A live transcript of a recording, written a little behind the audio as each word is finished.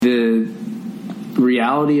The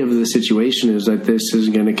reality of the situation is that this is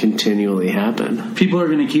going to continually happen. People are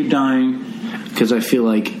going to keep dying. Because I feel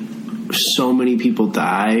like so many people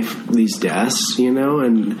die these deaths, you know,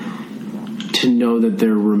 and to know that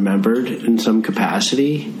they're remembered in some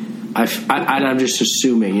capacity. I'm just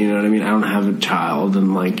assuming, you know what I mean? I don't have a child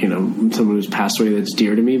and, like, you know, someone who's passed away that's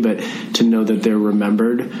dear to me, but to know that they're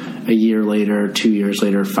remembered a year later, 2 years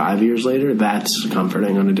later, 5 years later, that's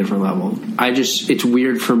comforting on a different level. It's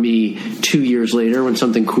weird for me 2 years later when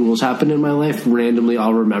something cool's happened in my life, randomly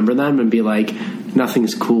I'll remember them and be like,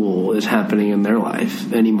 nothing's cool is happening in their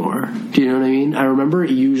life anymore. Do you know what I mean? I remember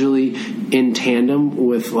usually in tandem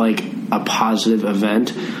with, like, a positive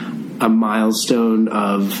event, a milestone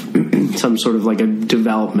of some sort of like a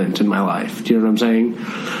development in my life. Do you know what I'm saying?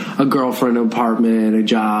 A girlfriend, an apartment, a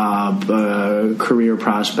job, a career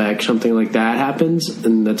prospect, something like that happens,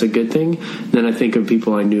 and that's a good thing. Then I think of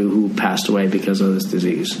people I knew who passed away because of this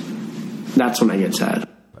disease. That's when I get sad.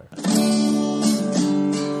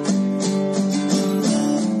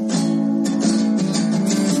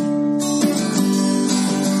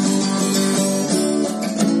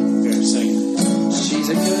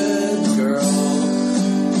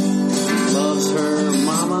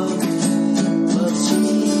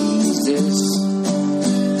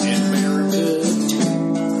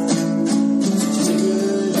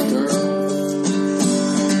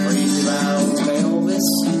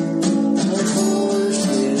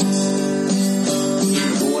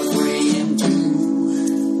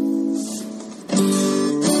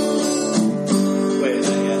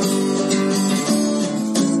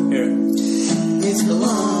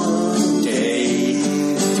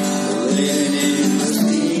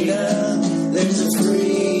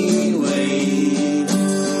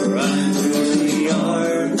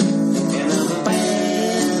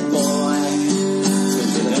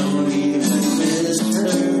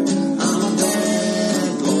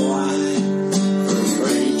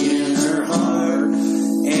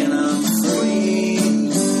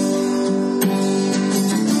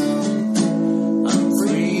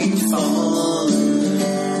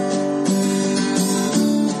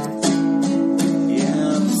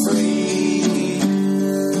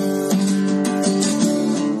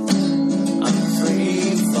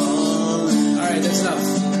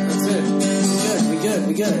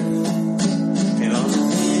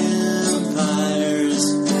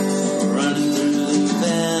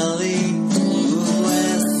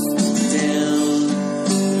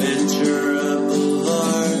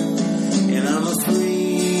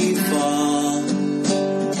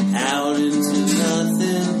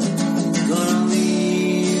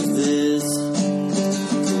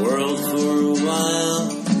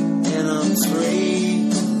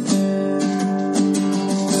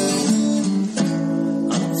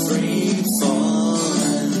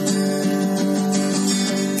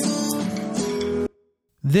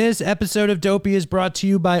 This episode of Dopey is brought to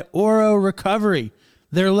you by Oro Recovery.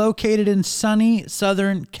 They're located in sunny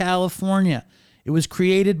Southern California. It was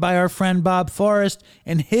created by our friend Bob Forrest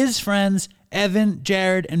and his friends Evan,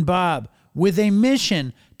 Jared, and Bob with a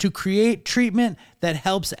mission to create treatment that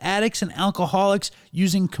helps addicts and alcoholics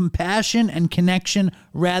using compassion and connection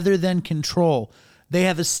rather than control. They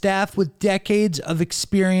have a staff with decades of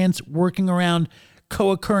experience working around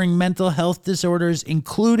co-occurring mental health disorders,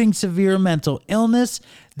 including severe mental illness.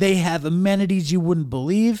 They have amenities you wouldn't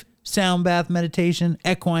believe: sound bath meditation,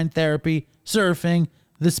 equine therapy, surfing,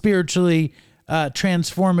 the spiritually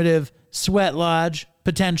transformative sweat lodge,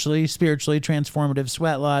 potentially spiritually transformative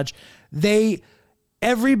sweat lodge.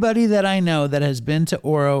 Everybody that I know that has been to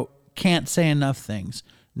Oro can't say enough things.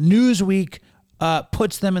 Newsweek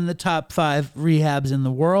puts them in the top 5 rehabs in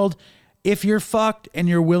the world. If you're fucked and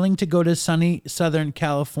you're willing to go to sunny Southern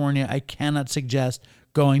California, I cannot suggest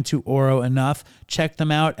going to Oro enough. Check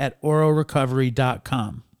them out at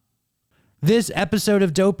ororecovery.com. This episode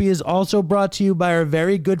of Dopey is also brought to you by our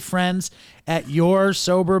very good friends at Your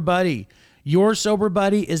Sober Buddy. Your Sober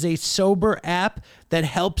Buddy is a sober app that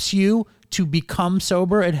helps you to become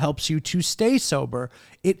sober. It helps you to stay sober.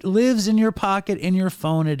 It lives in your pocket, in your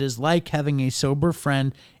phone. It is like having a sober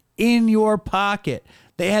friend in your pocket.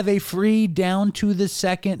 They have a free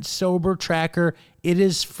down-to-the-second sober tracker. It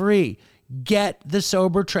is free. Get the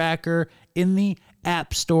sober tracker in the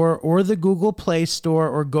App Store or the Google Play Store,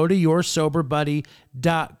 or go to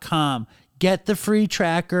yoursoberbuddy.com. Get the free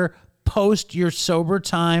tracker, post your sober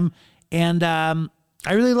time, and I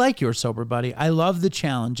really like Your Sober Buddy. I love the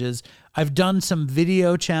challenges. I've done some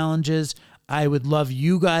video challenges. I would love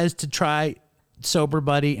you guys to try Sober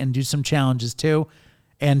Buddy and do some challenges too.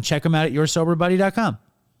 And check them out at yoursoberbuddy.com.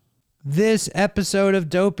 This episode of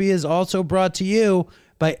Dopey is also brought to you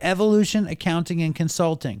by Evolution Accounting and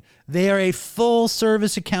Consulting. They are a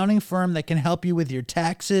full-service accounting firm that can help you with your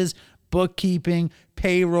taxes, bookkeeping,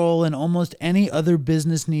 payroll, and almost any other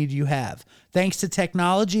business need you have. Thanks to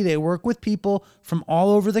technology, they work with people from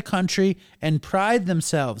all over the country and pride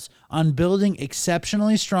themselves on building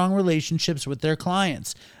exceptionally strong relationships with their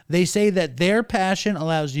clients. They say that their passion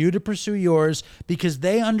allows you to pursue yours because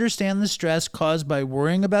they understand the stress caused by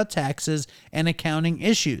worrying about taxes and accounting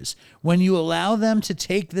issues. When you allow them to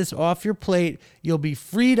take this off your plate, you'll be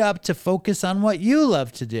freed up to focus on what you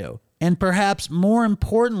love to do. And perhaps more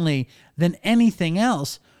importantly than anything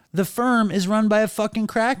else, the firm is run by a fucking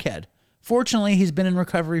crackhead. Fortunately, he's been in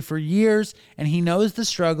recovery for years, and he knows the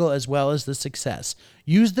struggle as well as the success.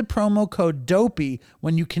 Use the promo code DOPEY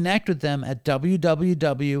when you connect with them at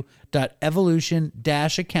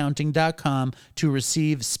www.evolution-accounting.com to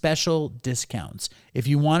receive special discounts. If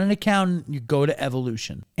you want an accountant, you go to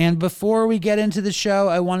Evolution. And before we get into the show,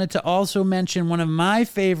 I wanted to also mention one of my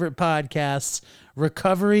favorite podcasts,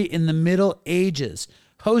 Recovery in the Middle Ages,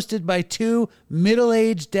 hosted by two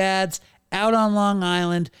middle-aged dads out on Long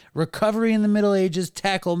Island. Recovery in the Middle Ages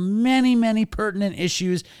tackle many, many pertinent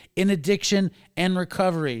issues in addiction and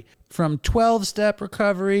recovery, from 12-step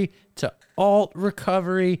recovery to alt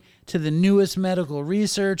recovery to the newest medical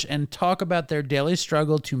research, and talk about their daily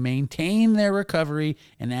struggle to maintain their recovery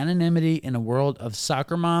and anonymity in a world of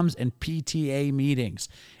soccer moms and PTA meetings.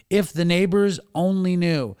 If the neighbors only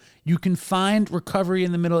knew. You can find Recovery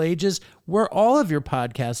in the Middle Ages where all of your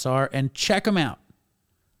podcasts are, and check them out.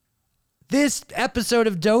 This episode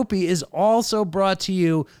of Dopey is also brought to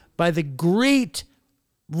you by the great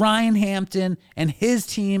Ryan Hampton and his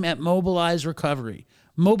team at Mobilize Recovery.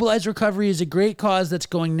 Mobilize Recovery is a great cause that's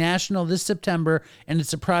going national this September, and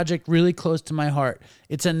it's a project really close to my heart.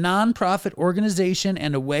 It's a nonprofit organization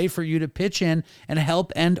and a way for you to pitch in and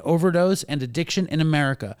help end overdose and addiction in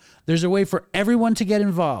America. There's a way for everyone to get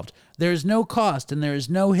involved. There is no cost and there is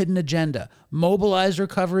no hidden agenda. Mobilize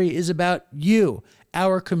Recovery is about you,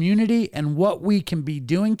 our community, and what we can be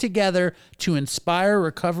doing together to inspire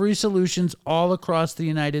recovery solutions all across the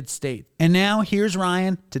United States. And now here's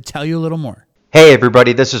Ryan to tell you a little more. Hey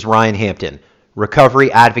everybody, this is Ryan Hampton, recovery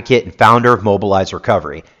advocate and founder of Mobilize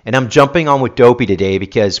Recovery. And I'm jumping on with Dopey today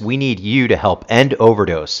because we need you to help end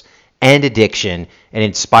overdose, end addiction, and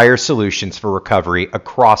inspire solutions for recovery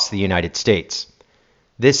across the United States.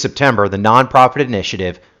 This September, the nonprofit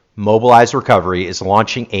initiative Mobilize Recovery is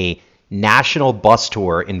launching a national bus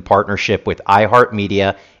tour in partnership with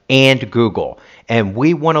iHeartMedia and Google. And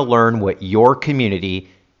we want to learn what your community,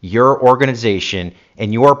 your organization,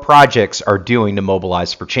 and your projects are doing to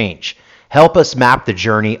mobilize for change. Help us map the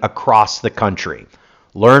journey across the country.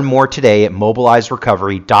 Learn more today at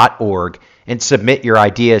mobilizerecovery.org and submit your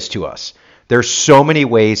ideas to us. There's so many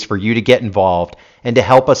ways for you to get involved and to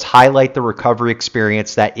help us highlight the recovery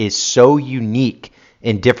experience that is so unique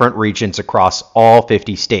in different regions across all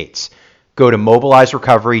 50 states. Go to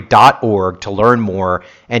mobilizerecovery.org to learn more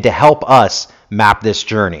and to help us map this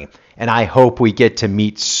journey. And I hope we get to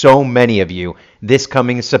meet so many of you this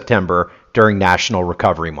coming September during National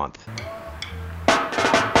Recovery Month.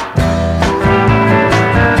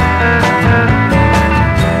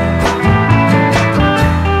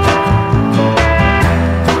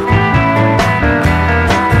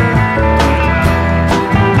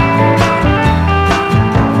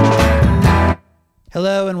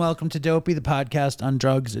 Hello and welcome to Dopey, the podcast on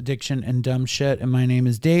drugs, addiction, and dumb shit. And my name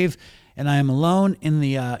is Dave, and I am alone in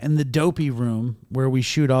the Dopey room where we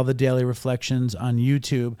shoot all the daily reflections on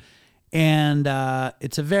YouTube. And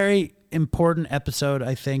it's a very important episode,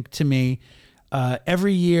 I think, to me.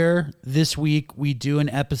 Every year, this week, we do an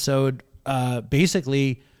episode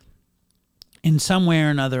basically in some way or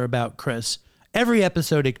another about Chris. Every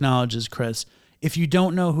episode acknowledges Chris. If you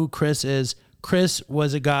don't know who Chris is, Chris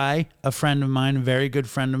was a guy, a friend of mine, a very good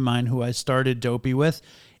friend of mine who I started Dopey with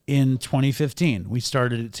in 2015. We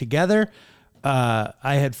started it together. I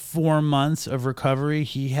had 4 months of recovery.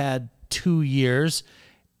 He had 2 years.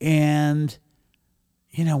 And,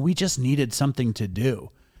 you know, we just needed something to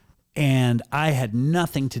do. And I had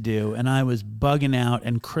nothing to do, and I was bugging out.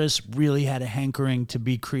 And Chris really had a hankering to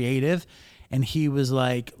be creative. And he was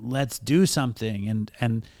like, let's do something.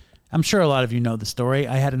 And I'm sure a lot of you know the story.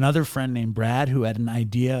 I had another friend named Brad who had an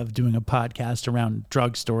idea of doing a podcast around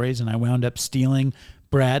drug stories, and I wound up stealing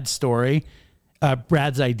Brad's idea,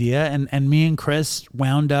 and me and Chris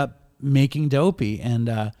wound up making Dopey,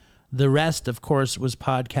 and the rest, of course, was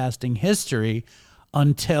podcasting history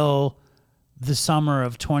until the summer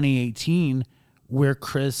of 2018, where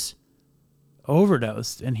Chris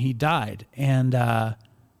overdosed and he died, and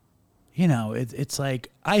you know, it's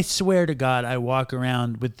like, I swear to God, I walk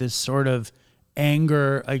around with this sort of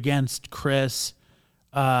anger against Chris,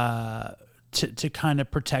 to kind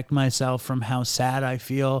of protect myself from how sad I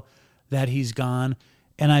feel that he's gone.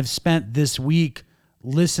 And I've spent this week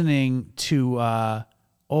listening to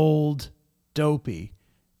old Dopey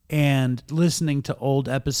and listening to old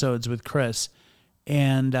episodes with Chris.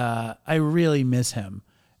 And I really miss him.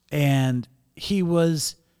 And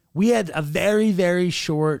we had a very, very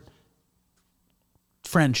short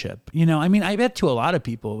friendship. You know, I mean, I bet to a lot of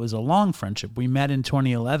people it was a long friendship. We met in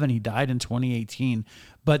 2011. He died in 2018.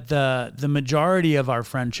 But the majority of our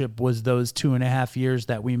friendship was those 2.5 years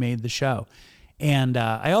that we made the show. And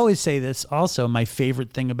I always say this also, my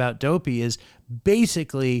favorite thing about Dopey is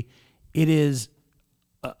basically it is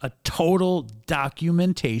a total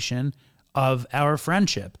documentation of our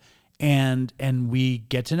friendship. And we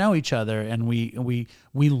get to know each other, and we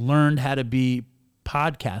learned how to be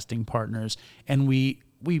podcasting partners, and we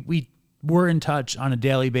were in touch on a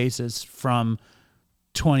daily basis from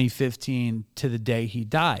 2015 to the day he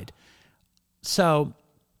died. So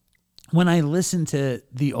when I listen to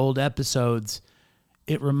the old episodes,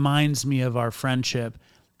 it reminds me of our friendship.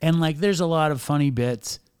 And like, there's a lot of funny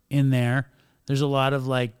bits in there. There's a lot of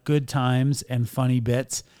like good times and funny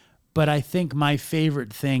bits. But I think my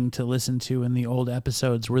favorite thing to listen to in the old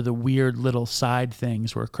episodes were the weird little side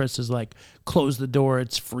things where Chris is like, close the door,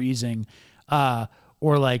 it's freezing. Or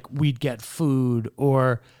like we'd get food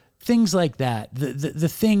or things like that. The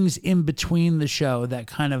things in between the show that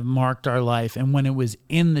kind of marked our life. And when it was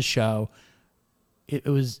in the show,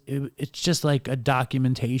 it's just like a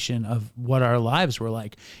documentation of what our lives were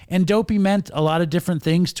like. And Dopey meant a lot of different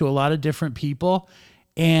things to a lot of different people.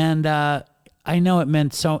 And I know it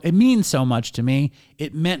means so much to me.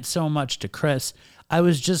 It meant so much to Chris. I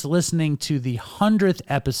was just listening to the 100th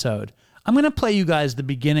episode. I'm going to play you guys the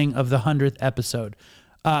beginning of the 100th episode.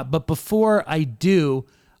 But before I do,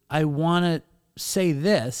 I want to say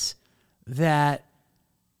this, that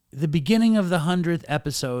the beginning of the 100th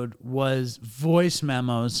episode was voice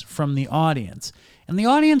memos from the audience. And the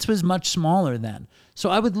audience was much smaller then. So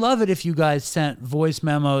I would love it if you guys sent voice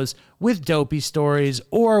memos with Dopey stories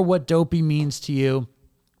or what Dopey means to you.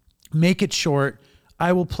 Make it short.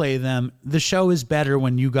 I will play them. The show is better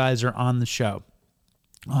when you guys are on the show.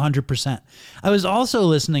 100%. I was also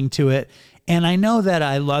listening to it, and I know that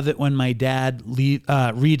I love it when my dad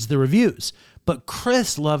reads the reviews. But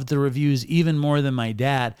Chris loved the reviews even more than my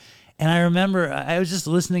dad. And I remember I was just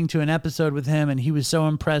listening to an episode with him, and he was so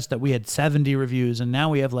impressed that we had 70 reviews, and now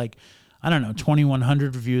we have like, I don't know,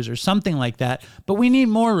 2,100 reviews or something like that. But we need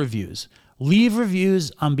more reviews. Leave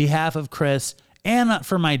reviews on behalf of Chris and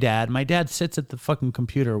for my dad. My dad sits at the fucking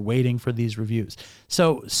computer waiting for these reviews.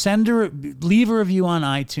 So leave a review on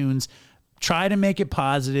iTunes. Try to make it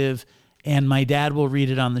positive, and my dad will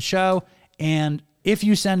read it on the show. And if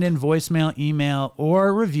you send in voicemail, email, or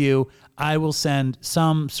a review, I will send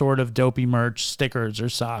some sort of Dopey merch, stickers or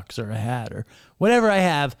socks or a hat or whatever I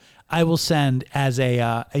have. I will send as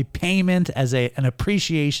a payment, as an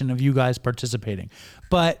appreciation of you guys participating.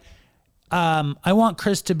 But I want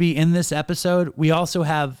Chris to be in this episode. We also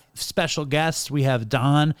have special guests. We have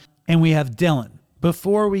Don and we have Dylan.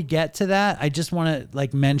 Before we get to that, I just want to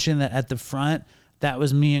like mention that at the front, that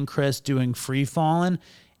was me and Chris doing Free Fallin'.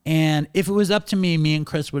 And if it was up to me, me and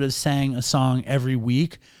Chris would have sang a song every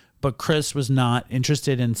week, but Chris was not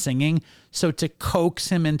interested in singing. So to coax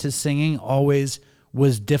him into singing always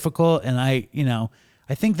was difficult. And I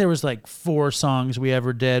think there was like 4 songs we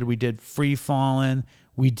ever did. We did Free Fallin'.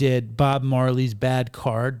 We did Bob Marley's Bad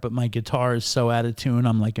Card, but my guitar is so out of tune,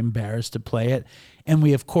 I'm like embarrassed to play it. And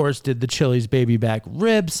we, of course, did the Chili's Baby Back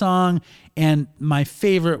Rib song. And my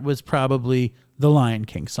favorite was probably the Lion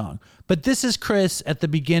King song. But this is Chris at the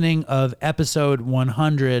beginning of episode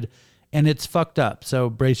 100, and it's fucked up, so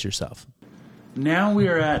brace yourself. Now we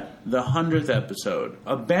are at the 100th episode,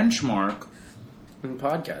 a benchmark in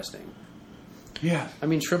podcasting. Yeah. I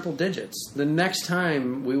mean, triple digits. The next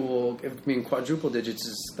time we will, quadruple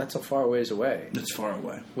digits, that's a far ways away. It's far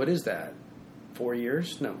away. What is that? 4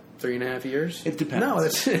 years? No, 3.5 years? It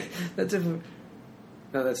depends.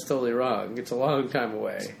 No, that's totally wrong. It's a long time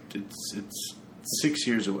away. It's 6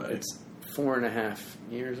 years away. It's 4.5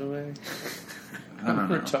 years away. I don't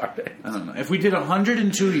know. Retarded. I don't know. If we did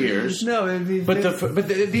 102 years, no, it'd be. But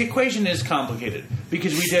the equation is complicated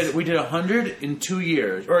because we did 100 in 2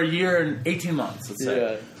 years or a year and 18 months. Let's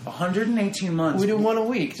say 118 months. We do one a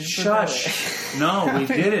week. Shush. No, we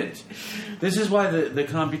didn't. This is why the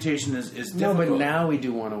computation is difficult. No, but now we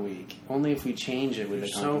do one a week. Only if we change it with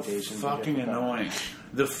the computation. So fucking annoying.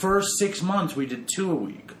 The first 6 months we did 2 a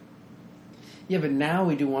week. Yeah, but now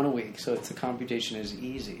we do one a week, so the computation is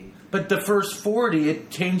easy. But the first 40, it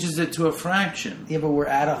changes it to a fraction. Yeah, but we're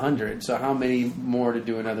at 100, so how many more to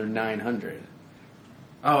do another 900?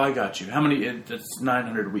 Oh, I got you. How many? It's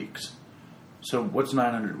 900 weeks. So what's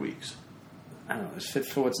 900 weeks? I don't know.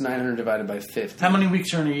 What's 900 divided by 50? How many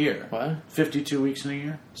weeks are in a year? What? 52 weeks in a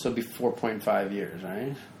year? So it'd be 4.5 years,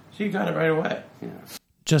 right? So you got it right away. Yeah.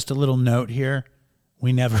 Just a little note here.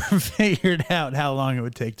 We never figured out how long it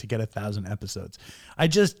would take to get 1,000 episodes. I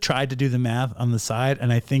just tried to do the math on the side,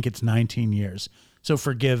 and I think it's 19 years. So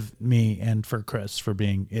forgive me and for Chris for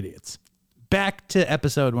being idiots. Back to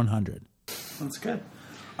episode 100. That's good.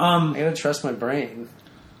 I gotta trust my brain.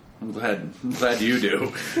 I'm glad you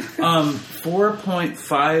do.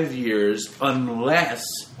 4.5 years, unless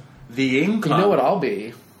the income... You know what I'll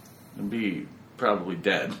be? I'll be probably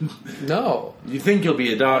dead. No. You think you'll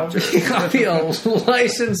be a doctor. I'll be a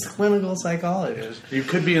licensed clinical psychologist. You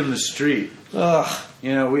could be in the street. Ugh.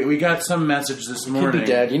 You know, we got some message this morning. Could be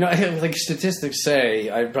dead. You know, like statistics say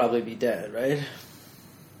I'd probably be dead, right?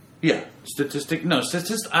 Yeah.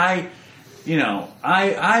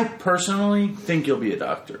 I personally think you'll be a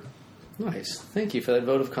doctor. Nice. Thank you for that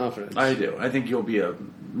vote of confidence. I do. I think you'll be a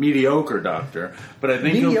mediocre doctor, but I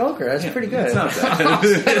think mediocre. That's pretty good. It's not bad. I'll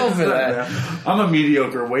settle for that. I'm a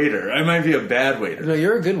mediocre waiter. I might be a bad waiter. No,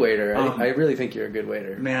 you're a good waiter. I really think you're a good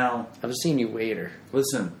waiter. Now, I've seen you waiter.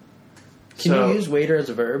 listen. Can you use waiter as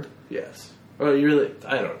a verb? Yes. Well,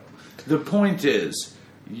 I don't. The point is,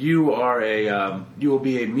 you will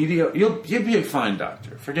be a mediocre. You'll be a fine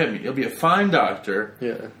doctor. Forget me. You'll be a fine doctor.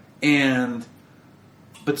 Yeah.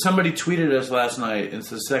 But somebody tweeted us last night.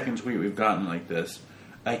 It's the second tweet we've gotten like this.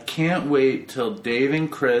 I can't wait till Dave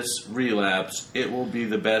and Chris relapse. It will be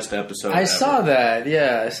the best episode ever. Saw that.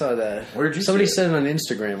 Yeah, I saw that. Where'd you Somebody see it? said it on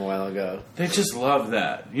Instagram a while ago. They just love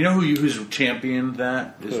that. You know who's championed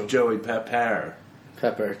that? Is Who? Joey Pepper.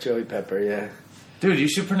 Joey Pepper, yeah. Dude, you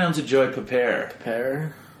should pronounce it Joey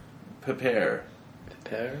Pepper. Pepper.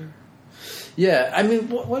 Yeah, I mean,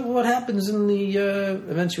 what happens in the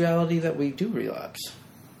eventuality that we do relapse?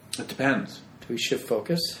 It depends. Do we shift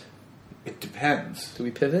focus? It depends. Do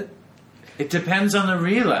we pivot? It depends on the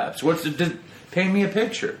relapse. Paint me a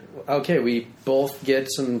picture. Okay, we both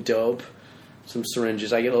get some dope, some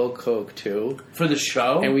syringes. I get a little coke too. For the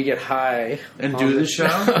show? And we get high. And do the show?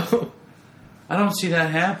 I don't see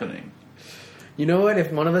that happening. You know what?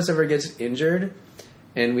 If one of us ever gets injured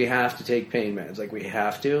and we have to take pain meds, like we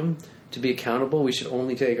have to be accountable, we should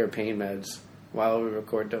only take our pain meds while we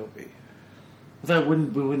record Dopey. We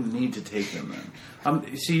wouldn't need to take them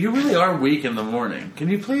then. See, you really are weak in the morning. Can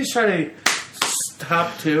you please try to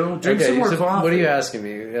stop too? Drink some more coffee. What are you asking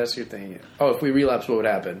me? Ask your thing. Oh, if we relapse, what would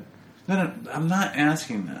happen? No, I'm not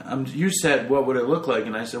asking that. You said, what would it look like?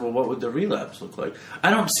 And I said, well, what would the relapse look like? I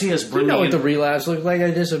don't see us bringing You know what the relapse looks like. I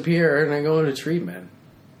disappear and I go into treatment.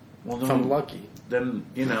 Well, if I'm lucky. Then,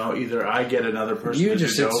 either I get another person to do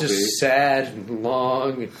It's just sad and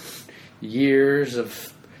long years of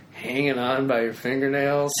hanging on by your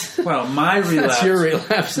fingernails. Well, my relapse... That's your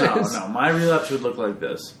relapse. No, my relapse would look like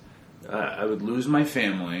this. I would lose my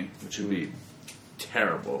family, which would be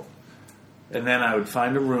terrible. And then I would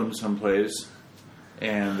find a room someplace,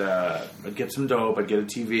 and I'd get some dope, I'd get a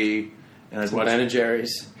TV, and I'd watch... Ben &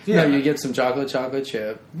 Jerry's. Yeah. No, you get some chocolate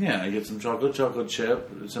chip. Yeah, I'd get some chocolate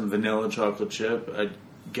chip, some vanilla chocolate chip, I'd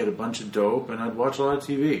get a bunch of dope, and I'd watch a lot of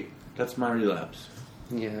TV. That's my relapse.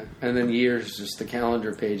 Yeah, and then the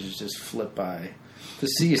calendar pages just flip by. The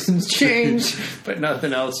seasons change, but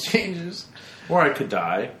nothing else changes. Or I could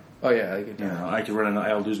die. Oh yeah, I could die. I could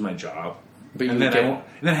I'll lose my job. But and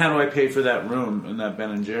then how do I pay for that room in that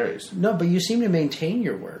Ben & Jerry's? No, but you seem to maintain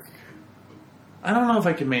your work. I don't know if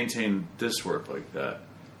I can maintain this work like that.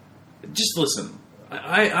 Just listen.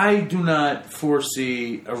 I do not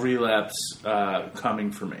foresee a relapse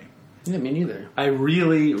coming for me. Yeah, me neither. I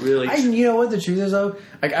really... You know what the truth is, though?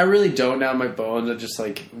 Like, I really don't now my bones are just,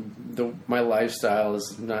 like, my lifestyle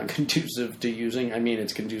is not conducive to using. I mean,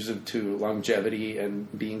 it's conducive to longevity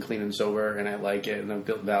and being clean and sober, and I like it, and I've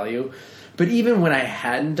built value. But even when I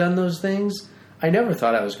hadn't done those things, I never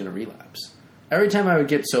thought I was going to relapse. Every time I would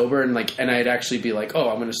get sober and I'd actually be like, oh,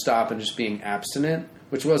 I'm going to stop and just being abstinent,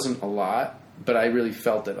 which wasn't a lot, but I really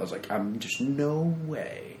felt it. I was like, I'm just no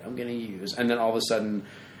way I'm going to use. And then all of a sudden...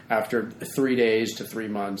 After 3 days to 3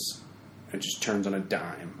 months, it just turns on a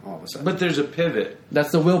dime all of a sudden. But there's a pivot.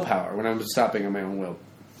 That's the willpower when I'm stopping on my own will.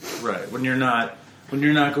 Right. When you're not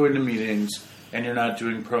going to meetings and you're not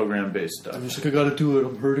doing program-based stuff. I'm just like, I gotta do it.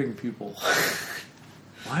 I'm hurting people.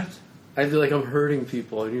 What? I feel like I'm hurting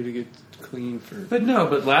people. I need to get clean for...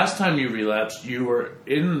 But last time you relapsed, you were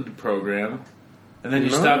in the program And then you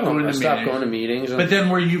stopped going to meetings. I stopped going to meetings. But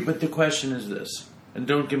then but the question is this, and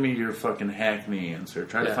don't give me your fucking hackney answer.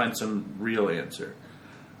 Try to find some real answer.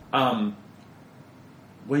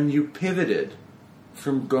 When you pivoted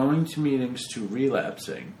from going to meetings to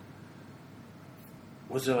relapsing,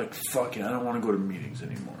 was it like, fuck it, I don't want to go to meetings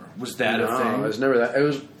anymore? Was that a thing? No, it was never that.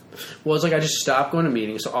 It's like I just stopped going to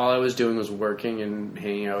meetings, so all I was doing was working and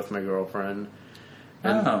hanging out with my girlfriend.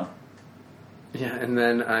 And, yeah, and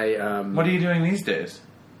then I... what are you doing these days?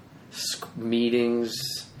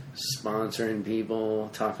 Meetings, sponsoring people,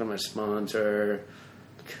 talking to my sponsor...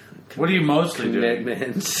 What are you mostly doing?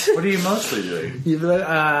 Commitments. What are you mostly doing? You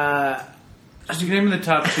Just name me the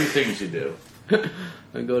top 2 things you do.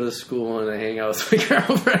 I go to school and I hang out with my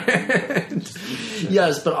girlfriend.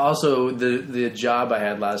 Yes, but also the job I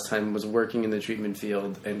had last time was working in the treatment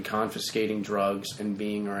field and confiscating drugs and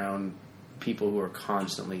being around people who are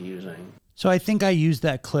constantly using. So I think I used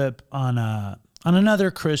that clip on another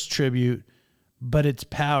Chris tribute, but it's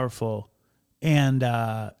powerful. And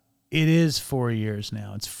it is 4 years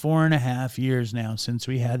now. It's 4.5 years now since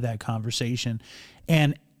we had that conversation.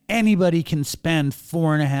 And anybody can spend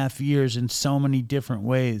 4.5 years in so many different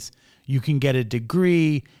ways. You can get a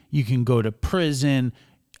degree. You can go to prison.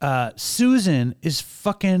 Susan is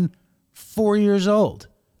fucking 4 years old.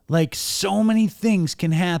 Like, so many things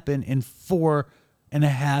can happen in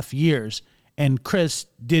 4.5 years. And Chris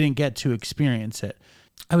didn't get to experience it.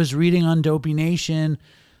 I was reading on Dopey Nation.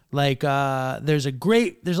 Like, there's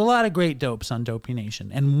a lot of great dopes on Dopey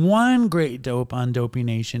Nation. And one great dope on Dopey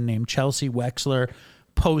Nation named Chelsea Wexler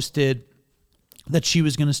posted that she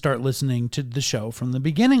was going to start listening to the show from the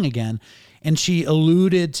beginning again. And she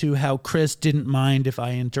alluded to how Chris didn't mind if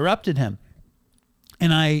I interrupted him.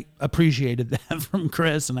 And I appreciated that from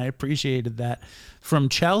Chris, and I appreciated that from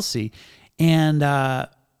Chelsea. And, I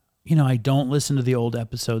don't listen to the old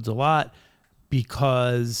episodes a lot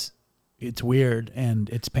because it's weird and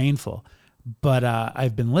it's painful. But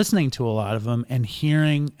I've been listening to a lot of them, and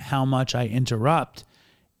hearing how much I interrupt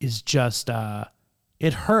is just,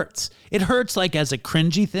 it hurts. It hurts like as a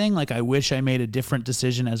cringy thing, like I wish I made a different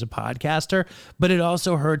decision as a podcaster, but it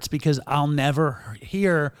also hurts because I'll never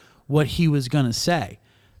hear what he was going to say.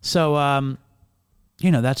 So,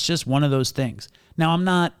 that's just one of those things. Now, I'm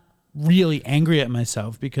not really angry at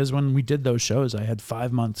myself because when we did those shows, I had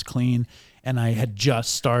 5 months clean and I had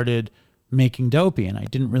just started making Dopey, and I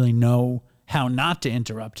didn't really know how not to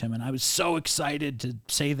interrupt him. And I was so excited to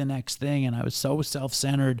say the next thing, and I was so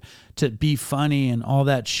self-centered to be funny and all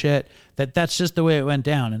that shit that's just the way it went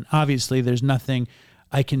down. And obviously there's nothing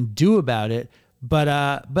I can do about it, but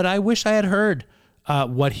I wish I had heard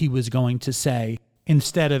what he was going to say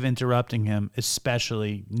instead of interrupting him,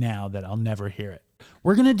 especially now that I'll never hear it.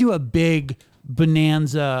 We're going to do a big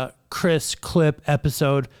Bonanza Chris clip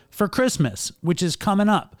episode for Christmas, which is coming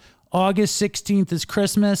up. August 16th is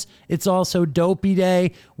Christmas. It's also Dopey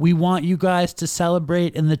Day. We want you guys to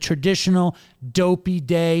celebrate in the traditional Dopey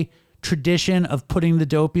Day tradition of putting the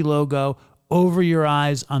Dopey logo over your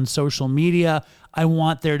eyes on social media. I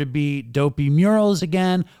want there to be Dopey murals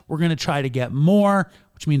again. We're going to try to get more,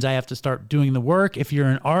 which means I have to start doing the work. If you're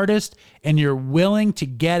an artist and you're willing to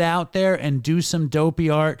get out there and do some Dopey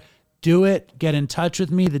art, do it. Get in touch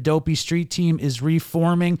with me. The Dopey Street Team is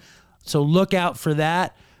reforming, so look out for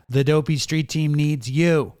that. The Dopey Street Team needs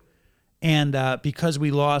you. And because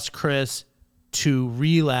we lost Chris to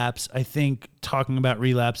relapse, I think talking about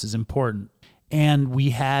relapse is important. And we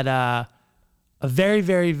had a very,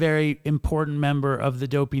 very, very important member of the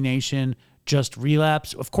Dopey Nation just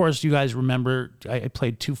relapse. Of course, you guys remember I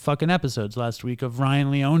played 2 fucking episodes last week of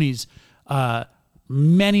Ryan Leone's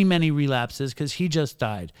many, many relapses because he just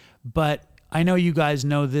died. But I know you guys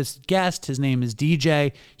know this guest. His name is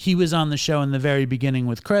DJ. He was on the show in the very beginning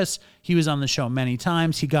with Chris. He was on the show many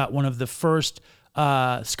times. He got one of the first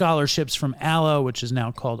scholarships from Allo, which is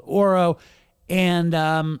now called Oro.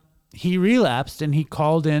 And he relapsed, and he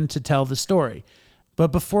called in to tell the story.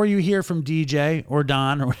 But before you hear from DJ or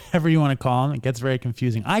Don or whatever you want to call him, it gets very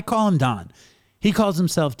confusing. I call him Don. He calls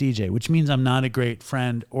himself DJ, which means I'm not a great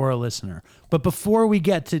friend or a listener. But before we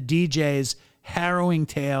get to DJ's harrowing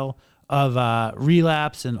tale of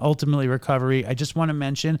relapse and ultimately recovery, I just want to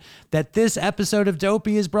mention that this episode of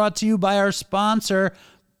Dopey is brought to you by our sponsor,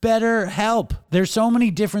 BetterHelp. There's so many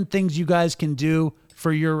different things you guys can do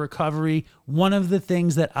for your recovery. One of the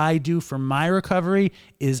things that I do for my recovery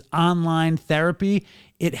is online therapy.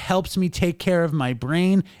 It helps me take care of my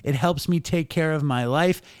brain. It helps me take care of my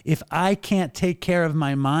life. If I can't take care of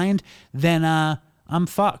my mind, then I'm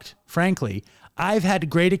fucked, frankly. I've had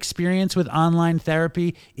great experience with online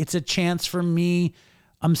therapy. It's a chance for me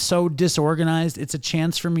I'm so disorganized. It's a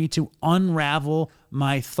chance for me to unravel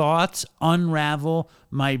my thoughts, unravel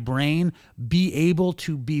my brain, be able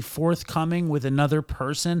to be forthcoming with another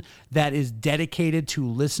person that is dedicated to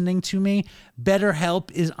listening to me. BetterHelp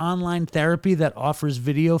is online therapy that offers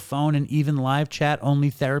video, phone, and even live chat only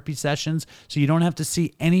therapy sessions, so you don't have to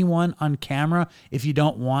see anyone on camera if you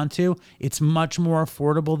don't want to. It's much more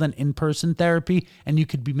affordable than in-person therapy, and you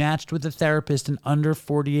could be matched with a therapist in under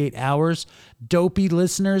 48 hours. Dopey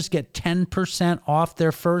listeners get 10% off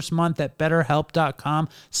their first month at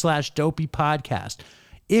betterhelp.com/dopeypodcast.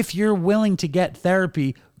 If you're willing to get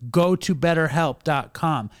therapy, go to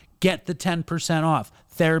betterhelp.com. Get the 10% off.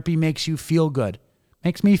 Therapy makes you feel good.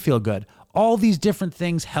 Makes me feel good. All these different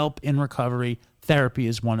things help in recovery. Therapy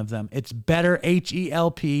is one of them. It's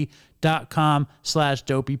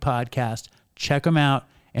betterhelp.com/dopeypodcast. Check them out.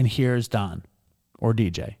 And here's Don or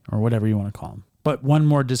DJ or whatever you want to call him. But one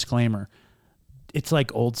more disclaimer. It's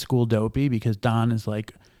like old school Dopey because Don is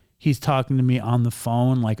like, he's talking to me on the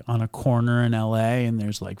phone, like on a corner in LA, and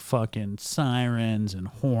there's like fucking sirens and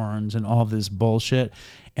horns and all this bullshit.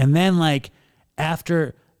 And then like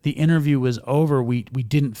after the interview was over, we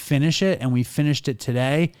didn't finish it, and we finished it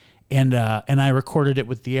today. And I recorded it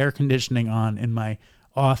with the air conditioning on in my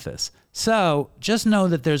office. So just know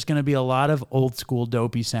that there's going to be a lot of old school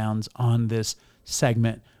Dopey sounds on this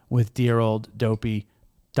segment with dear old Dopey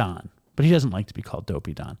Don. But he doesn't like to be called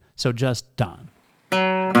Dopey Don. So just Don.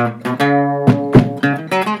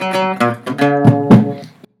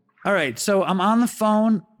 All right, so I'm on the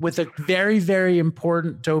phone with a very, very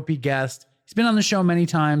important Dopey guest. He's been on the show many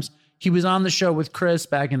times. He was on the show with Chris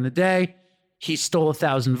back in the day. He stole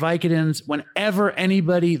 1,000 Vicodins. Whenever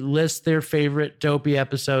anybody lists their favorite Dopey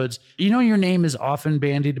episodes, you know your name is often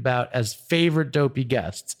bandied about as favorite Dopey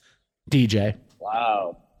guests. DJ.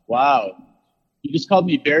 Wow. You just called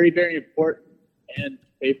me very, very important and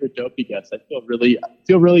favorite Dopey guest. I feel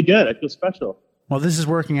really good. I feel special. Well, this is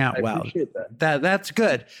working out well. I appreciate that. That's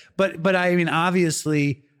good. But I mean,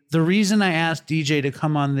 obviously, the reason I asked DJ to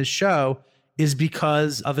come on this show is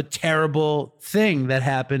because of a terrible thing that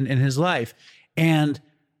happened in his life. And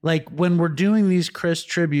like when we're doing these Chris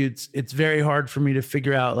tributes, it's very hard for me to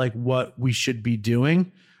figure out like what we should be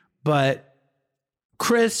doing. But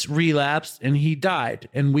Chris relapsed and he died,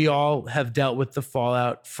 and we all have dealt with the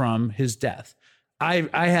fallout from his death. I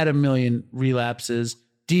had 1 million relapses.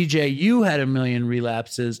 DJ, you had 1 million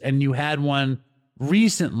relapses, and you had one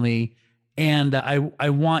recently. And I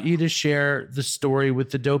want you to share the story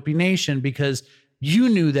with the Dopey Nation because you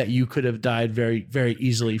knew that you could have died very, very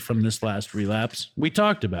easily from this last relapse. We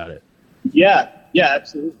talked about it. Yeah,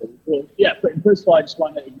 absolutely. Well, first of all, I just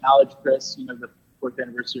want to acknowledge Chris, the 4th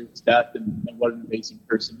anniversary of his death and what an amazing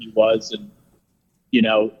person he was. And,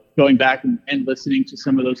 going back and listening to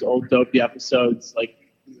some of those old Dopey episodes, like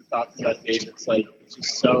we were talking about, Dave, it's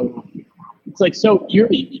just so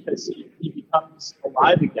eerie because he becomes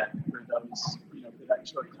alive again for those, for that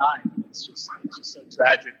short time. It's just so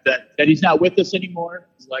tragic that he's not with us anymore.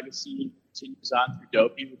 His legacy continues on through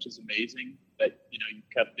Dopey, which is amazing that, you've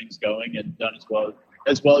kept things going and done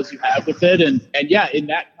as well as you have with it. And yeah, in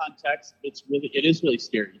that context, it is really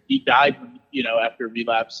scary. He died when, after a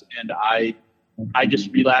relapse, and I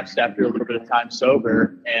just relapsed after a little bit of time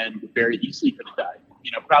sober and very easily could have died.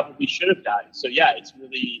 Probably should have died. So yeah, it's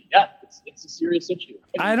really, it's a serious issue.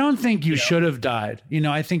 I don't think you should have died.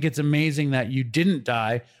 I think it's amazing that you didn't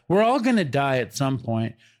die. We're all going to die at some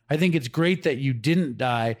point. I think it's great that you didn't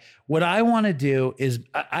die. What I want to do is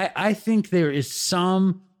I think there is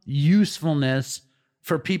some usefulness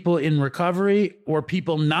for people in recovery or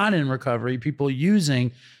people not in recovery, people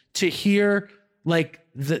using, to hear like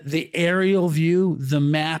the aerial view, the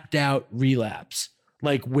mapped out relapse.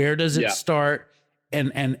 Like where does it start?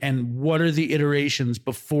 And what are the iterations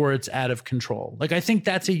before it's out of control? Like, I think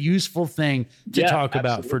that's a useful thing to talk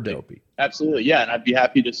about for Dopey. Absolutely. Yeah. And I'd be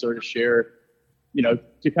happy to sort of share,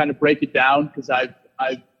 to kind of break it down, because I've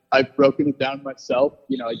broken it down myself.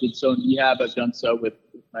 I did so in rehab. I've done so with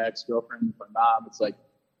my ex-girlfriend, with my mom. It's like,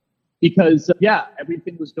 because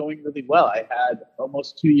everything was going really well. I had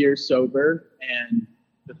almost 2 years sober, and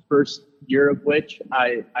the first year of which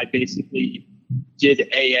I basically did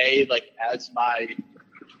AA like as my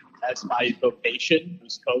vocation. It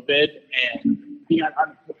was COVID, and being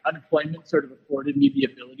on unemployment sort of afforded me the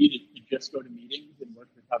ability to just go to meetings and work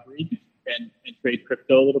recovery and trade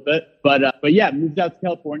crypto a little bit. But moved out to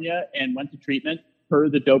California and went to treatment per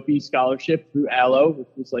the Dopey scholarship through Allo, which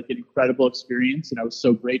was like an incredible experience, and I was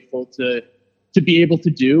so grateful to be able to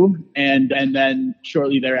do. And then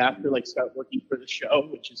shortly thereafter, like start working for the show,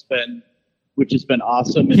 which has been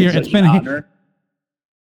awesome and such an honor.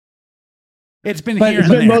 It's been But here it's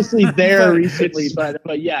and been there. mostly there But recently.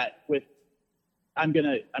 But yeah, I'm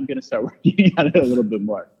gonna start working on it a little bit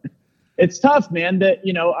more. It's tough, man. That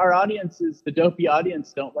our audiences, the Dopey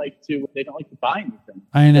audience, don't like to buy anything.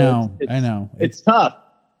 I So know. I know. It's tough.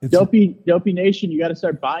 It's- Dopey Nation, you got to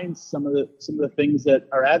start buying some of the things that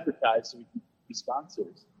are advertised so we can be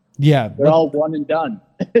sponsors. Yeah, They're all one and done.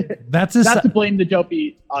 that's a Not to blame the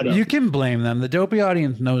Dopey audience. You can blame them. The Dopey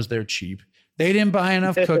audience knows they're cheap. They didn't buy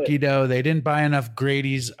enough cookie dough. They didn't buy enough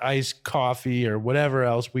Grady's iced coffee or whatever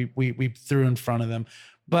else we threw in front of them.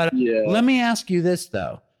 But let me ask you this,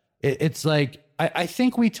 though. It's like, I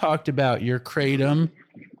think we talked about your kratom,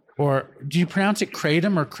 or do you pronounce it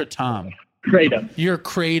kratom or kratom? Kratom. Your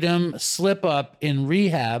kratom slip up in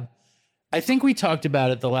rehab. I think we talked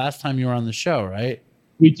about it the last time you were on the show, right?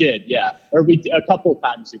 We did, yeah. Or a couple of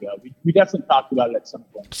times ago. We definitely talked about it at some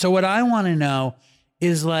point. So what I want to know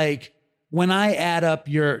is, like, when I add up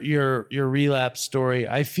your relapse story,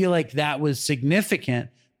 I feel like that was significant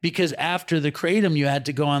because after the kratom, you had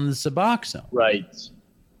to go on the Suboxone.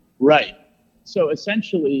 Right. So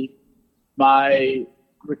essentially, my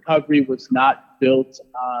recovery was not built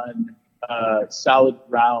on solid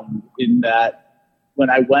ground in that when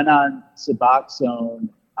I went on Suboxone,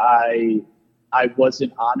 I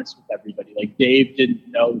wasn't honest with everybody. Like, Dave didn't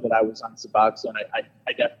know that I was on Suboxone.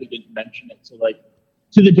 I definitely didn't mention it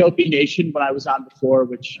to the Dopey Nation when I was on before,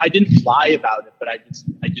 which I didn't lie about it, but I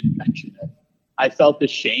didn't mention it. I felt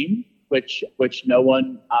ashamed, which no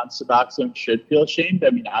one on Suboxone should feel ashamed.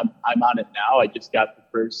 I mean, I'm on it now. I just got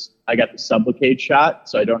I got the Sublocade shot,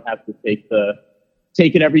 so I don't have to take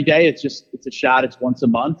it every day. It's a shot. It's once a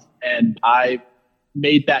month, and I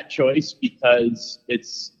made that choice because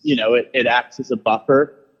it acts as a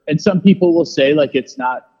buffer. And some people will say, like, it's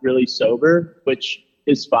not really sober, which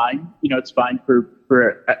is fine. It's fine for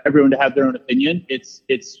everyone to have their own opinion.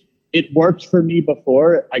 It worked for me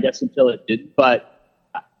before, I guess, until it didn't. But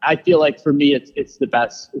I feel like for me, it's the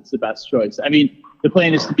best choice. I mean, the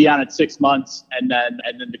plan is to be on it 6 months, and then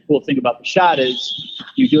the cool thing about the shot is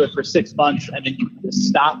you do it for 6 months, and then you can just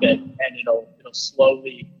stop it, and it'll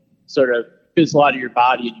slowly sort of fizzle out of your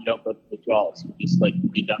body, and you don't go through withdrawals. You just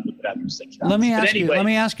be done with it after 6 months. Let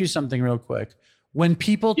me ask you something real quick. When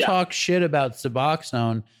people talk shit about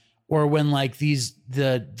Suboxone, or when like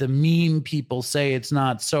the meme people say it's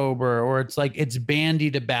not sober, or it's like it's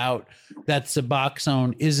bandied about that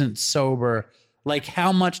Suboxone isn't sober, like,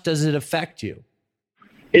 how much does it affect you?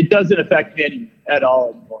 It doesn't affect me at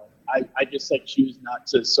all anymore. I just choose not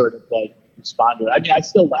to sort of respond to it. I mean, I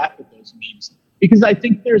still laugh at those memes because I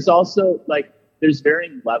think there's also there's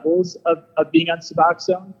varying levels of being on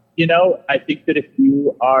Suboxone. I think that if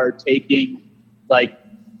you are taking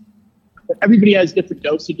everybody has different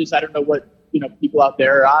dosages. I don't know what people out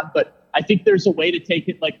there are on, but I think there's a way to take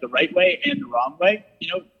it the right way and the wrong way.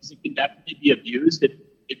 Because it can definitely be abused if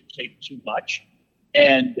you take too much.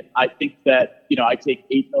 And I think that I take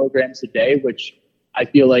 8 milligrams a day, which I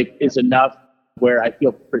feel like is enough where I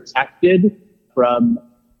feel protected from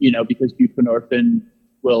because buprenorphine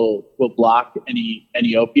will block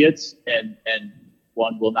any opiates and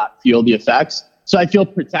one will not feel the effects. So I feel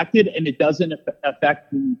protected, and it doesn't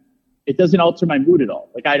affect me. It doesn't alter my mood at all.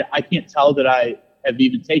 I can't tell that I have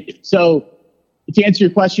even taken it. So to answer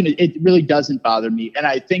your question, it really doesn't bother me. And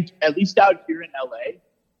I think at least out here in LA,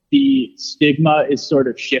 the stigma is sort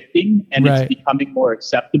of shifting and it's becoming more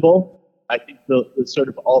acceptable. I think the sort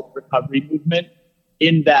of alt recovery movement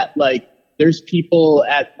in that, there's people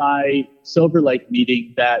at my Silver Lake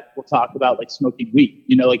meeting that will talk about smoking weed,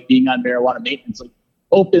 being on marijuana maintenance,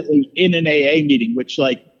 openly in an AA meeting, which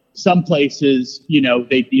some places,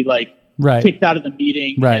 they'd be kicked out of the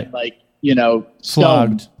meeting and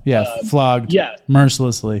flogged. stoned. Flogged. Yeah.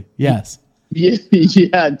 Mercilessly. Yes. Yeah,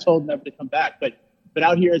 and told never to come back. But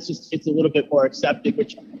out here, it's a little bit more accepted,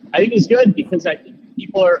 which I think is good because I think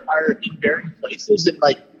people are in varying places. And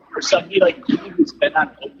for somebody like me who's been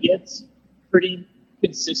on opiates pretty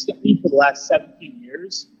consistently for the last 17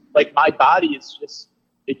 years, my body is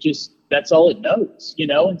that's all it knows,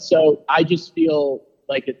 And so I just feel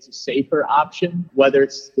like it's a safer option. Whether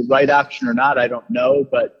it's the right option or not, I don't know,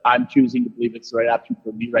 but I'm choosing to believe it's the right option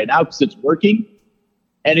for me right now because it's working.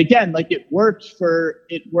 And again, it worked for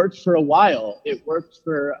a while. It worked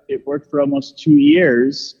for almost 2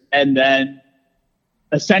 years, and then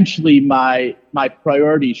essentially my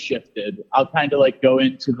priorities shifted. I'll kind of go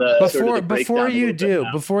into the before you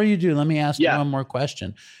do, let me ask you one more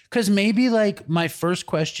question, because maybe my first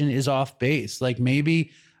question is off base.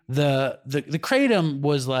 Maybe the kratom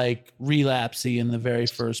was like relapsey in the very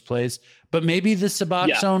first place, but maybe the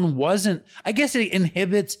Suboxone wasn't. I guess it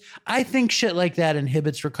inhibits. I think shit like that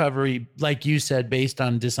inhibits recovery, like you said, based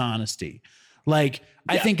on dishonesty. Like,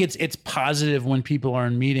 I think it's positive when people are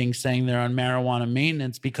in meetings saying they're on marijuana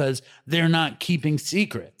maintenance because they're not keeping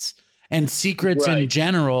secrets. And secrets in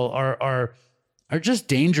general are just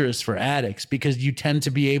dangerous for addicts because you tend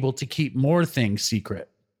to be able to keep more things secret.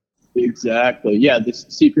 Exactly. Yeah, the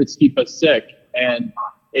secrets keep us sick, and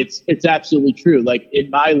it's absolutely true. Like in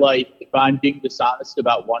my life, if I'm being dishonest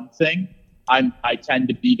about one thing, I tend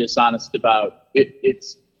to be dishonest about it.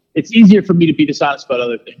 It's easier for me to be dishonest about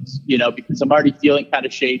other things, because I'm already feeling kind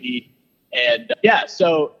of shady. And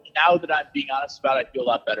so now that I'm being honest about it, I feel a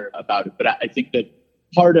lot better about it. But I think that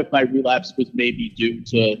part of my relapse was maybe due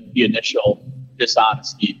to the initial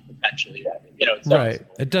dishonesty, potentially. Right.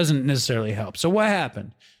 It doesn't necessarily help. So what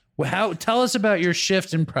happened? Tell us about your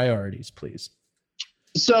shift in priorities, please.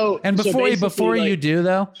 Before you do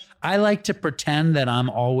though, I like to pretend that I'm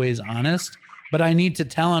always honest, but I need to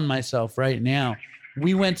tell on myself right now.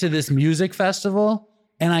 We went to this music festival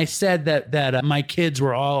and I said that my kids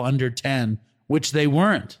were all under 10, which they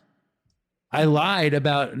weren't. I lied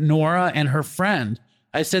about Nora and her friend.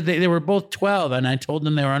 I said they were both 12 and I told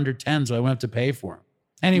them they were under 10, so I went to pay for them.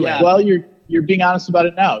 Anyway. Yeah, well, you're being honest about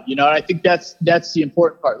it now, and I think that's the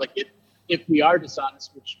important part. Like if we are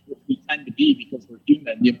dishonest, which we tend to be because we're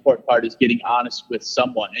human, the important part is getting honest with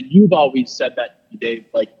someone. And you've always said that, Dave,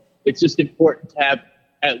 like it's just important to have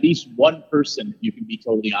at least one person you can be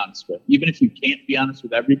totally honest with, even if you can't be honest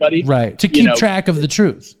with everybody. Right. To keep track of the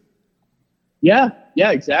truth. Yeah,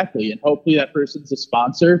 exactly. And hopefully that person's a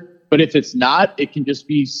sponsor. But if it's not, it can just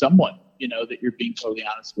be someone, that you're being totally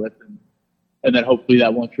honest with. And then hopefully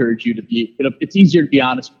that will encourage you to be, it's easier to be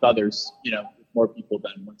honest with others, with more people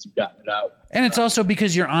than once you've gotten it out. And it's also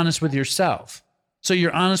because you're honest with yourself. So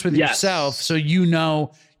you're honest with yourself. So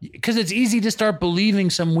because it's easy to start believing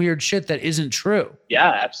some weird shit that isn't true. Yeah,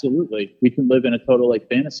 absolutely. We can live in a total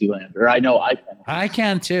fantasy land, or I know I can. I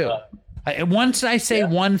can too. Once I say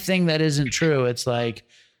one thing that isn't true, it's like,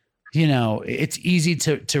 it's easy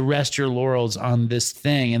to rest your laurels on this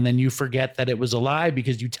thing. And then you forget that it was a lie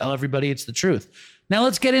because you tell everybody it's the truth. Now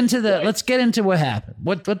let's get into what happened.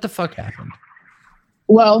 What the fuck happened?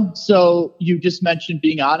 Well, so you just mentioned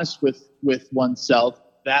being honest with oneself.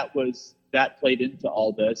 That played into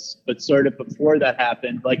all this, but sort of before that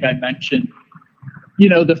happened, like I mentioned,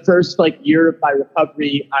 the first year of my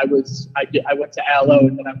recovery, I went to LO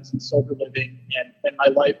and then I was in sober living and my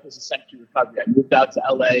life was essentially recovery. I moved out to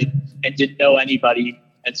LA and didn't know anybody.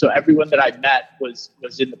 And so everyone that I met was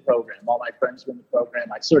in the program. All my friends were in the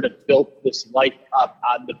program. I sort of built this life up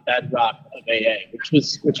on the bedrock of AA, which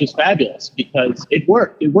was fabulous because it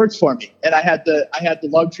worked. It worked for me. And I had the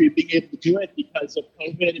luxury of being able to do it because of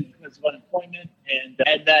COVID and because of unemployment. And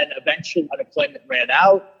then eventually unemployment ran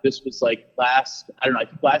out. This was last September.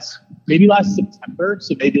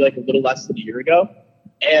 So maybe a little less than a year ago.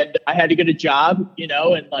 And I had to get a job, and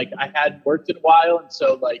I hadn't worked in a while. And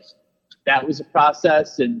so that was a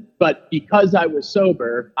process. But because I was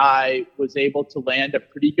sober, I was able to land a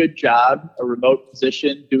pretty good job, a remote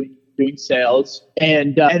position doing sales.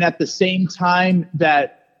 And at the same time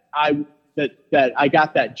that I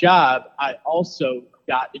got that job, I also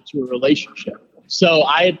got into a relationship. So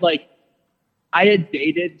I had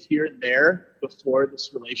dated here and there before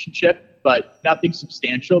this relationship, but nothing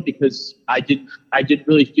substantial because I didn't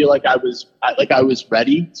really feel like I was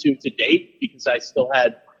ready to date because I still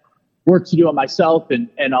had work to do on myself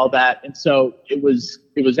and all that. And so it was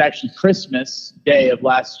actually Christmas Day of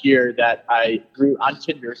last year that I grew on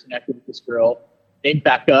Tinder, connected with this girl named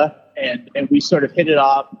Becca, and we sort of hit it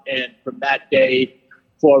off. And from that day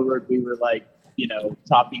forward, we were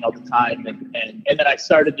talking all the time. And then I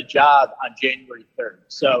started the job on January 3rd.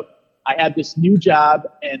 So I had this new job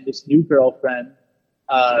and this new girlfriend,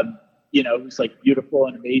 who's beautiful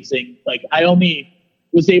and amazing. I only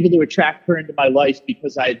was able to attract her into my life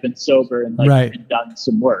because I had been sober and and done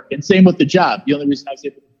some work. And same with the job. The only reason I was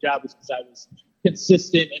able to do the job was because I was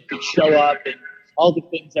consistent and could show up and all the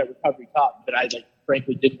things that recovery taught me that I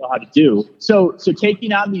frankly didn't know how to do. So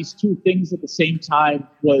taking on these two things at the same time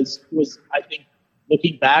was I think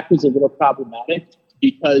looking back was a little problematic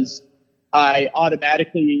because I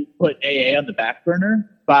automatically put AA on the back burner.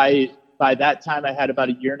 By that time I had about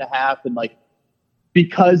a year and a half and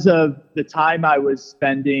because of the time I was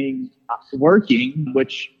spending working,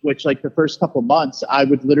 which the first couple months, I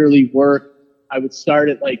would literally work. I would start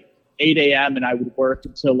at 8 a.m. and I would work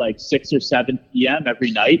until 6 or 7 p.m.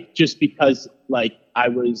 every night, just because I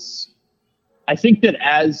think that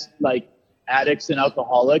as addicts and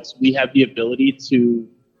alcoholics, we have the ability to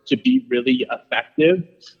be really effective.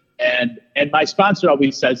 And my sponsor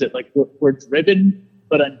always says it, like, we're driven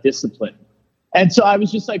but undisciplined. And so I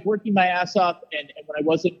was just like working my ass off. And when I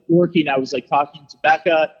wasn't working, I was like talking to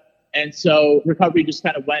Becca. And so recovery just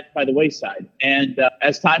kind of went by the wayside. And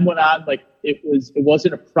as time went on, like it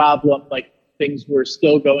wasn't a problem. Like things were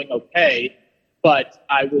still going okay. But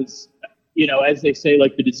I was, as they say,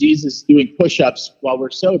 like the disease is doing push-ups while we're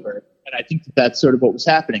sober. And I think that's sort of what was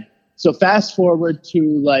happening. So fast forward to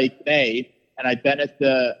like May, and I'd been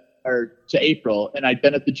to April, and I'd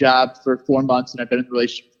been at the job for 4 months, and I'd been in the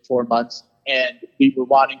relationship for 4 months, and we were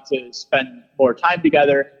wanting to spend more time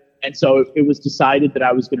together. And so it was decided that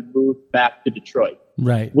I was going to move back to Detroit.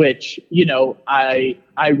 Right. Which, I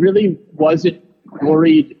really wasn't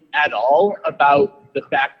worried at all about the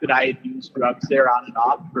fact that I had used drugs there on and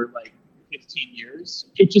off for like 15 years.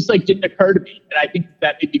 It just like didn't occur to me. And I think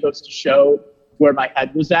that maybe goes to show where my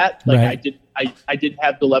head was at. Like right. I didn't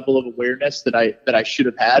have the level of awareness that I should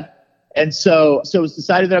have had. And so it was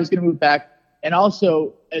decided that I was going to move back. And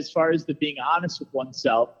also, as far as the being honest with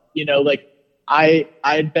oneself, I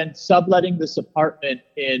had been subletting this apartment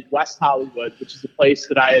in West Hollywood, which is a place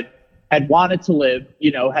that I had wanted to live,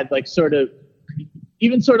 had like sort of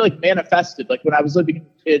like manifested. Like when I was living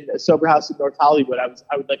in a sober house in North Hollywood,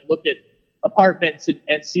 I would like look at apartments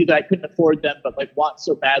and see that I couldn't afford them, but like want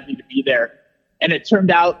so badly to be there. And it turned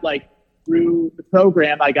out like through the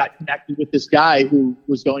program, I got connected with this guy who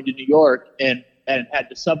was going to New York and had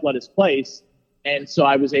to sublet his place. And so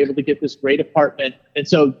I was able to get this great apartment. And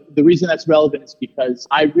so the reason that's relevant is because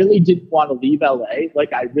I really didn't want to leave LA.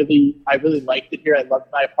 Like I really liked it here. I loved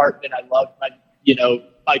my apartment. I loved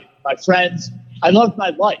my friends. I loved my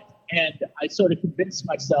life. And I sort of convinced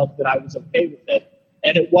myself that I was okay with it.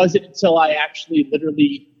 And it wasn't until I actually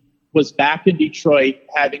literally was back in Detroit,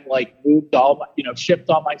 having like moved all my, shipped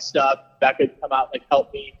all my stuff. Becca had come out, like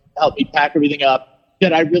help me pack everything up,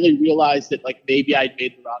 that I really realized that like maybe I'd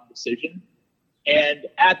made the wrong decision. And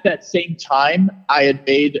at that same time, I had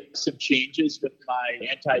made some changes with my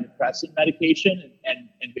antidepressant medication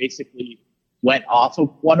and basically went off of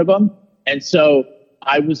one of them. And so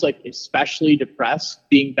I was like especially depressed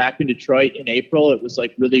being back in Detroit in April. It was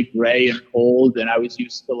like really gray and cold, and I was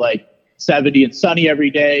used to like 70 and sunny every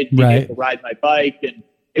day, being able to ride my bike and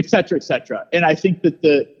et cetera, et cetera. And I think that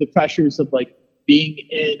the pressures of like being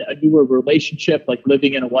in a newer relationship, like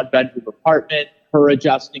living in a 1-bedroom apartment, her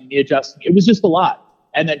adjusting, me adjusting, it was just a lot.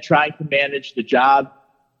 And then trying to manage the job.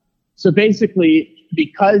 So basically,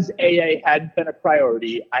 because AA hadn't been a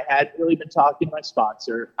priority, I hadn't really been talking to my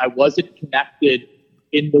sponsor. I wasn't connected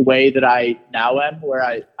in the way that I now am, where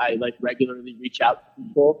I like regularly reach out to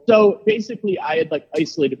people. So basically I had like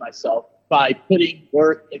isolated myself by putting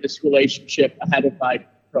work in this relationship ahead of my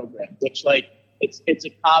program, which like it's a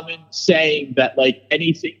common saying that like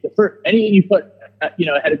anything you put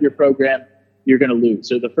ahead of your program, you're going to lose.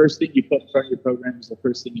 So the first thing you put in front of your program is the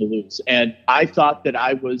first thing you lose. And I thought that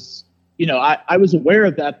I was, I was aware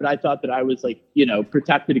of that, but I thought that I was like,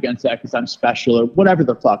 protected against that because I'm special or whatever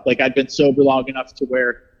the fuck. Like I've been sober long enough to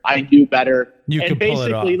where I knew better. You could pull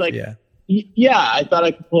it off. Like, yeah, I thought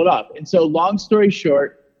I could pull it off. And so long story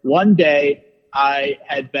short, one day I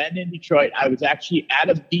had been in Detroit. I was actually at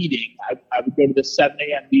a meeting. I would go to the 7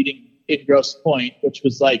 a.m. meeting in Grosse Pointe, which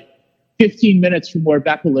was like 15 minutes from where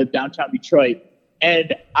Becca lived, downtown Detroit.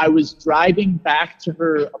 And I was driving back to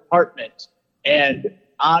her apartment, and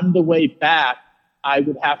on the way back, I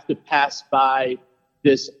would have to pass by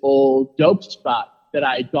this old dope spot that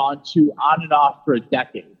I had gone to on and off for a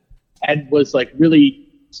decade and was like really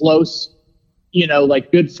close,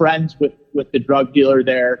 like good friends with the drug dealer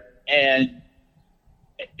there. And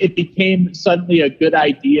it became suddenly a good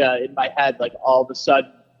idea in my head, like all of a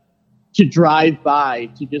sudden, to drive by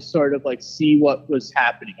to just sort of like see what was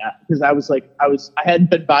happening, because I hadn't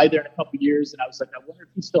been by there in a couple of years, and I was like, I wonder if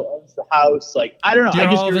he still owns the house. Like, I don't know.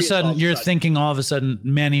 All of a sudden you're thinking all of a sudden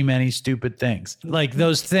many, many stupid things, like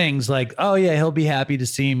those things like, oh yeah, he'll be happy to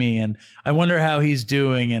see me, and I wonder how he's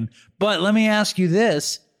doing. But let me ask you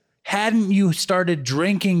this: hadn't you started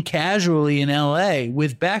drinking casually in LA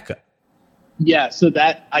with Becca? Yeah. So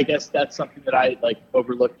I guess that's something that I like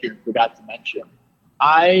overlooked here and forgot to mention.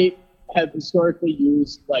 I have historically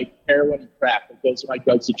used like heroin and crack. Like, those are my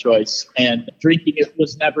drugs of choice, and drinking it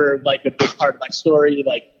was never like a big part of my story.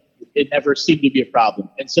 Like it never seemed to be a problem.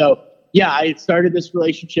 And so, yeah, I started this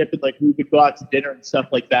relationship, and like we would go out to dinner and stuff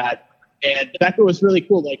like that. And Becca was really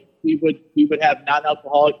cool. Like we would have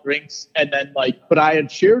non-alcoholic drinks, and then but I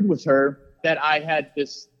had shared with her that I had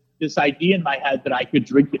this idea in my head that I could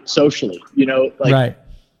drink it socially, right.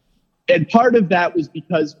 And part of that was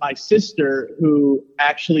because my sister, who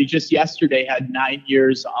actually just yesterday had 9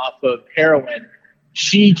 years off of heroin,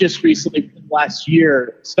 she just recently, last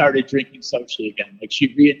year, started drinking socially again. Like,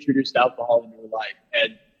 she reintroduced alcohol into her life,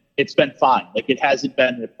 and it's been fine. Like, it hasn't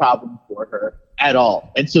been a problem for her at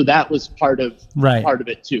all. And so that was part of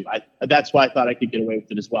it too. That's why I thought I could get away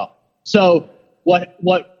with it as well. So what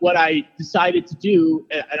I decided to do,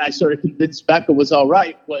 and I sort of convinced Becca was all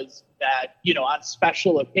right, was that, you know, on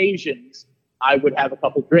special occasions, I would have a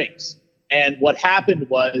couple drinks. And what happened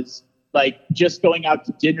was, like, just going out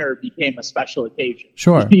to dinner became a special occasion.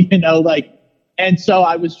 Sure. You know, like, and so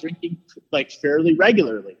I was drinking like fairly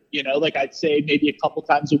regularly, you know, like I'd say maybe a couple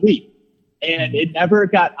times a week. And it never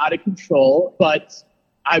got out of control, but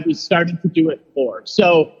I was starting to do it more.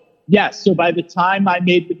 So, yes. So by the time I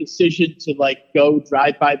made the decision to like go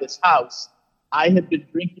drive by this house, I had been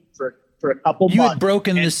drinking for a couple months. You had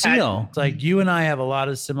broken the seal. It's like, you and I have a lot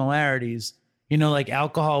of similarities. You know, like,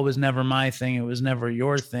 alcohol was never my thing. It was never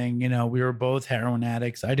your thing. You know, we were both heroin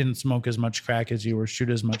addicts. I didn't smoke as much crack as you or shoot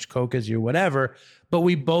as much coke as you, whatever. But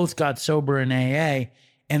we both got sober in AA,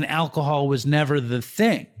 and alcohol was never the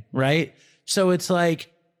thing, right? So it's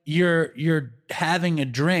like you're having a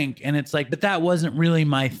drink, and it's like, but that wasn't really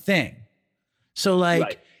my thing. So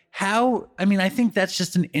like, how? I mean, I think that's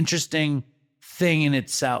just an interesting thing in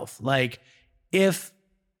itself. Like, if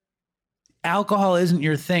alcohol isn't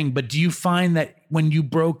your thing, but do you find that when you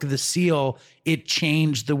broke the seal, it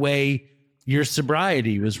changed the way your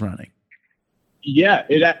sobriety was running? Yeah,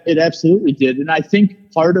 it absolutely did. And I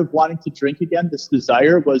think part of wanting to drink again, this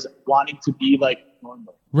desire, was wanting to be like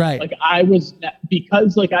normal. Right. Like, I was,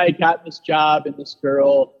 because like I had gotten this job and this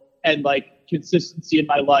girl and like consistency in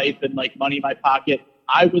my life and like money in my pocket,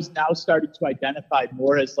 I was now starting to identify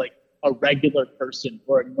more as like a regular person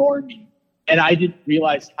or a normie. And I didn't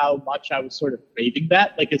realize how much I was sort of craving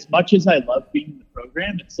that. Like, as much as I love being in the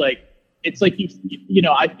program, it's like you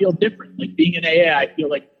know, I feel different. Like, being in AA, I feel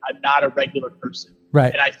like I'm not a regular person.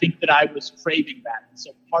 Right. And I think that I was craving that. And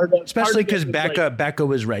so especially because Becca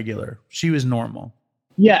was regular. She was normal.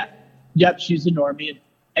 Yeah. Yep. She's a normie.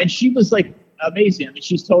 And she was like amazing. I mean,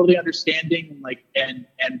 she's totally understanding and like, and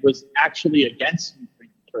was actually against me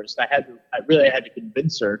first. I really had to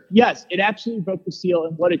convince her. Yes, it absolutely broke the seal.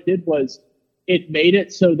 And what it did was, it made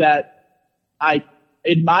it so that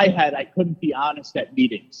in my head, I couldn't be honest at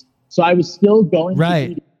meetings. So I was still going to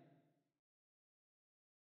meetings.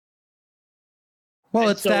 Well,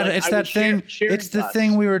 it's the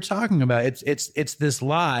thing we were talking about. It's this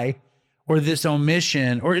lie or this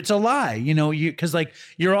omission, or it's a lie, you know, because like,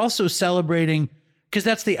 you're also celebrating, because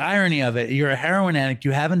that's the irony of it. You're a heroin addict.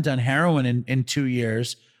 You haven't done heroin in 2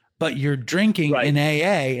 years, but you're drinking in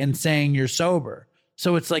AA and saying you're sober.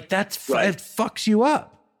 So it's like, it fucks you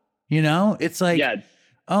up, you know? It's like,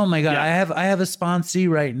 oh my God, I have a sponsee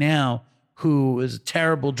right now who is a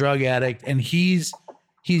terrible drug addict, and he's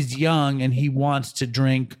young and he wants to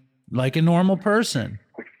drink like a normal person,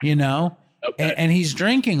 you know? Okay. And he's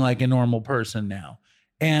drinking like a normal person now.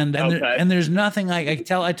 And there's nothing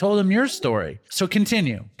I told him your story. So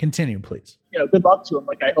continue, please. You know, good luck to him.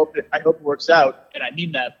 Like, I hope it works out. And I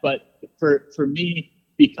mean that, but for me,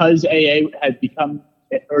 because AA had become,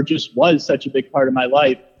 or just was, such a big part of my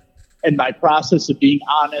life and my process of being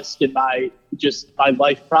honest and my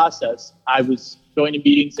life process, I was going to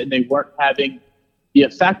meetings and they weren't having the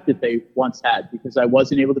effect that they once had, because I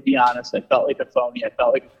wasn't able to be honest. I felt like a phony. I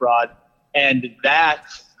felt like a fraud. And that,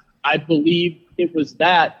 I believe it was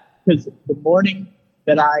that, because the morning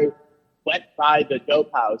that I went by the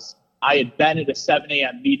dope house, I had been at a 7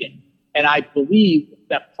 a.m. meeting. And I believe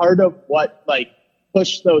that part of what like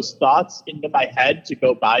pushed those thoughts into my head to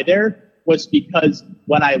go by there was because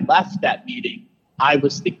when I left that meeting, I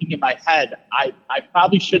was thinking in my head, I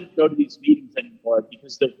probably shouldn't go to these meetings anymore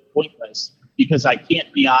because they're pointless, because I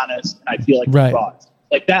can't be honest and I feel like a fraud.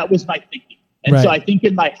 Like, that was my thinking. And so I think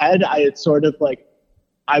in my head, I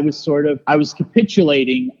was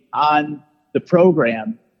capitulating on the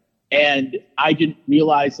program, and I didn't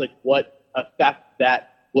realize like what effect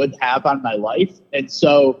that would have on my life. And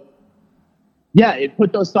so, yeah, it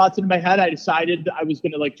put those thoughts into my head. I decided I was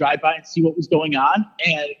going to like drive by and see what was going on.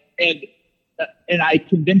 And I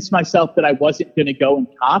convinced myself that I wasn't going to go and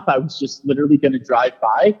cop. I was just literally going to drive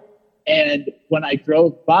by. And when I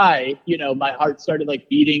drove by, you know, my heart started like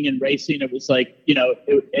beating and racing. It was like, you know,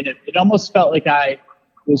 it almost felt like I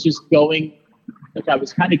was just going, like I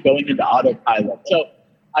was kind of going into autopilot. So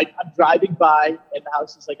I'm driving by and the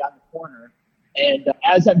house is like on the corner. And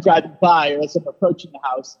as I'm driving by, or as I'm approaching the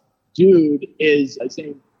house, dude his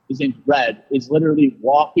name's Red, is literally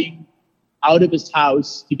walking out of his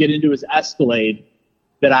house to get into his Escalade.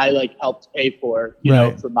 that I like helped pay for, you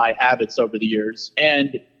know, for my habits over the years.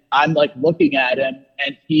 And I'm like looking at him,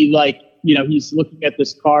 and he like, you know, he's looking at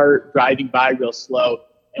this car driving by real slow,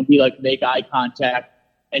 and we like make eye contact,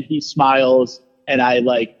 and he smiles, and I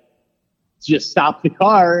like just stop the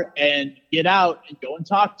car and get out and go and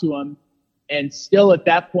talk to him. And still at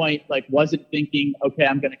that point, like wasn't thinking, okay,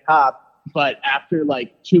 I'm going to cop. But after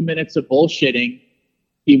like 2 minutes of bullshitting,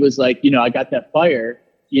 he was like, you know, I got that fire,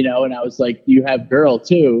 you know, and I was like, do you have girl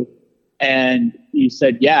too? And he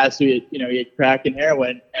said, yeah. So, he had crack and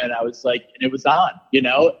heroin. And I was like, and it was on, you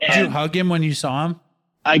know. And did you hug him when you saw him?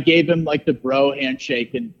 I gave him like the bro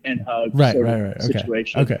handshake and hug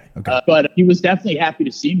situation. Okay. But he was definitely happy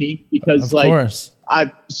to see me because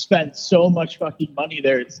I've spent so much fucking money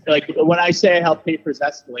there. It's like when I say I help pay for his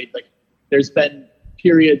Escalade, like there's been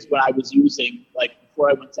periods when I was using, like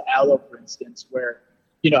before I went to Aloe, for instance, where,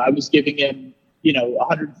 you know, I was giving him, you know,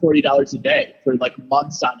 $140 a day for like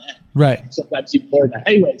months on end. Right. Sometimes even more than that.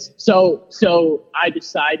 Anyways, so I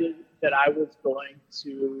decided that I was going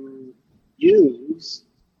to use,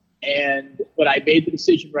 but I made the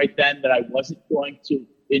decision right then that I wasn't going to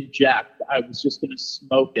inject. I was just going to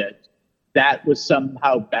smoke it. That was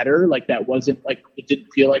somehow better. Like that wasn't like, it didn't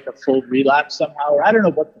feel like a full relapse somehow, or I don't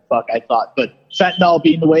know what the fuck I thought, but fentanyl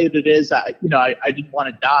being the way that it is, I didn't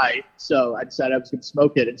want to die. So I decided I was going to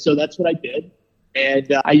smoke it. And so that's what I did.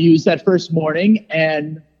 And I used that first morning,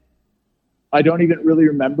 and I don't even really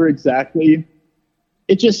remember exactly.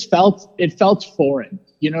 It felt foreign.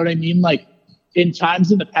 You know what I mean? Like in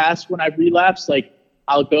times in the past when I relapsed, like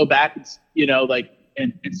I'll go back and, you know, like,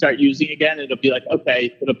 and start using again. And it'll be like,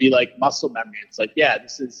 okay, it'll be like muscle memory. It's like, yeah,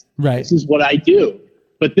 this is what I do.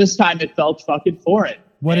 But this time it felt fucking foreign.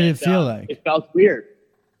 What did it feel like? It felt weird.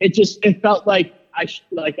 It felt like I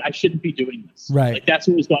shouldn't be doing this. Right. Like that's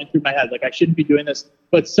what was going through my head. Like I shouldn't be doing this,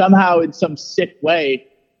 but somehow in some sick way,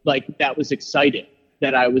 like that was exciting,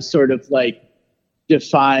 that I was sort of like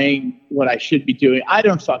defying what I should be doing. I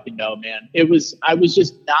don't fucking know, man. I was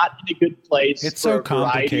just not in a good place. It's so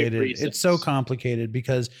complicated. It's so complicated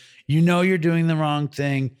because you know you're doing the wrong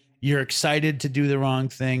thing. You're excited to do the wrong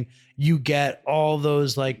thing. You get all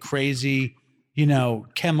those like crazy, you know,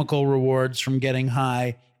 chemical rewards from getting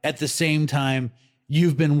high. At the same time,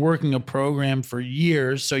 you've been working a program for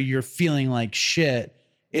years, so you're feeling like shit.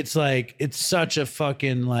 It's like, it's such a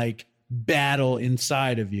fucking like battle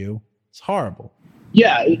inside of you. It's horrible.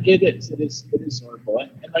 Yeah, it is horrible.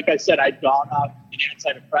 And like I said, I'd gone off an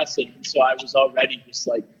antidepressant, and so I was already just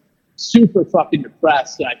like super fucking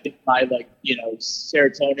depressed. And I think my like, you know,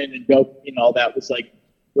 serotonin and dopamine and all that was like,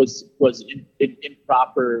 was in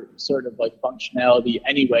improper sort of like functionality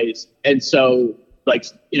anyways. And so like,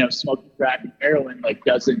 you know, smoking crack and heroin like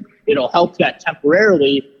it'll help that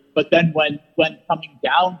temporarily. But then when coming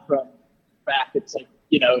down from crack, it's like,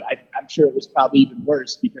 you know, I'm sure it was probably even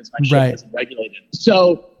worse because my shit wasn't regulated.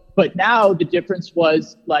 So, but now the difference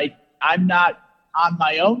was like, I'm not on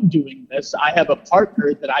my own doing this. I have a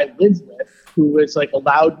partner that I live with who has like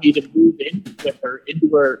allowed me to move in with her into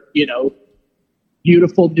her, you know,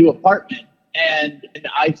 beautiful new apartment. And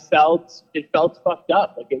it felt fucked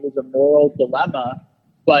up. Like it was a moral dilemma,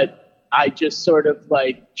 but I just sort of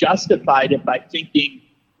like justified it by thinking,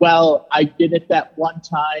 well, I did it that one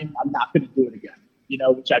time. I'm not going to do it again. You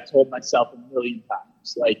know, which I've told myself a million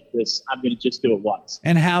times, like this, I'm going to just do it once.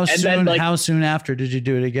 And how soon after did you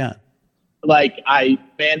do it again? Like I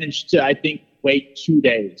managed to, I think, wait 2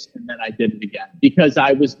 days and then I did it again because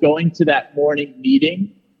I was going to that morning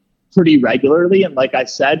meeting pretty regularly. And like I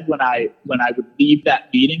said, when I would leave that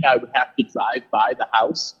meeting, I would have to drive by the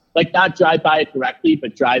house, like not drive by it directly,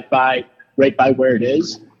 but drive by right by where it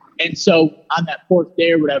is. And so on that fourth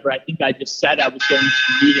day or whatever, I think I just said I was going to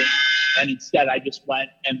the meeting. And instead I just went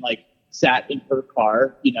and like sat in her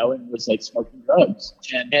car, you know, and was like smoking drugs.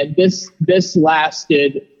 And this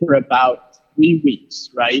lasted for about 3 weeks,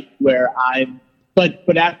 right? Where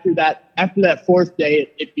but after that fourth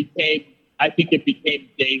day, it became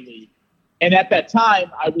daily. And at that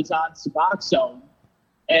time I was on Suboxone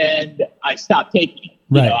and I stopped taking it,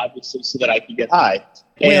 you know, obviously so that I could get high.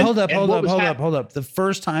 Wait, hold up. The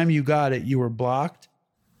first time you got it, you were blocked?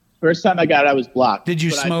 First time I got it, I was blocked. Did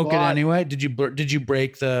you smoke it anyway? Did you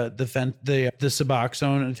break the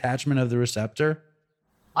Suboxone attachment of the receptor?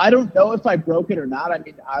 I don't know if I broke it or not. I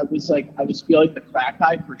mean, I was feeling the crack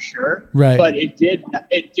high for sure. Right. But it did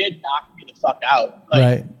knock me the fuck out. Like,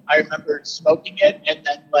 right. I remember smoking it and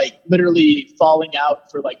then like literally falling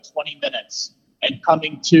out for like 20 minutes and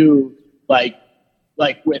coming to like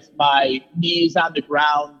with my knees on the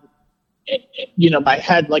ground, and, you know, my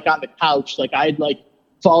head like on the couch. Like I'd like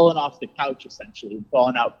fallen off the couch, essentially,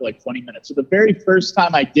 fallen out for like 20 minutes. So the very first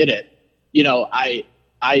time I did it, you know, I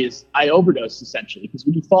overdosed essentially, because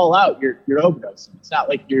when you fall out, you're overdosing. It's not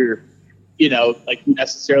like you're, you know, like you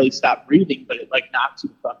necessarily stop breathing, but it like knocks you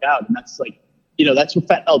the fuck out. And that's like, you know, that's what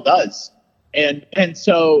fentanyl does. And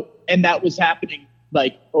that was happening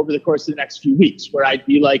like over the course of the next few weeks, where I'd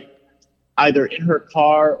be like either in her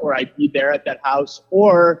car or I'd be there at that house,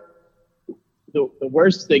 or the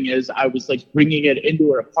worst thing is I was like bringing it into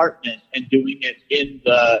her apartment and doing it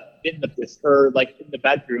with her, like in the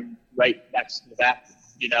bedroom right next to the bathroom,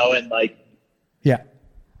 you know, and like, yeah.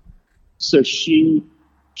 So she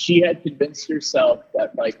had convinced herself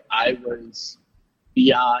that like I was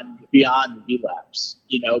beyond relapse,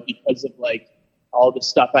 you know, because of like all the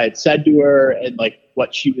stuff I had said to her and like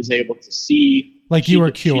what she was able to see. Like you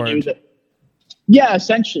were cured. Yeah,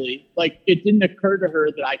 essentially. Like it didn't occur to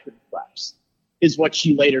her that I could relapse, is what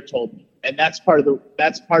she later told me. And that's part of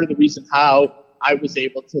the reason how I was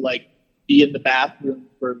able to like be in the bathroom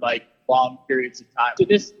for like long periods of time. So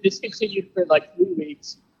this continued for like 3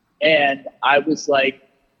 weeks, and I was like,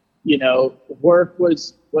 you know, work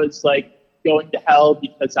was like going to hell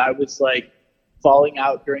because I was like falling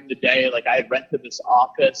out during the day. Like I had rented this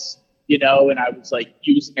office, you know, and I was like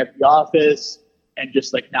using at the office and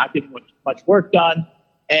just like not getting much work done.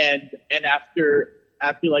 And after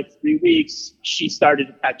like 3 weeks, she started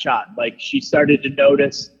to catch on. Like she started to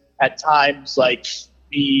notice at times, like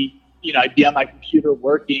I'd be on my computer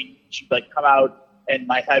working. She'd like come out and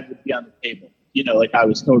my head would be on the table. You know, like I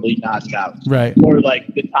was totally knocked out. Right. Or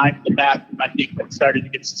like the time in the bathroom, I think that started to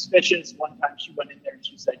get suspicious. One time she went in there and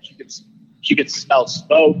she said she could smell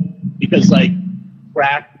smoke, because like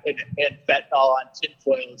crack and fentanyl on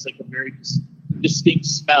tinfoil is like a very distinct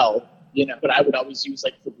smell, you know, but I would always use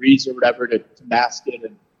like Febreze or whatever to mask it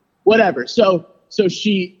and whatever. So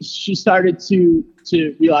she started to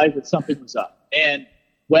realize that something was up. And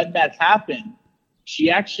when that happened,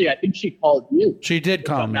 I think she called you. She did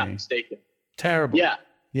call me. If I'm not mistaken. Terrible. Yeah.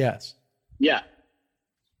 Yes. Yeah.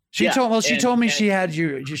 She told me she had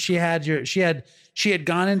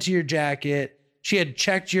gone into your jacket. She had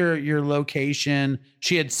checked your location.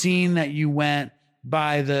 She had seen that you went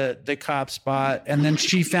by the cop spot, and then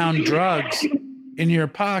she found drugs in your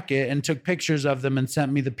pocket and took pictures of them and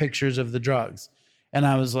sent me the pictures of the drugs. And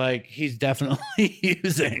I was like, he's definitely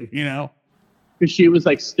using, you know. Because she was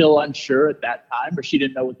like still unsure at that time, or she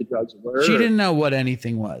didn't know what the drugs were. She didn't know what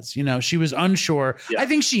anything was. You know, she was unsure. Yeah. I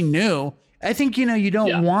think she knew. I think, you know, you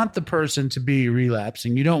don't want the person to be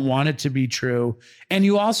relapsing. You don't want it to be true. And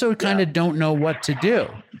you also kind of don't know what to do,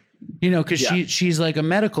 you know, because she's like a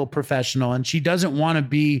medical professional and she doesn't want to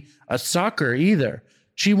be a sucker either.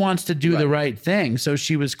 She wants to do the right thing. So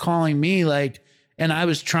she was calling me like, and I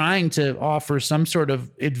was trying to offer some sort of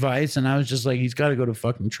advice. And I was just like, he's got to go to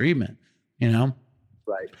fucking treatment. You know?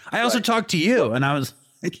 Right. I also talked to you and I was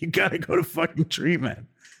like, you got to go to fucking treatment,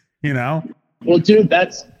 you know? Well, dude,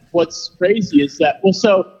 that's what's crazy is that, well,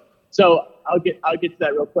 so I'll get to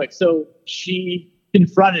that real quick. So she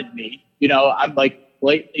confronted me, you know, I'm like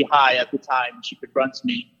blatantly high at the time. She confronts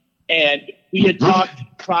me, and we had talked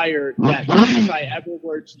prior that if I ever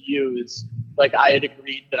were to use, like I had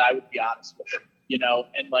agreed that I would be honest with her, you know?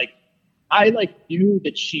 And like, I like knew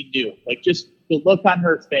that she knew, like just the look on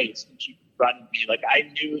her face when she confronted me, like I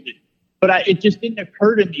knew that, but it just didn't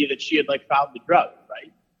occur to me that she had like found the drug,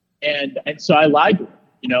 right? And so I lied to her,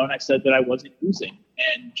 you know, and I said that I wasn't using,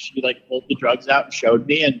 and she like pulled the drugs out and showed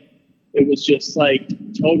me, and it was just like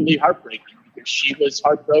totally heartbreaking because she was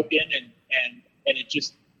heartbroken, and it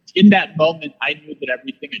just, in that moment, I knew that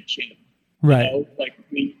everything had changed. Right. You know? Like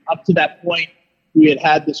up to that point, we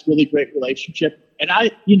had this really great relationship, and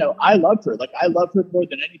I loved her. Like I loved her more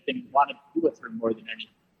than anything and wanted to be with her more than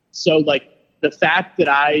anything. So like the fact that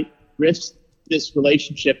I risked this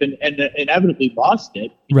relationship and inevitably lost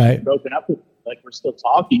it, right? Broken up with her, like we're still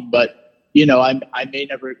talking, but you know, I may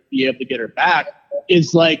never be able to get her back,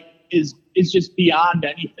 is just beyond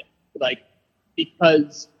anything. Like,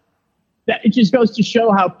 because that, it just goes to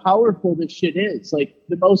show how powerful this shit is. Like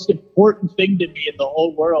the most important thing to me in the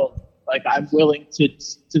whole world, like I'm willing to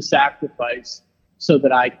sacrifice so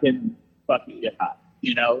that I can fucking get high,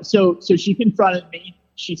 you know? So she confronted me.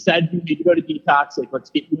 She said, you need to go to detox. Like,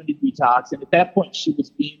 let's get you into detox. And at that point she was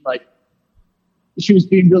being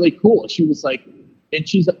really cool. She was like, and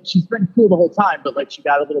she's been cool the whole time, but like she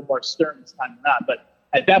got a little more stern this time than not. But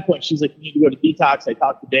at that point she's like, you need to go to detox. I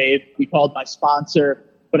talked to Dave. We called my sponsor,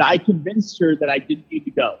 but I convinced her that I didn't need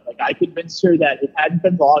to go. Like I convinced her that it hadn't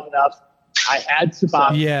been long enough. I had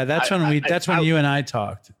Suboxone. Yeah, that's when you and I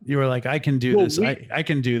talked. You were like, I can do this. I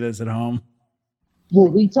can do this at home. Well,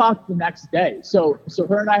 we talked the next day. So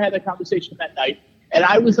her and I had that conversation that night, and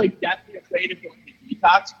I was like deathly afraid of going to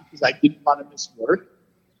detox because I didn't want to miss work.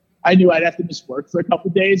 I knew I'd have to miss work for a couple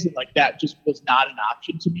of days, and like that just was not an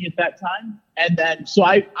option to me at that time. And then so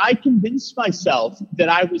I convinced myself that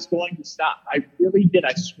I was going to stop. I really did.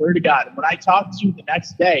 I swear to God. And when I talked to you the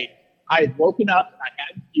next day, I had woken up and I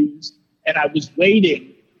hadn't used, and I was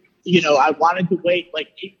waiting. I wanted to wait like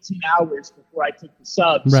 18 hours before I took the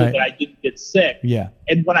sub so that I didn't get sick. Yeah.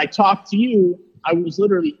 And when I talked to you, I was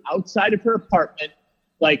literally outside of her apartment,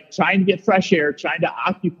 like trying to get fresh air, trying to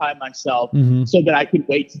occupy myself so that I could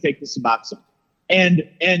wait to take the Suboxone.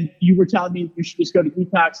 And you were telling me you should just go to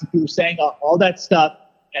detox, and you were saying all that stuff.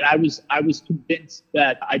 And I was convinced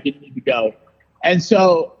that I didn't need to go. And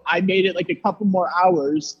so I made it like a couple more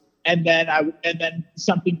hours. And then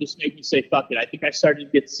something just made me say, fuck it. I think I started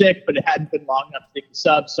to get sick, but it hadn't been long enough to take the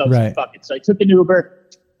sub. So I was like, fuck it. So I took an Uber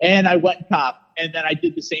and I went and copped. And then I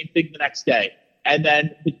did the same thing the next day. And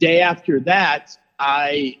then the day after that,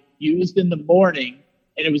 I used in the morning,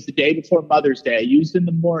 and it was the day before Mother's Day. I used in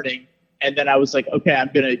the morning, and then I was like, okay,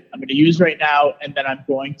 I'm gonna use right now, and then I'm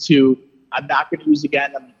not gonna use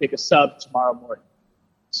again. I'm gonna take a sub tomorrow morning.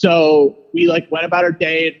 So we like went about our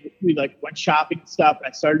day, and we like went shopping and stuff, and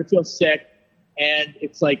I started to feel sick, and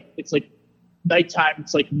it's like nighttime,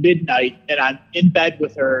 it's like midnight, and I'm in bed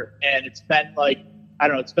with her, and it's been like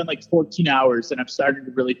 14 hours, and I'm starting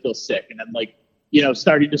to really feel sick, and I'm like,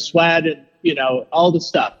 starting to sweat and, all the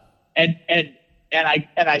stuff. And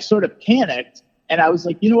I sort of panicked, and I was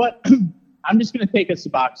like, you know what? I'm just going to take a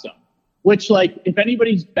Suboxone, which, like, if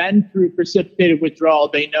anybody's been through precipitated withdrawal,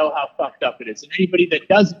 they know how fucked up it is. And anybody that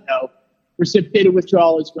doesn't know, precipitated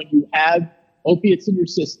withdrawal is when you have opiates in your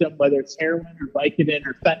system, whether it's heroin or Vicodin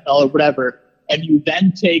or fentanyl or whatever, and you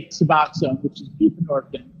then take Suboxone, which is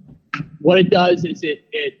buprenorphine. What it does is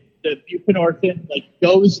the buprenorphine like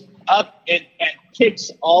goes up and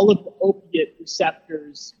kicks all of the opiate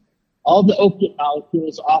receptors, all the opiate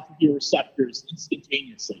molecules off of your receptors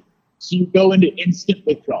instantaneously. So you go into instant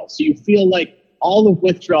withdrawal. So you feel like all of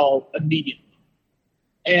withdrawal immediately.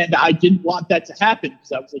 And I didn't want that to happen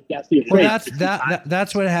because I was like deathly afraid. Well,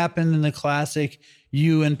 that's what happened in the classic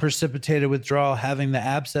you and precipitated withdrawal having the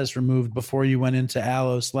abscess removed before you went into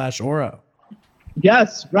Allo/Oro.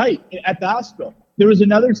 Yes, right, at the hospital. There was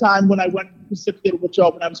another time when I went to precipitated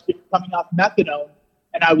withdrawal when I was coming off methadone,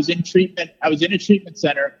 and I was in treatment. I was in a treatment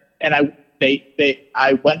center, and I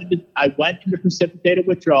went into precipitated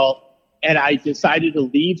withdrawal, and I decided to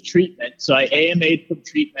leave treatment. So I AMA'd from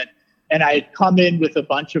treatment, and I had come in with a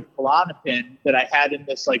bunch of Klonopin that I had in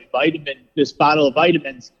this this bottle of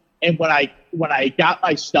vitamins. And when I got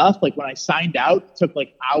my stuff, like when I signed out, it took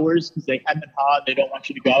like hours because they hem and haw and they don't want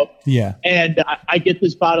you to go. Yeah. And I get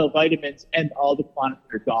this bottle of vitamins and all the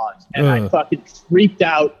Klonopin are gone. And I fucking freaked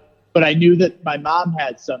out, but I knew that my mom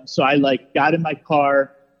had some. So I like got in my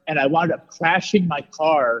car and I wound up crashing my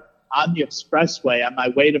car on the expressway on my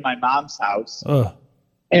way to my mom's house.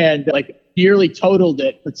 And like nearly totaled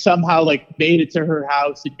it, but somehow like made it to her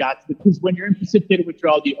house and got to because when you're in precipitated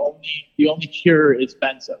withdrawal, the only cure is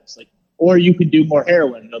benzos, like, or you can do more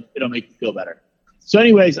heroin. It'll make you feel better. So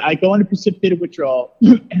anyways, I go into precipitated withdrawal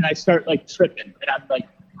and I start like tripping, and I'm like,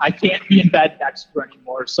 I can't be in bed next to her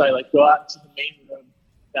anymore. So I like go out to the main room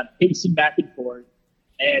and I'm pacing back and forth,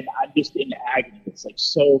 and I'm just in agony. It's like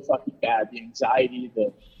so fucking bad. The anxiety,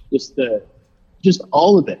 just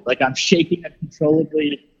all of it. Like I'm shaking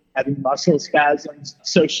uncontrollably, having muscle spasms.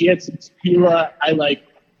 So she had some tequila. I like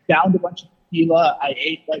downed a bunch of tequila. I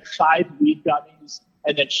ate like 5 weed gummies.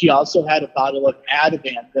 And then she also had a bottle of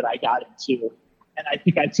Ativan that I got into. And I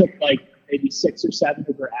think I took like maybe 6 or 7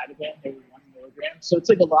 of her Ativan. They were 1 milligram. So it's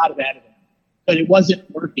like a lot of Ativan. But it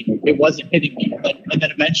wasn't working. It wasn't hitting me. And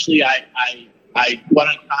then eventually I went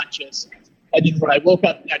unconscious. And then when I woke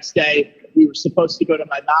up the next day, we were supposed to go to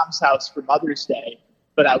my mom's house for Mother's Day,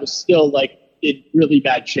 but I was still like in really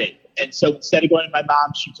bad shape. And so instead of going to my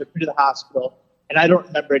mom, she took me to the hospital, and I don't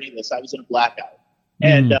remember any of this. I was in a blackout.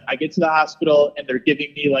 And I get to the hospital, and they're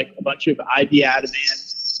giving me like a bunch of IV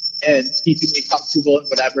Ativan and keeping me comfortable and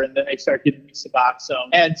whatever. And then they start giving me Suboxone.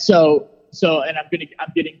 And and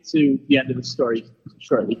I'm getting to the end of the story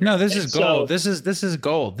shortly. No, this is gold. This is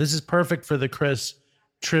gold. This is perfect for the Chris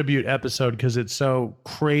tribute episode because it's so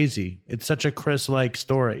crazy. It's such a Chris-like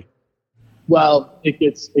story. Well, it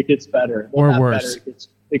gets better. Or worse. Better.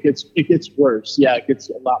 It gets worse. Yeah, it gets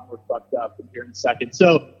a lot more fucked up here in a second.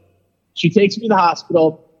 So she takes me to the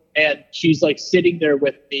hospital, and she's like sitting there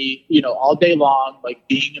with me, all day long, like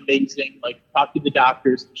being amazing, like talking to the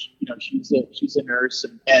doctors. She's a nurse,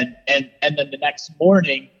 and then the next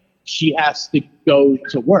morning she has to go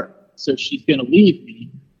to work. So she's going to leave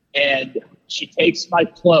me. And she takes my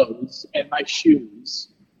clothes and my shoes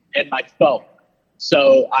and my phone.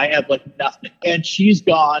 So I have like nothing. And she's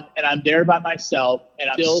gone and I'm there by myself and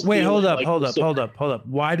I'm still. Wait, hold up.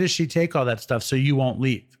 Why does she take all that stuff so you won't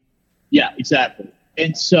leave? Yeah, exactly.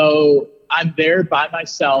 And so I'm there by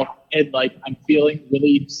myself and like I'm feeling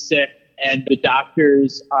really sick and the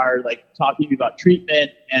doctors are like talking to me about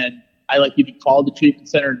treatment and I like even called the treatment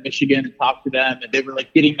center in Michigan and talked to them and they were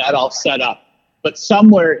like getting that all set up. But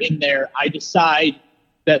somewhere in there, I decide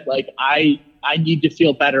that like I need to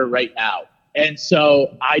feel better right now. And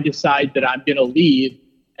so I decide that I'm going to leave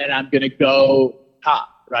and I'm going to go cop,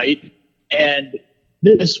 right? And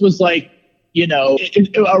this was like, you know,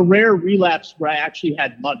 a rare relapse where I actually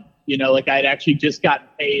had money, you know, like I'd actually just gotten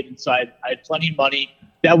paid. And so I had plenty of money.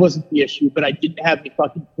 That wasn't the issue, but I didn't have any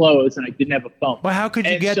fucking clothes and I didn't have a phone. Well, how could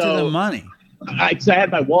you get to the money? Because I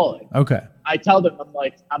had my wallet. Okay. I tell them, I'm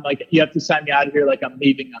like, you have to sign me out of here. Like I'm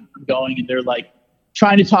leaving, I'm going. And they're like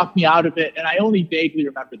trying to talk me out of it. And I only vaguely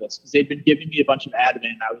remember this because they'd been giving me a bunch of Ativan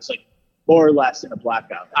and I was like more or less in a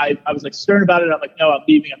blackout. I was like stern about it. I'm like, no, I'm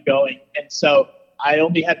leaving, I'm going. And so I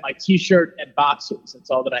only had my t-shirt and boxers. That's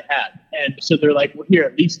all that I had. And so they're like, well, here,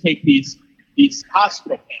 at least take these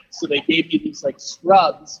hospital pants. So they gave me these like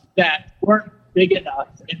scrubs that weren't big enough.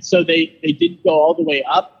 And so they didn't go all the way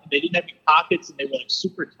up. They didn't have any pockets and they were like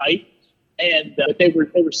super tight. And but they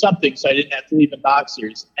were something, so I didn't have to leave in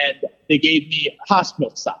boxers. And they gave me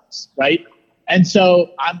hospital socks, right? And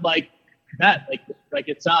so I'm like, Matt, like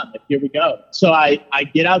it's on, like here we go. So I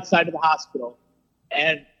get outside of the hospital,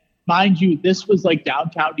 and mind you, this was like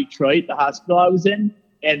downtown Detroit, the hospital I was in,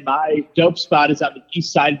 and my dope spot is on the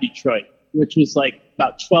east side of Detroit, which was like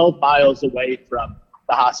about 12 miles away from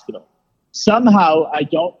the hospital. Somehow, I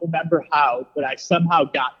don't remember how, but I somehow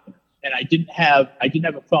got there. And I didn't have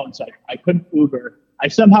a phone, so I couldn't Uber. I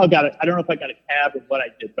somehow got it. I don't know if I got a cab or what I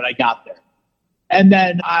did, but I got there. And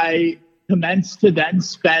then I commenced to then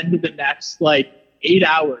spend the next like 8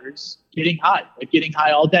 hours getting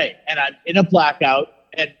high all day. And I'm in a blackout.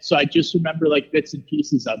 And so I just remember like bits and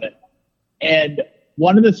pieces of it. And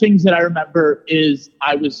one of the things that I remember is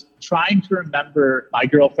I was trying to remember my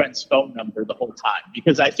girlfriend's phone number the whole time,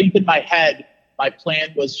 because I think in my head, my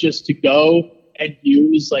plan was just to go and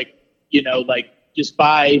use like, you know, like just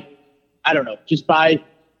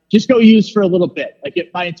go use for a little bit. Like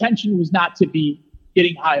my intention was not to be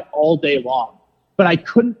getting high all day long, but I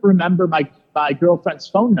couldn't remember my girlfriend's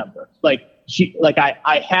phone number. Like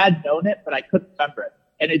I had known it, but I couldn't remember it.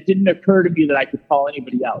 And it didn't occur to me that I could call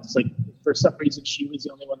anybody else. Like for some reason, she was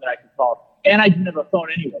the only one that I could call. And I didn't have a phone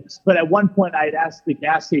anyways. But at one point I had asked the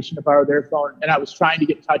gas station to borrow their phone and I was trying to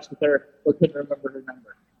get in touch with her, but couldn't remember her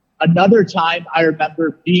number. Another time I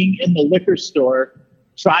remember being in the liquor store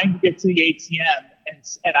trying to get to the ATM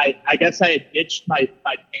and I guess I had ditched my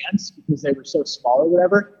pants because they were so small or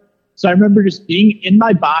whatever. So I remember just being in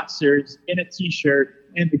my boxers in a t-shirt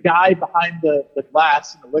and the guy behind the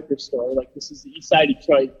glass in the liquor store, like this is the east side of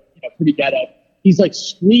Detroit, you know, pretty ghetto. He's like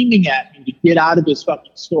screaming at me to get out of his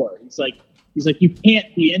fucking store. He's like, you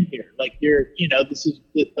can't be in here. Like this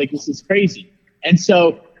is crazy. And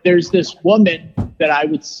so there's this woman that I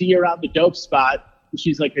would see around the dope spot.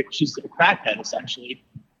 She's a crackhead essentially.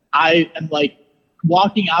 I am like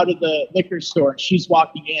walking out of the liquor store and she's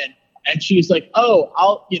walking in and she's like,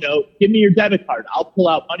 oh, give me your debit card. I'll pull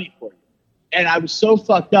out money for you. And I was so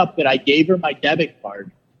fucked up that I gave her my debit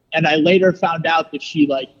card. And I later found out that she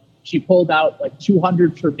pulled out like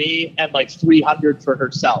 200 for me and like 300 for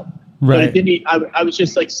herself. Right. But I was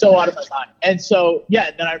just like so out of my mind. And so, yeah,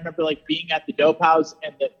 and then I remember like being at the dope house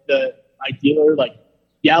and my dealer like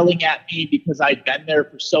yelling at me because I'd been there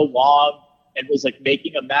for so long and was like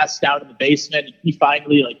making a mess down in the basement. And he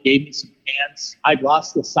finally like gave me some pants. I'd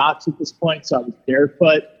lost the socks at this point, so I was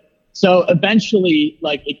barefoot. So eventually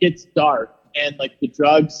like it gets dark and like the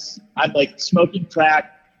drugs, I'm like smoking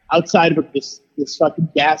crack outside of this fucking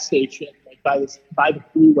gas station, like by the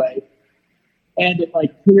freeway. And it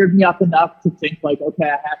like cleared me up enough to think like, okay,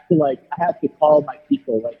 I have to call my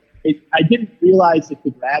people. Like I didn't realize like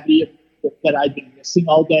the gravity of that I'd been missing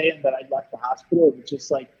all day and that I'd left the hospital. It was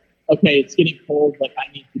just like, okay, it's getting cold. Like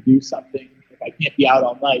I need to do something. Like I can't be out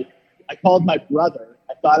all night. I called my brother.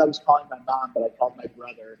 I thought I was calling my mom, but I called my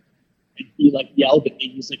brother and he like yelled at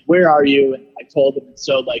me. He's like, where are you? And I told him. And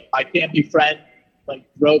so like my family friend like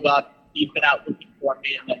drove up. He'd been out looking for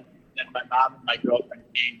me. And then my mom and my girlfriend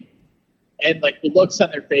came. And like the looks on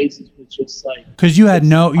their faces was just like, because you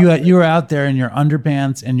were out there in your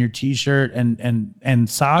underpants and your t-shirt and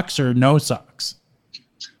socks or no socks?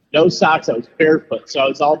 No socks. I was barefoot, so I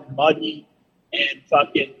was all muddy and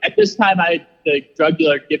fucking. At this time, the drug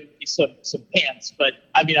dealer had given me some pants, but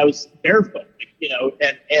I mean, I was barefoot,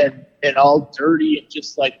 and all dirty and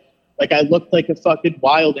just like I looked like a fucking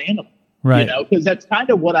wild animal, Right. because that's kind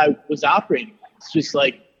of what I was operating at. It's just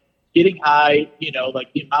like getting high,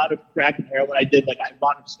 like the amount of crack and heroin I did, like I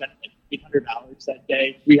wanted to spend like $800 that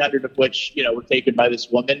day, 300 of which, were taken by this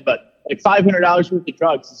woman, but like $500 worth of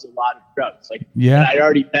drugs is a lot of drugs. Like, Yeah. and I'd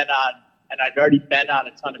already been on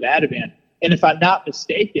a ton of Ativan. And if I'm not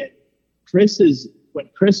mistaken, when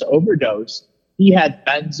Chris overdosed, he had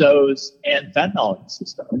benzos and fentanyl in the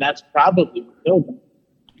system, and that's probably what killed him.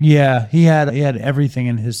 Yeah, he had everything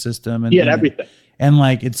in his system, and He had everything. And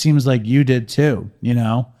like it seems like you did too.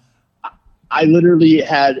 I literally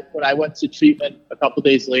had, when I went to treatment a couple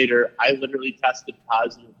days later, I literally tested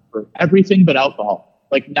positive for everything but alcohol,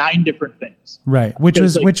 like 9 different things. Right, which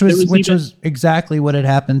was exactly what had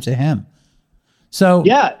happened to him. So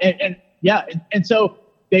yeah, and so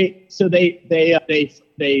they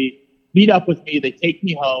meet up with me. They take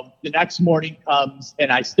me home. The next morning comes,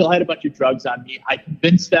 and I still had a bunch of drugs on me. I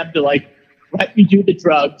convinced them to like let me do the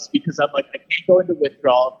drugs because I'm like, I can't go into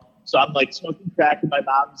withdrawal. So I'm like smoking crack in my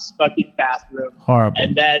mom's fucking bathroom. Horrible.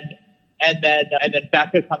 And then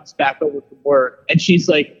Becca comes back over from work, and she's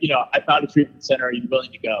like, I found a treatment center. Are you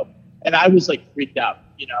willing to go? And I was like freaked out.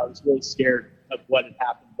 I was really scared of what had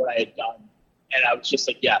happened, what I had done. And I was just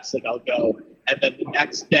like, yes, like I'll go. And then the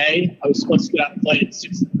next day, I was supposed to get on a flight at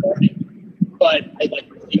 6 a.m, but I like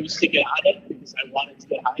refused to get on it because I wanted to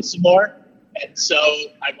get high some more. And so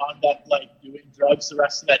I wound up like doing drugs the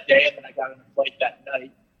rest of that day, and then I got on a flight that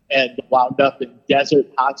night and wound up in Desert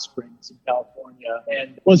Hot Springs in California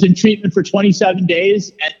and was in treatment for 27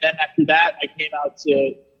 days. And then after that, I came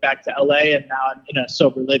back to LA, and now I'm in a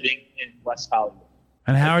sober living in West Hollywood.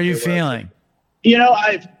 And how are you feeling?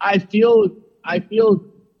 I feel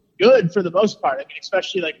good for the most part. I mean,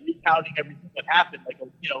 especially like recounting everything that happened, like,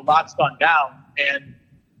 a lot's gone down. And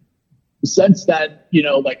since then,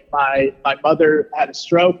 like my mother had a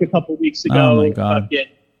stroke a couple weeks ago. Oh my God.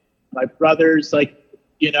 My brother's like,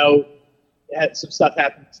 had some stuff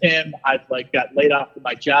happen to him. I've like got laid off from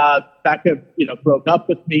my job. Becca, broke up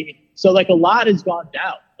with me. So like a lot has gone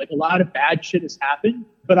down. Like a lot of bad shit has happened,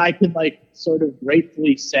 but I can like sort of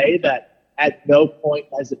gratefully say that at no point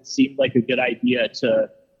has it seemed like a good idea to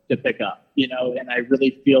pick up, and I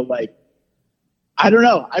really feel like, I don't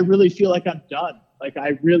know. I really feel like I'm done. Like who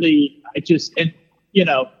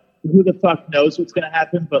the fuck knows what's going to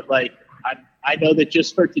happen, but like, I know that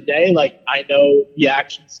just for today, like I know the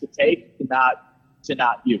actions to take to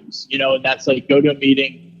not use, and that's like go to a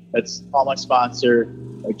meeting, that's call my sponsor,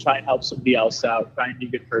 like try and help somebody else out, try and be a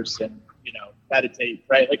good person, meditate,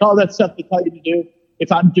 right? Like all that stuff they tell you to do.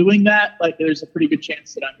 If I'm doing that, like there's a pretty good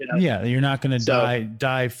chance that I'm going to. Yeah. You're not going to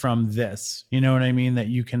die from this. You know what I mean? That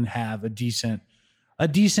you can have a decent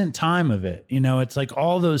time of it. It's like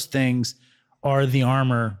all those things are the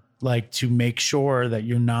armor, like to make sure that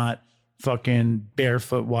you're not fucking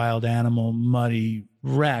barefoot, wild animal, muddy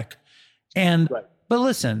wreck. And, right. But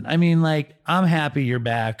listen, I mean, like, I'm happy you're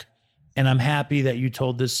back, and I'm happy that you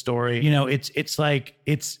told this story. It's like,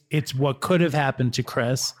 it's what could have happened to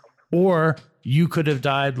Chris, or you could have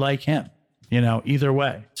died like him, either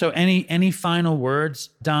way. So any final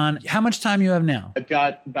words, Don? How much time you have now? I've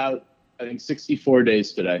got about, I think, 64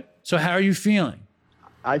 days today. So how are you feeling?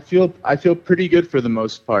 I feel pretty good for the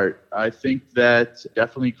most part. I think that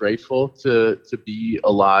definitely grateful to be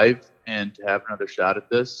alive and to have another shot at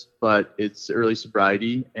this, but it's early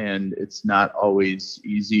sobriety and it's not always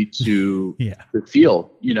easy to, to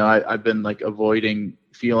feel. I've been like avoiding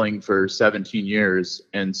feeling for 17 years.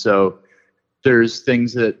 And so there's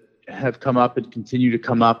things that have come up and continue to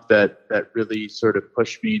come up that really sort of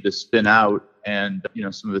push me to spin out. And,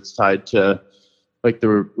 some of it's tied to like the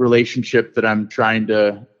relationship that I'm trying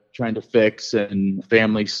to fix and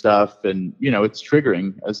family stuff. And, it's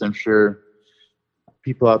triggering, as I'm sure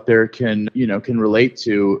people out there can relate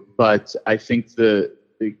to. But I think the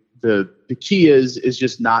key is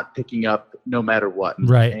just not picking up no matter what.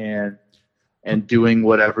 Right. And doing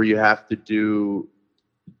whatever you have to do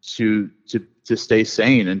to stay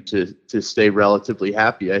sane and to stay relatively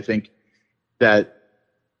happy. I think that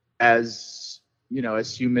as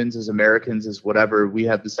humans, as Americans, as whatever, we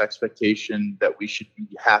have this expectation that we should be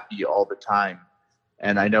happy all the time.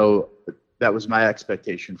 And I know that was my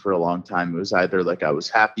expectation for a long time. It was either like I was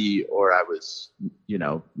happy or I was,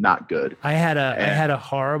 not good. I had a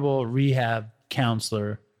horrible rehab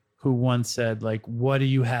counselor who once said, like, what do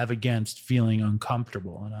you have against feeling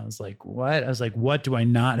uncomfortable? And I was like, what? I was like, what do I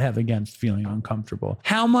not have against feeling uncomfortable?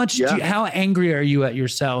 How much, how angry are you at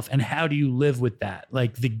yourself? And how do you live with that?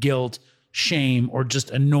 Like the guilt shame or just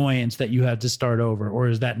annoyance that you had to start over? Or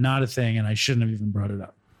is that not a thing and I shouldn't have even brought it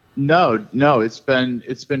up? No, it's been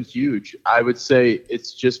huge. I would say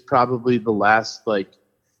it's just probably the last like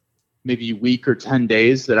maybe week or 10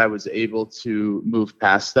 days that I was able to move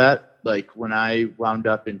past that. Like when I wound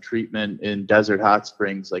up in treatment in Desert Hot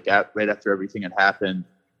Springs, like right after everything had happened,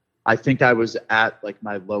 I think I was at like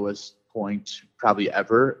my lowest point probably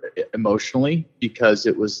ever emotionally, because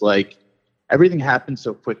it was like everything happened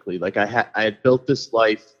so quickly. Like I had built this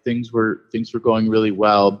life, things were going really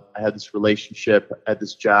well. I had this relationship, I had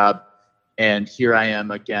this job, and here I am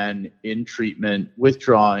again in treatment,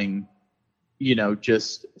 withdrawing,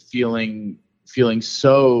 just feeling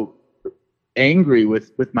so angry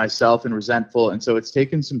with myself and resentful. And so it's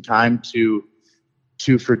taken some time to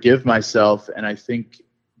forgive myself. And I think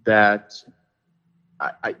that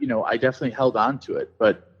I definitely held on to it,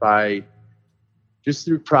 but by just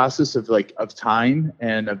through process of time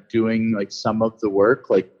and of doing like some of the work,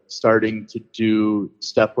 like starting to do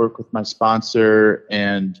step work with my sponsor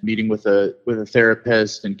and meeting with a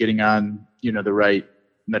therapist and getting on, the right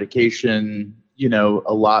medication,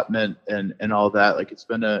 allotment and all that. Like it's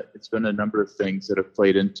been a number of things that have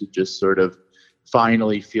played into just sort of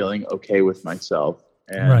finally feeling okay with myself.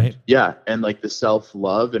 And right. Yeah. And like the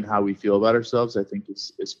self-love and how we feel about ourselves, I think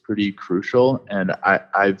is pretty crucial. And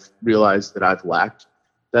I've realized that I've lacked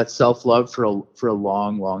that self-love for a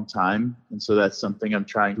long, long time. And so that's something I'm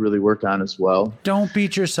trying to really work on as well. Don't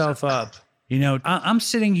beat yourself up. I'm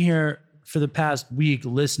sitting here for the past week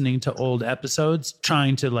listening to old episodes,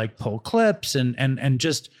 trying to like pull clips and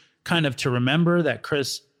just kind of to remember that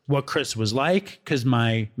what Chris was like, because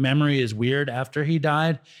my memory is weird after he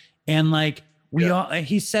died. And like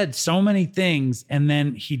he said so many things and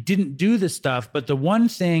then he didn't do the stuff. But the one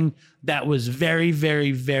thing that was very,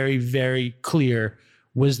 very, very, very clear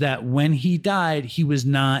was that when he died, he was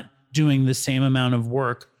not doing the same amount of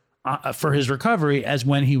work for his recovery as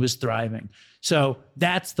when he was thriving. So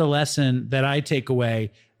that's the lesson that I take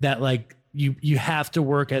away, that like you have to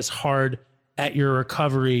work as hard at your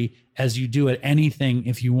recovery as you do at anything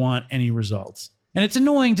if you want any results. And it's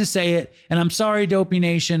annoying to say it, and I'm sorry, Dopey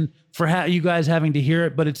Nation, for you guys having to hear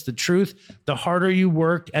it, but it's the truth. The harder you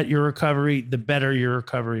work at your recovery, the better your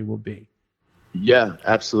recovery will be. Yeah,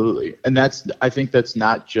 absolutely. And I think that's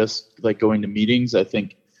not just like going to meetings. I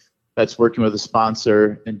think that's working with a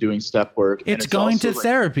sponsor and doing step work. It's going to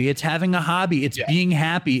therapy. It's having a hobby. It's being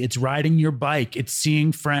happy. It's riding your bike. It's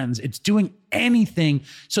seeing friends. It's doing anything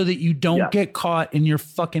so that you don't get caught in your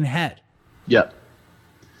fucking head. Yep.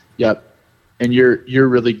 And you're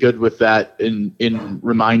really good with that in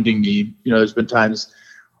reminding me. There's been times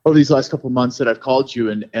over these last couple of months that I've called you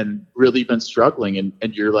and really been struggling,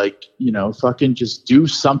 and you're like, fucking just do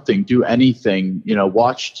something, do anything,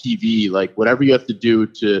 watch TV, like whatever you have to do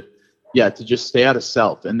to just stay out of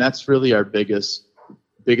self. And that's really our biggest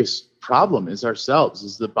problem is ourselves,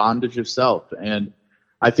 is the bondage of self. And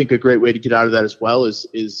I think a great way to get out of that as well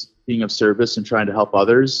is being of service and trying to help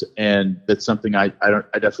others. And that's something I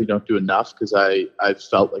definitely don't do enough, because I've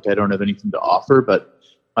felt like I don't have anything to offer. But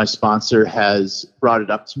my sponsor has brought it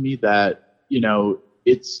up to me that,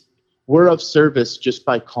 we're of service just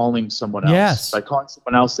by calling someone else. Yes. By calling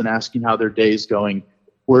someone else and asking how their day is going,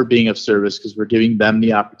 we're being of service, because we're giving them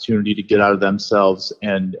the opportunity to get out of themselves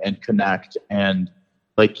and connect. And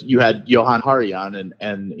like you had Johan Hari on,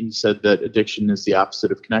 and he said that addiction is the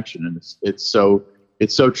opposite of connection. And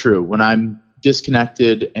it's so true. When I'm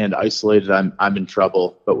disconnected and isolated, I'm in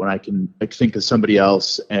trouble. But when I can think of somebody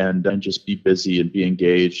else and just be busy and be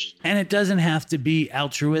engaged. And it doesn't have to be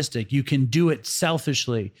altruistic. You can do it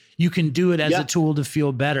selfishly. You can do it as a tool to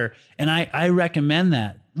feel better. And I recommend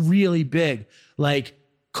that really big. Like,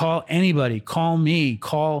 call anybody, call me,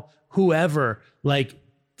 call whoever, like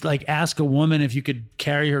ask a woman if you could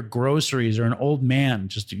carry her groceries, or an old man,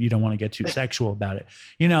 just, you don't want to get too sexual about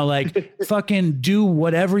it. Fucking do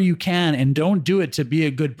whatever you can, and don't do it to be a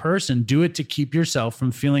good person. Do it to keep yourself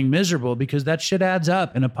from feeling miserable, because that shit adds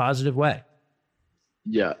up in a positive way.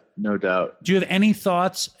 Yeah, no doubt. Do you have any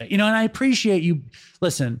thoughts? And I appreciate you.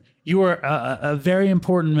 Listen, you are a very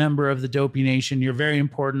important member of the Dopey Nation. You're very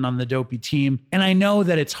important on the Dopey team. And I know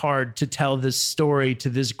that it's hard to tell this story to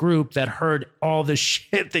this group that heard all the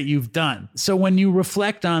shit that you've done. So when you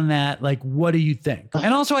reflect on that, like, what do you think?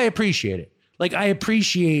 And also, I appreciate it. Like,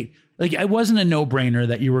 it wasn't a no-brainer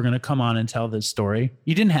that you were going to come on and tell this story.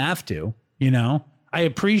 You didn't have to, I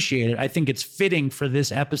appreciate it. I think it's fitting for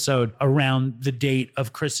this episode around the date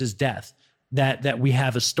of Chris's death that we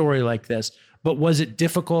have a story like this. But was it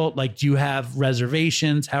difficult? Like, do you have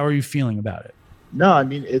reservations? How are you feeling about it? No, I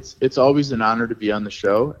mean, it's always an honor to be on the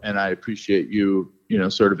show, and I appreciate you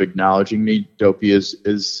sort of acknowledging me. Dopey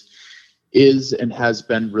is and has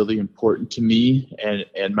been really important to me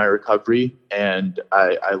and my recovery. And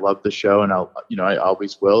I love the show, and I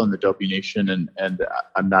always will in the Dopey Nation. And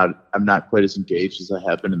I'm not quite as engaged as I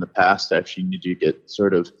have been in the past. I actually need to get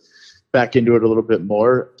sort of back into it a little bit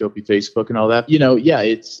more. Dopey Facebook and all that.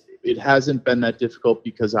 It hasn't been that difficult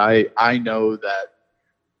because I know that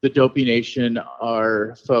the Dopey Nation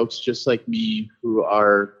are folks just like me who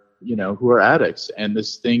are addicts, and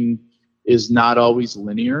this thing is not always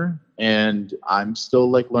linear, and I'm still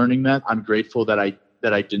like learning that. I'm grateful that I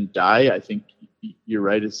didn't die. I think you're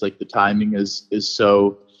right. It's like the timing is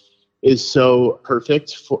so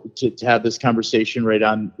perfect to have this conversation right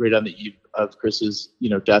on the eve of Chris's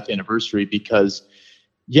death anniversary, because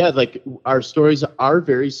like our stories are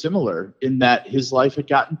very similar in that his life had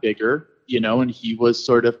gotten bigger, and he was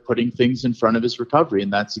sort of putting things in front of his recovery,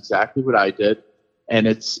 and that's exactly what I did. And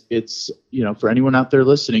it's for anyone out there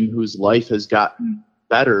listening whose life has gotten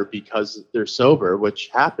better because they're sober, which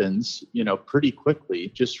happens, pretty quickly,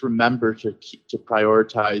 just remember to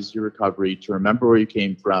prioritize your recovery, to remember where you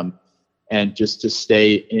came from, and just to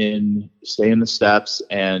stay in the steps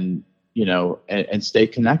and stay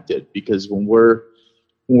connected. Because when we're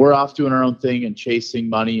off doing our own thing and chasing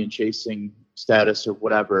money and chasing status or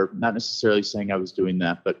whatever, not necessarily saying I was doing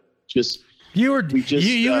that, but just you were doing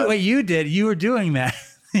that.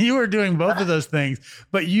 You were doing both of those things,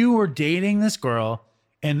 but you were dating this girl.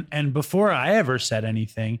 And before I ever said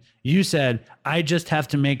anything, you said, I just have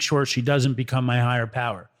to make sure she doesn't become my higher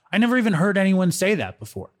power. I never even heard anyone say that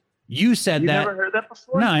before. You said that. You never heard that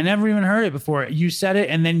before? No, I never even heard it before. You said it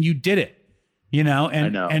and then you did it, and I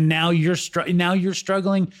know. And now you're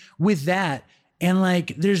struggling with that. And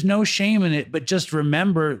like, there's no shame in it, but just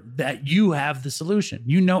remember that you have the solution.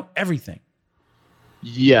 You know everything.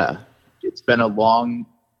 Yeah. It's been a long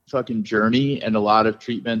fucking journey and a lot of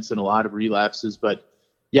treatments and a lot of relapses, but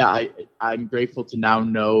yeah, I'm grateful to now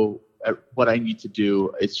know what I need to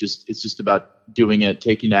do. It's just about doing it,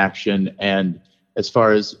 taking action. And as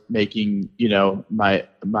far as making, my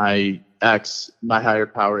ex, my higher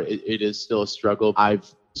power, it is still a struggle.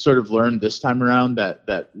 I've sort of learned this time around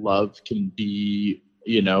that love can be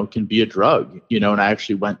a drug, and I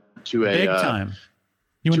actually went to a big time.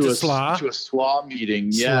 You went to SLA? To a SLA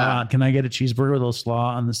meeting. SLA. Yeah. Can I get a cheeseburger with a little SLA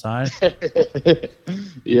on the side?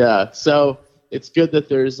 Yeah. So it's good that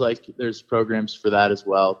there's programs for that as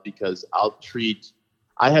well, because I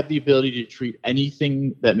have the ability to treat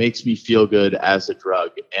anything that makes me feel good as a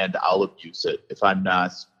drug, and I'll abuse it if I'm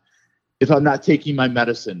not taking my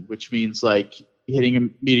medicine, which means like hitting a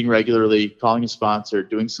meeting regularly, calling a sponsor,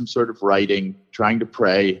 doing some sort of writing, trying to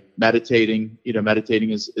pray, meditating. Meditating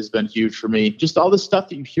has been huge for me. Just all the stuff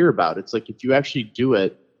that you hear about. It's like, if you actually do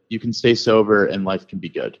it, you can stay sober and life can be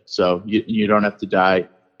good. So you don't have to die.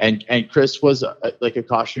 And Chris was like a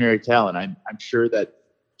cautionary tale. And I'm sure that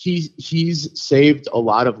he's saved a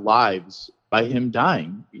lot of lives by him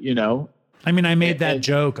dying, I mean, I made that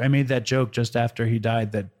joke. I made that joke just after he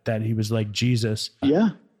died that he was like Jesus. Yeah.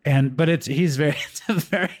 But it's a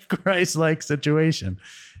very Christ-like situation,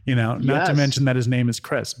 not Yes. to mention that his name is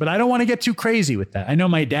Chris. But I don't want to get too crazy with that. I know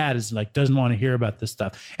my dad is like, doesn't want to hear about this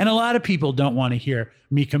stuff. And a lot of people don't want to hear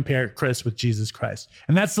me compare Chris with Jesus Christ.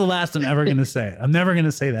 And that's the last I'm ever going to say. I'm never going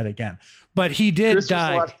to say that again. But he did Chris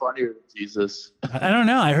die. was a lot funnier than Jesus. I don't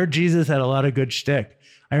know. I heard Jesus had a lot of good shtick.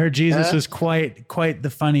 I heard Jesus was quite the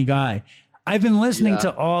funny guy. I've been listening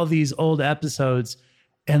to all these old episodes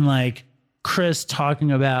and like Chris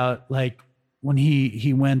talking about like when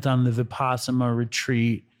he went on the Vipassana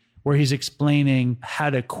retreat, where he's explaining how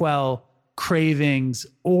to quell cravings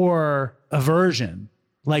or aversion,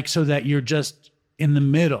 like so that you're just in the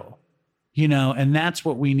middle, and that's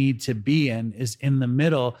what we need to be is in the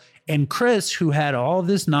middle. And Chris, who had all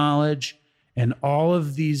this knowledge and all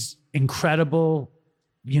of these incredible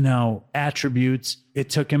attributes,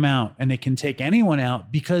 it took him out, and it can take anyone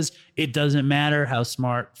out, because it doesn't matter how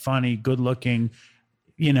smart, funny, good looking,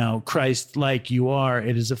 Christ-like you are.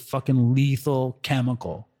 It is a fucking lethal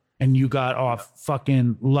chemical, and you got off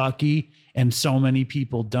fucking lucky, and so many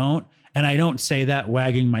people don't. And I don't say that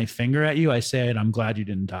wagging my finger at you. I say it, I'm glad you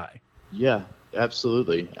didn't die. Yeah,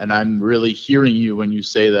 absolutely. And I'm really hearing you when you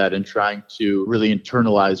say that and trying to really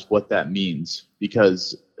internalize what that means,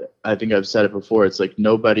 because I think I've said it before. It's like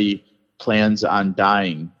nobody plans on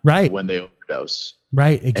dying when they overdose.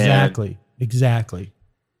 Right. Exactly. Exactly.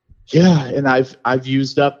 Yeah. And I've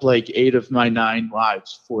used up like 8 of my 9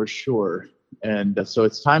 lives for sure. And so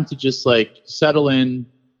it's time to just like settle in,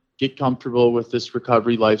 get comfortable with this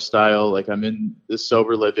recovery lifestyle. Like I'm in this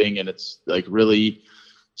sober living, and it's like really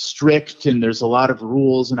strict and there's a lot of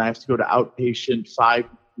rules, and I have to go to outpatient 5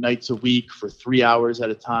 nights a week for 3 hours at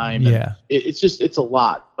a time. Yeah. It's a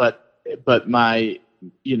lot, but my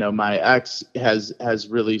ex has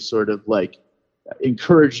really sort of like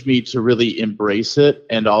encouraged me to really embrace it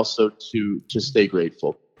and also to stay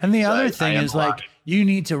grateful. And the other thing is like, you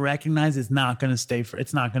need to recognize it's not going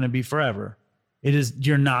to be forever.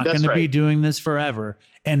 You're not going to be doing this forever.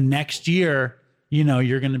 And next year,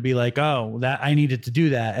 you're going to be like, oh, that I needed to do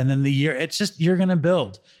that. And then the year, it's just, you're going to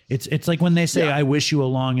build. It's like when they say, I wish you a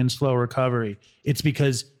long and slow recovery. It's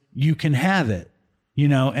because you can have it,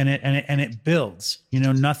 and it builds,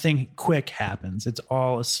 nothing quick happens. It's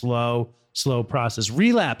all a slow process.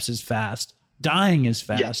 Relapse is fast. Dying is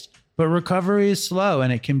fast. Yeah. But recovery is slow,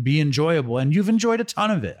 and it can be enjoyable. And you've enjoyed a ton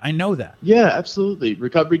of it. I know that. Yeah, absolutely.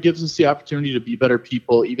 Recovery gives us the opportunity to be better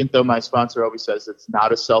people, even though my sponsor always says it's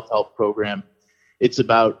not a self-help program. It's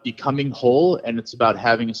about becoming whole, and it's about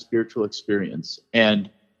having a spiritual experience and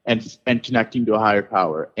connecting to a higher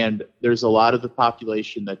power. And there's a lot of the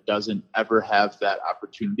population that doesn't ever have that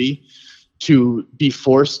opportunity to be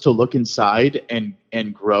forced to look inside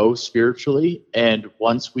and grow spiritually. And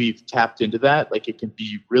once we've tapped into that, like, it can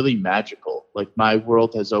be really magical. Like, my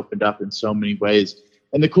world has opened up in so many ways.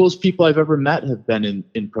 And the coolest people I've ever met have been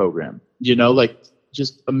in program, like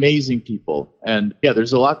just amazing people. And yeah,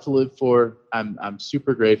 there's a lot to live for. I'm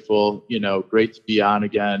super grateful, great to be on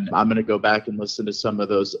again. I'm going to go back and listen to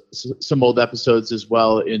some old episodes as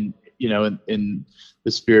well in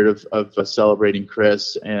the spirit of celebrating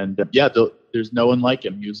Chris. And there's no one like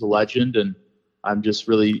him. He was a legend. And I'm just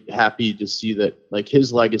really happy to see that, like,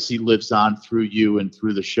 his legacy lives on through you and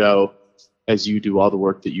through the show as you do all the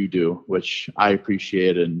work that you do, which I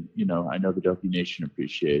appreciate. And, I know the Dopey Nation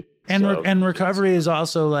appreciate. And recovery is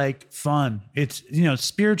also like fun. It's,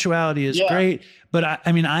 spirituality is great, but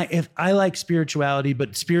I like spirituality,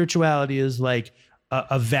 but spirituality is like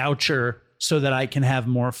a voucher so that I can have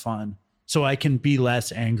more fun. So I can be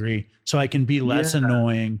less angry, so I can be less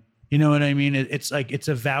annoying. You know what I mean? It's like, it's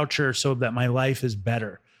a voucher so that my life is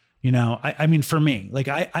better. For me, like,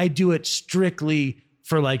 I do it strictly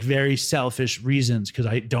for like very selfish reasons, because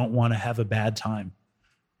I don't want to have a bad time.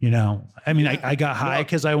 I got high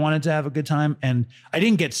because I wanted to have a good time, and I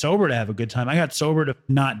didn't get sober to have a good time. I got sober to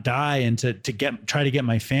not die and to try to get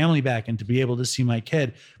my family back and to be able to see my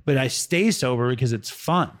kid. But I stay sober because it's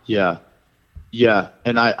fun. Yeah. Yeah.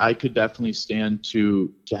 And I could definitely stand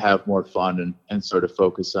to have more fun and sort of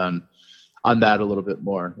focus on that a little bit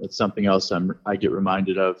more. It's something else I get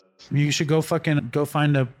reminded of. You should go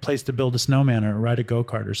find a place to build a snowman or ride a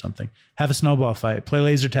go-kart or something. Have a snowball fight. Play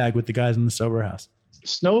laser tag with the guys in the sober house.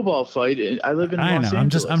 Snowball fight? I live in Los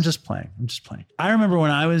Angeles. I'm just playing. I remember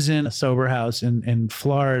when I was in a sober house in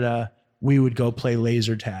Florida, we would go play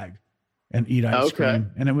laser tag and eat ice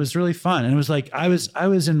cream. And it was really fun. And it was like, I was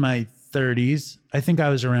in my 30s. I was in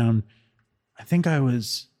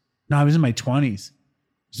my 20s.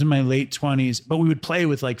 I was in my late 20s, but we would play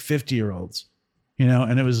with like 50-year-olds,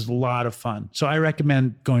 and it was a lot of fun. So I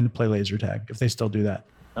recommend going to play laser tag if they still do that.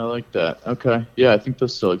 I like that. Okay. Yeah, I think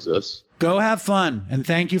those still exist. Go have fun. And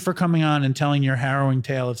thank you for coming on and telling your harrowing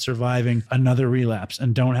tale of surviving another relapse,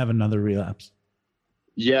 and don't have another relapse.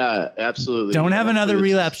 Yeah, absolutely. Don't have another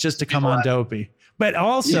relapse just to come on Dopey. But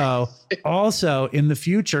also in the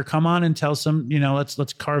future, come on and tell some,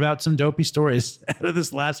 let's carve out some Dopey stories out of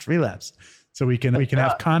this last relapse, so we can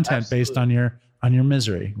have content based on your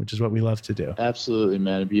misery, which is what we love to do. Absolutely,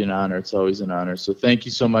 man. It'd be an honor. It's always an honor. So thank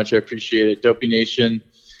you so much. I appreciate it. Dopey Nation,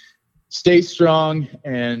 stay strong,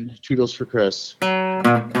 and toodles for Chris.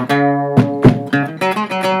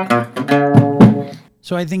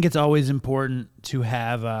 So I think it's always important to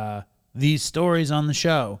have these stories on the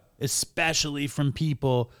show, especially from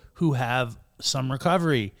people who have some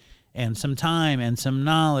recovery and some time and some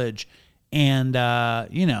knowledge. And,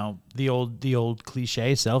 the old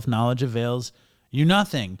cliche, self-knowledge avails you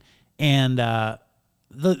nothing. And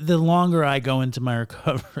the longer I go into my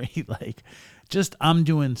recovery, like, I'm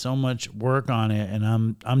doing so much work on it, and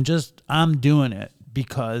I'm doing it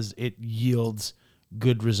because it yields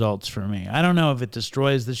good results for me. I don't know if it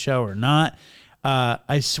destroys the show or not.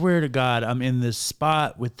 I swear to God, I'm in this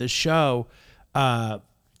spot with the show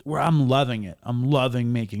where I'm loving it. I'm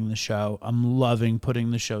loving making the show. I'm loving putting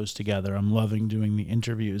the shows together. I'm loving doing the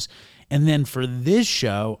interviews. And then for this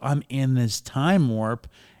show, I'm in this time warp,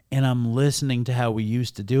 and I'm listening to how we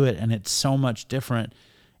used to do it, and it's so much different.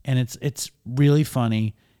 And it's really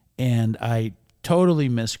funny, and I totally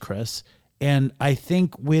miss Chris. And I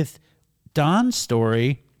think with Don's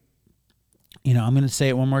story, I'm going to say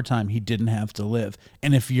it one more time. He didn't have to live.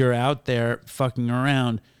 And if you're out there fucking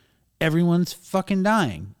around, everyone's fucking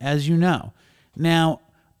dying, as you know. Now,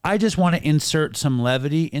 I just want to insert some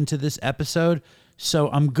levity into this episode, so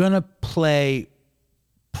I'm going to play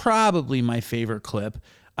probably my favorite clip.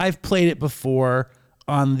 I've played it before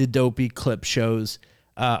on the Dopey clip shows,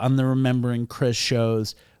 on the Remembering Chris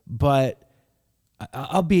shows, but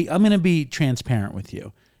I'm going to be transparent with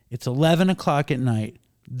you. It's 11 o'clock at night.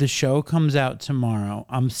 The show comes out tomorrow.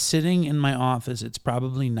 I'm sitting in my office. It's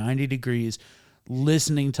probably 90 degrees,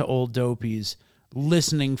 listening to old Dopies,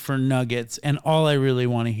 listening for nuggets, and all I really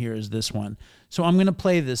want to hear is this one. So I'm going to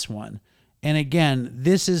play this one. And again,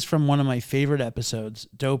 this is from one of my favorite episodes,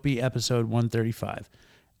 Dopey episode 135.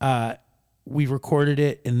 We recorded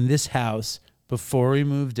it in this house before we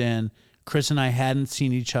moved in. Chris and I hadn't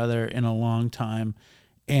seen each other in a long time,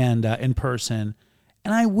 and in person.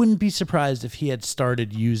 And I wouldn't be surprised if he had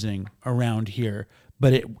started using around here,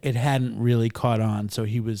 but it hadn't really caught on, so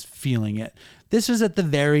he was feeling it. This was at the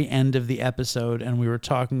very end of the episode, and we were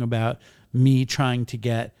talking about me trying to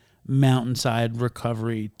get Mountainside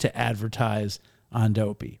Recovery to advertise on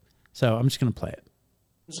Dopey. So I'm just going to play it.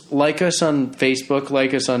 Like us on Facebook,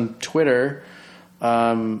 like us on Twitter,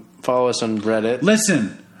 follow us on Reddit.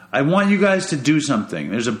 Listen, I want you guys to do something.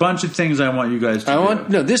 There's a bunch of things I want you guys to do.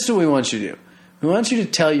 No, this is what we want you to do. We want you to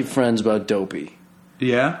tell your friends about Dopey.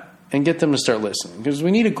 Yeah? And get them to start listening, because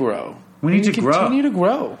we need to grow. We need to grow. We need to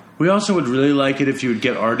grow. We also would really like it if you would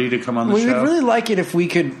get Artie to come on the show. We would really like it if we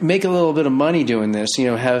could make a little bit of money doing this,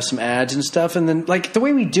 have some ads and stuff. And then, the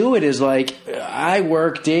way we do it is, I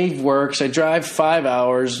work, Dave works, I drive 5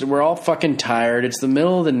 hours, we're all fucking tired, it's the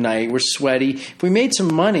middle of the night, we're sweaty. If we made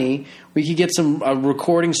some money, we could get a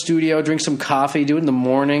recording studio, drink some coffee, do it in the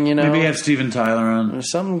morning, Maybe have Steven Tyler on. Or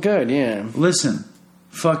something good, yeah. Listen.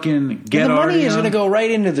 Fucking get the money Artie is on. going to go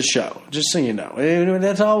right into the show, just so you know.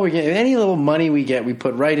 That's all we get. Any little money we get, we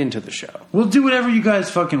put right into the show. We'll do whatever you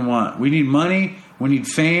guys fucking want. We need money. We need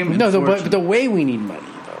fame. No, the way we need money,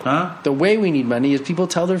 though. Huh? The way we need money is people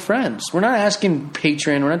tell their friends. We're not asking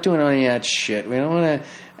Patreon. We're not doing any of that shit. We don't want to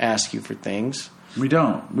ask you for things. We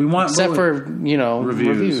don't. We want except for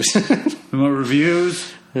reviews. We want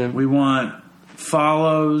reviews. Yeah. We want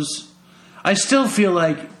follows. I still feel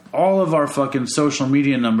like all of our fucking social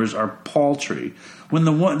media numbers are paltry. When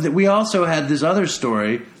the one that we also had this other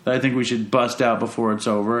story that I think we should bust out before it's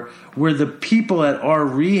over, where the people at our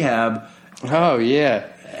rehab. Oh yeah,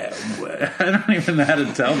 I don't even know how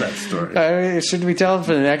to tell that story. Should we tell it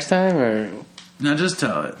for the next time, or no? Just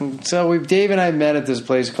tell it. So Dave and I met at this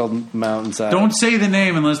place called Mountainside. Don't say the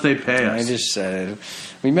name unless they pay us. I just said it.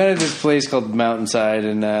 We met at this place called Mountainside,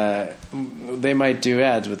 and they might do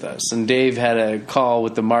ads with us. And Dave had a call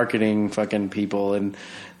with the marketing fucking people, and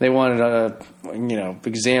they wanted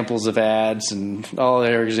examples of ads, and all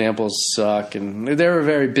their examples suck, and they were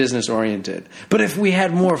very business oriented. But if we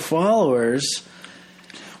had more followers,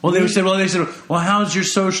 they said, well, how's your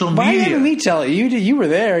social media? Why didn't we tell it? You were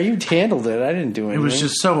there. You handled it. I didn't do anything. It was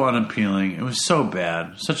just so unappealing. It was so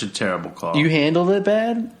bad. Such a terrible call. You handled it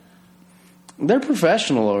bad? They're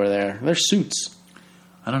professional over there. They're suits.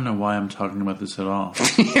 I don't know why I'm talking about this at all.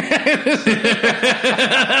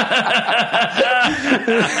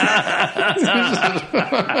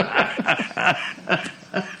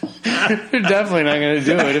 They're definitely not going to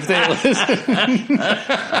do it if they listen.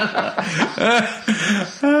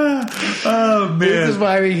 Oh, man. This is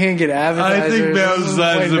why we can't get advertisers. I think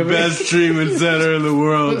Mountainside's the best treatment center in the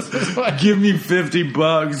world. Give me $50,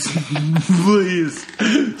 please.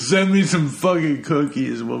 Send me some fucking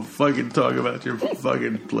cookies. We'll fucking talk about your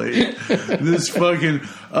fucking plate. This fucking,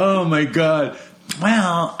 oh my God.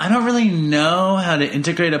 Well, I don't really know how to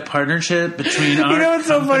integrate a partnership between our. You know what's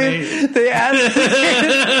so funny? They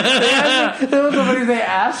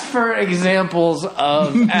asked for examples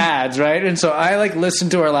of ads, right? And so I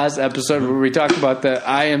listened to our last episode where we talked about the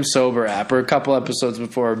I Am Sober app, or a couple episodes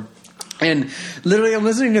before. And literally, I'm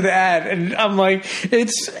listening to the ad, and I'm like,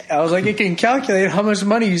 I was like, it can calculate how much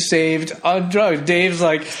money you saved on drugs. Dave's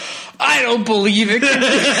like, I don't believe it.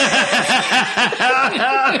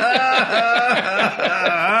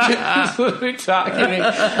 We're talking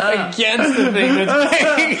against the thing that's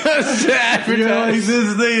paying us to advertise. You're like,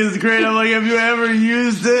 this thing is great. I'm like, have you ever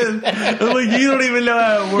used it? I'm like, you don't even know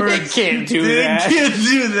how it works. You can't do that. You can't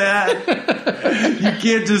do that. You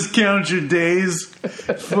can't just count your days.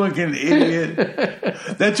 Fucking idiot.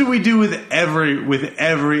 That's what we do with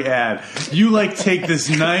every ad. You take this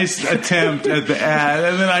nice attempt at the ad,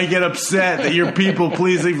 and then I get upset upset that you're people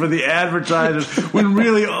pleasing for the advertisers when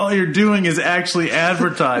really all you're doing is actually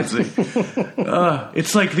advertising.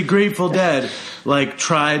 It's like the Grateful Dead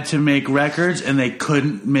tried to make records and they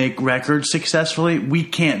couldn't make records successfully. We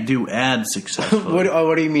can't do ads successfully.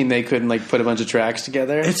 What do you mean they couldn't put a bunch of tracks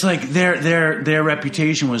together? It's like their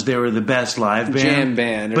reputation was they were the best live band, jam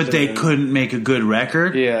band, but they couldn't make a good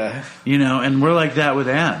record. Yeah, and we're like that with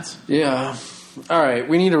ads. Yeah. All right,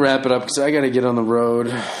 we need to wrap it up because I got to get on the road.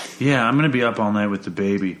 Yeah, I'm gonna be up all night with the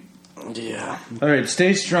baby. Yeah. All right,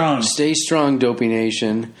 stay strong. Stay strong, Dopey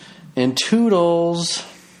Nation, and toodles.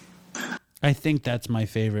 I think that's my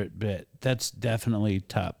favorite bit. That's definitely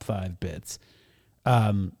top 5 bits.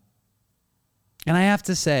 And I have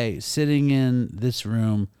to say, sitting in this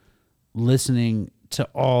room, listening to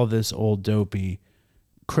all this old Dopey,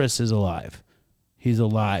 Chris is alive. He's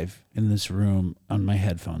alive in this room on my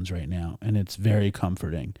headphones right now, and it's very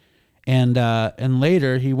comforting. And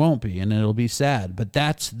later he won't be, and it'll be sad. But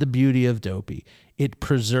that's the beauty of Dopey. It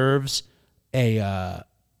preserves him.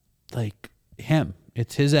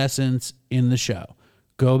 It's his essence in the show.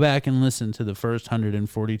 Go back and listen to the first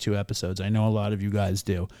 142 episodes. I know a lot of you guys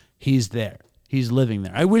do. He's there. He's living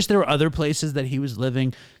there. I wish there were other places that he was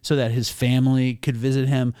living so that his family could visit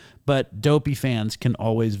him, but Dopey fans can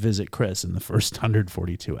always visit Chris in the first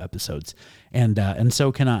 142 episodes, and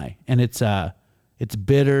so can I. And it's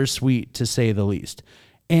bittersweet to say the least.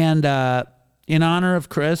 And in honor of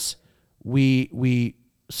Chris, we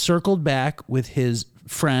circled back with his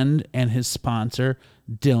friend and his sponsor,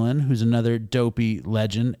 Dylan, who's another Dopey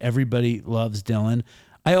legend. Everybody loves Dylan.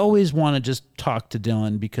 I always want to just talk to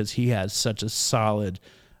Dylan because he has such a solid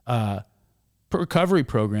recovery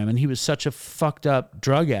program, and he was such a fucked up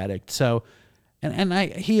drug addict. So,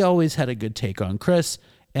 he always had a good take on Chris,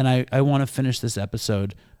 and I want to finish this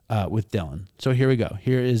episode with Dylan. So here we go.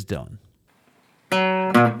 Here is Dylan.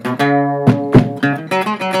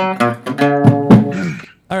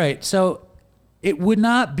 All right, so it would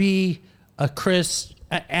not be a Chris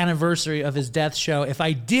anniversary of his death show if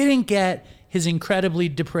I didn't get his incredibly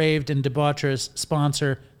depraved and debaucherous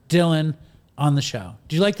sponsor, Dylan, on the show.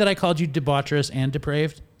 Do you like that I called you debaucherous and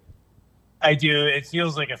depraved? I do. It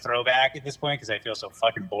feels like a throwback at this point because I feel so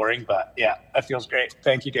fucking boring, but yeah, that feels great.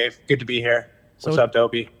 Thank you, Dave. Good to be here. What's up,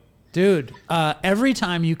 Dopey? Dude, every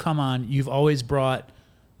time you come on, you've always brought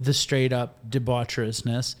the straight up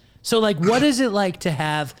debaucherousness. So, what is it like to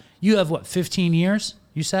have, you have 15 years,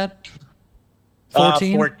 you said?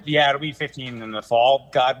 14? Yeah, it'll be 15 in the fall,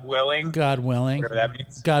 God willing. God willing. Whatever that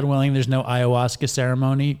means. God willing, there's no ayahuasca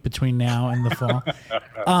ceremony between now and the fall.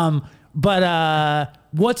 But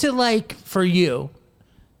what's it like for you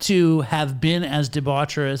to have been as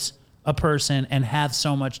debaucherous a person and have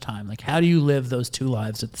so much time? How do you live those two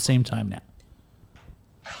lives at the same time now?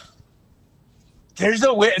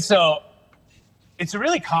 So it's a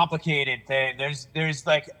really complicated thing. There's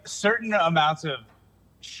certain amounts of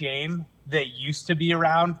shame that used to be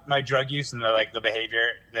around my drug use and the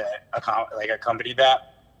behavior that accompanied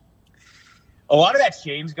that. A lot of that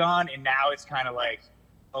shame's gone, and now it's kind of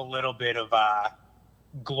a little bit of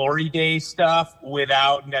glory day stuff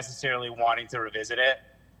without necessarily wanting to revisit it.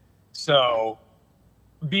 So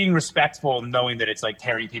being respectful, knowing that it's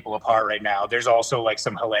tearing people apart right now, there's also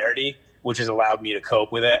some hilarity, which has allowed me to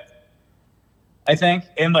cope with it, I think.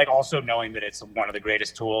 And also knowing that it's one of the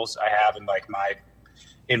greatest tools I have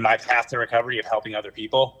in my path to recovery of helping other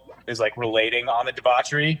people is relating on the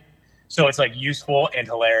debauchery. So it's useful and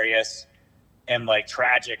hilarious and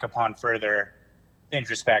tragic upon further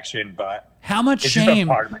introspection. But how much shame?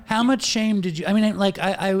 How much shame did you? I mean,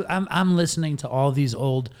 I'm listening to all these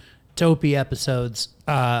old Dopey episodes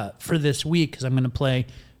for this week because I'm going to play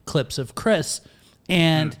clips of Chris,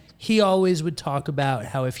 and he always would talk about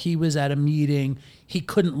how if he was at a meeting, he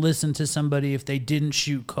couldn't listen to somebody if they didn't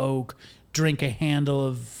shoot coke, drink a handle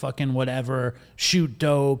of fucking whatever, shoot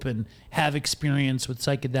dope, and have experience with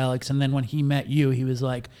psychedelics. And then when he met you, he was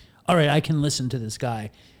like, all right, I can listen to this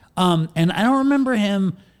guy. And I don't remember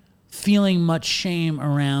him feeling much shame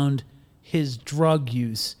around his drug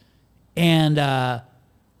use. And,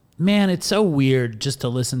 man, it's so weird just to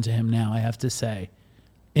listen to him now, I have to say,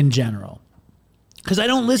 in general. Because I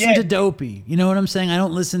don't listen to Dopey. You know what I'm saying? I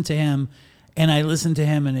don't listen to him, and I listen to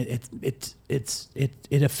him, and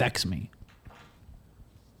it affects me.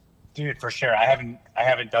 Dude, for sure. I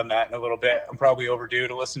haven't done that in a little bit. I'm probably overdue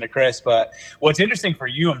to listen to Chris. But what's interesting for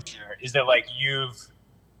you, I'm sure, is that you've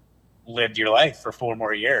lived your life for 4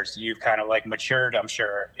 more years. You've kind of matured, I'm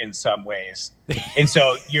sure, in some ways. And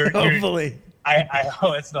so you're hopefully. I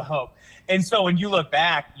hope it's the hope. And so when you look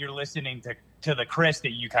back, you're listening to the Chris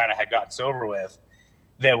that you kind of had gotten sober with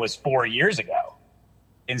that was 4 years ago.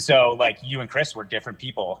 And so like you and Chris were different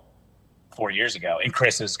people 4 years ago, and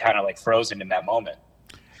Chris is kind of like frozen in that moment.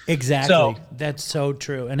 Exactly. So, that's so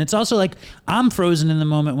true. And it's also like I'm frozen in the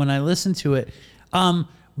moment when I listen to it.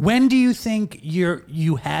 When do you think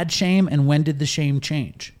you had shame, and when did the shame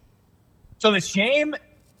change? So the shame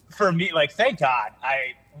for me, like, thank God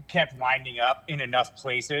I kept winding up in enough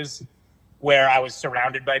places where I was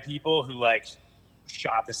surrounded by people who like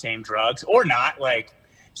shot the same drugs or not, like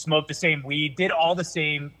smoked the same weed, did all the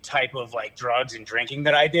same type of like drugs and drinking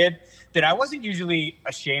that I did, that I wasn't usually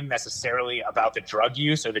ashamed necessarily about the drug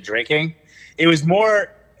use or the drinking. It was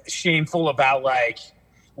more shameful about like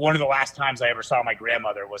one of the last times I ever saw my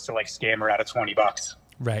grandmother was to like scam her out of $20.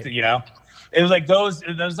 Right. You know, it was like those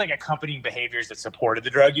like accompanying behaviors that supported the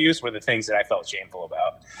drug use were the things that I felt shameful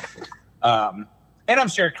about. And I'm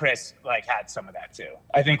sure Chris like had some of that too.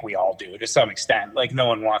 I think we all do to some extent. Like no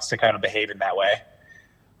one wants to kind of behave in that way.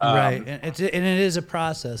 Right. And it is a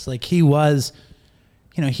process. Like he was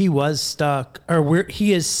stuck, or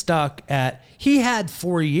he is stuck at, he had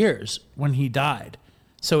 4 years when he died.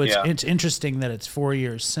 So it's interesting that it's 4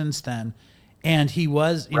 years since then. And he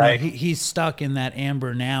was, you know, he's stuck in that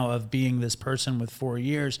amber now of being this person with 4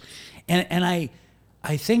 years. And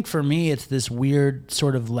I think for me, it's this weird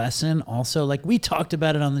sort of lesson also. Like we talked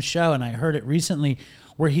about it on the show, and I heard it recently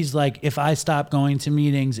where he's like, if I stop going to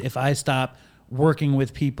meetings, if I stop working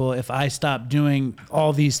with people, if I stop doing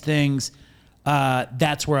all these things,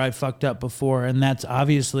 that's where I fucked up before. And that's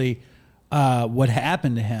obviously what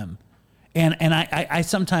happened to him. And I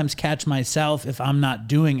sometimes catch myself if I'm not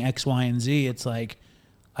doing X, Y, and Z. It's like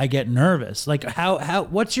I get nervous. Like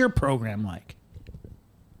what's your program like?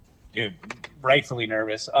 Dude, rightfully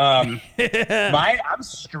nervous. I'm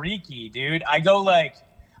streaky, dude. I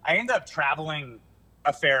end up traveling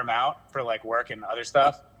a fair amount for like work and other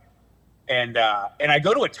stuff. And I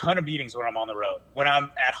go to a ton of meetings when I'm on the road. When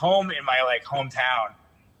I'm at home in my like hometown,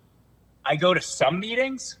 I go to some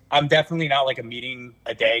meetings. I'm definitely not like a meeting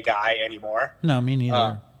a day guy anymore. No, me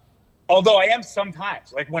neither. Although I am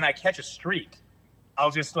sometimes. Like when I catch a streak,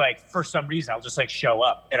 I'll just like, for some reason, I'll just like show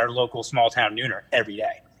up at our local small town nooner every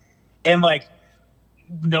day. And like,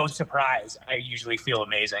 no surprise, I usually feel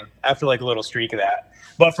amazing after like a little streak of that.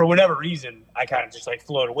 But for whatever reason, I kind of just like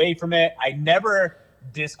float away from it. I never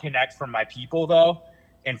disconnect from my people though,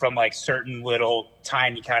 and from like certain little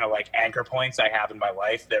tiny kind of like anchor points I have in my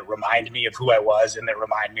life that remind me of who I was and that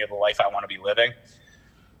remind me of the life I want to be living.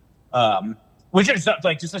 Which is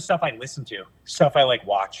like just the stuff I listen to, stuff I like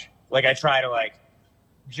watch. Like I try to like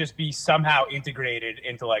just be somehow integrated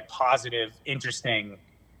into like positive, interesting,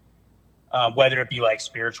 whether it be like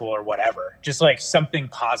spiritual or whatever, just like something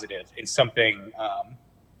positive and something,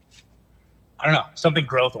 I don't know, something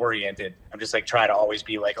growth oriented. I'm just like try to always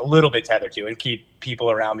be like a little bit tethered to and keep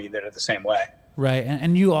people around me that are the same way. Right.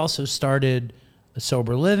 And you also started a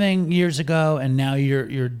sober living years ago, and now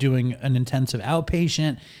you're doing an intensive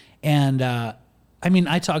outpatient. And I mean,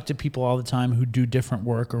 I talk to people all the time who do different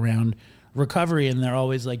work around recovery, and they're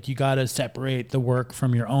always like, you got to separate the work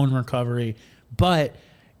from your own recovery. But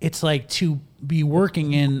it's like, to be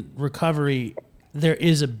working in recovery, there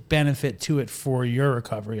is a benefit to it for your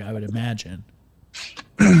recovery, I would imagine.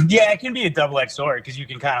 Yeah, it can be a double-edged sword because you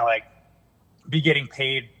can kind of like be getting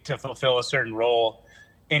paid to fulfill a certain role,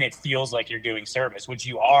 and it feels like you're doing service, which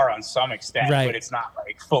you are on some extent, right, but it's not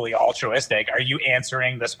like fully altruistic. Are you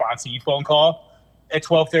answering the sponsee phone call at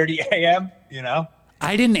 12:30 a.m.? You know,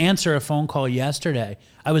 I didn't answer a phone call yesterday.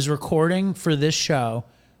 I was recording for this show.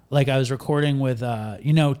 Like I was recording with,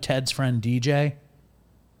 Ted's friend DJ.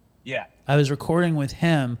 Yeah. I was recording with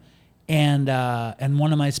him, and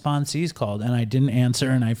one of my sponsees called, and I didn't answer,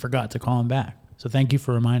 and I forgot to call him back. So thank you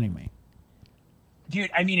for reminding me.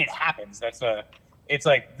 Dude, I mean, it happens. It's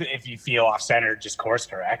like if you feel off-center, just course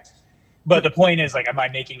correct. But the point is, like, am I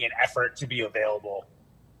making an effort to be available?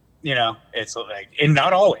 You know, it's like, and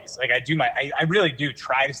not always. Like I really do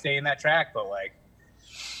try to stay in that track, but like,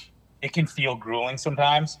 it can feel grueling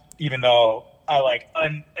sometimes, even though I like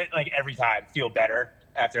every time feel better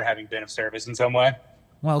after having been of service in some way.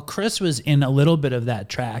 Well, Chris was in a little bit of that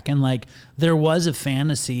track, and like there was a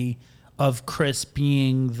fantasy of Chris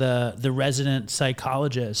being the resident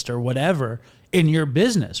psychologist or whatever in your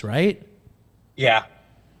business, right? Yeah.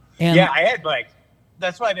 And yeah, I had like,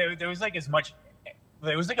 that's why there was like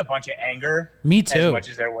there was like a bunch of anger. Me too. As much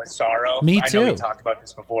as there was sorrow. Me too. I know we talked about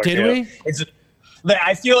this before. Did we?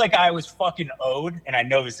 I feel like I was fucking owed, and I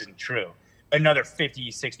know this isn't true, another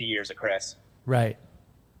 50, 60 years of Chris. Right.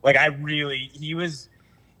 Like I'm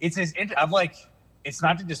like, it's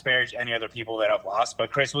not to disparage any other people that I've lost,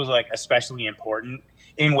 but Chris was like especially important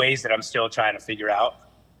in ways that I'm still trying to figure out.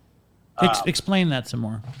 Explain that some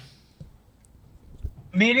more.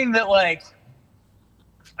 Meaning that, like,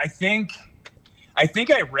 I think I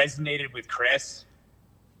resonated with Chris,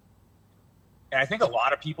 and I think a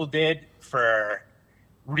lot of people did for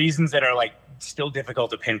reasons that are like still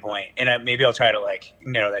difficult to pinpoint. And maybe I'll try to like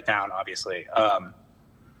narrow that down. Obviously,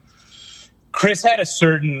 Chris had a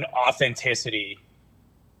certain authenticity,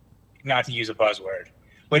 not to use a buzzword,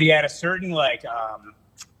 but he had a certain like.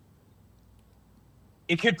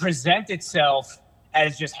 It could present itself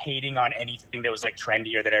as just hating on anything that was like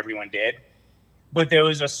trendy or that everyone did. But there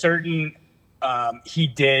was a certain, he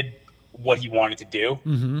did what he wanted to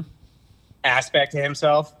do aspect to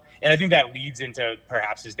himself. And I think that leads into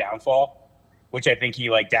perhaps his downfall, which I think he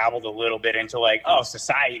like dabbled a little bit into like, oh,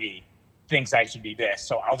 society thinks I should be this.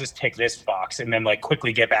 So I'll just tick this box and then like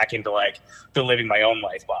quickly get back into like the living my own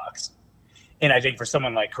life box. And I think for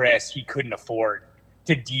someone like Chris, he couldn't afford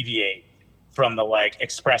to deviate from the like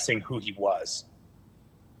expressing who he was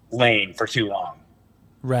lane for too long.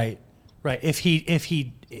 Right. If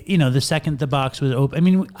he, you know, the second the box was open, I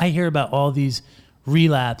mean, I hear about all these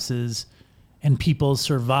relapses and people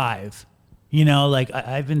survive, you know, like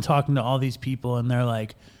I've been talking to all these people and they're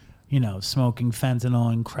like, you know, smoking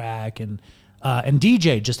fentanyl and crack and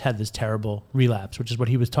DJ just had this terrible relapse, which is what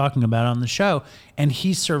he was talking about on the show. And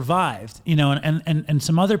he survived, you know, and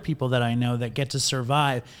some other people that I know that get to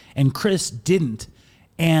survive, and Chris didn't.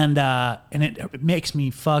 And it makes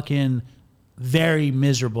me fucking very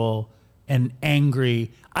miserable and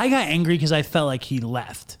angry. I got angry because I felt like he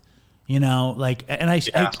left, you know, like, and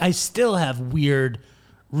I still have weird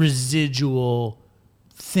residual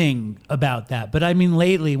thing about that. But I mean,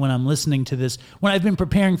 lately when I'm listening to this, when I've been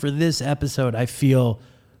preparing for this episode, I feel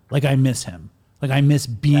like I miss him. Like I miss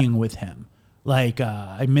being with him. Like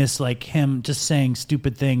I miss like him just saying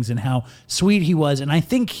stupid things and how sweet he was. And I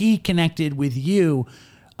think he connected with you,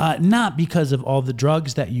 not because of all the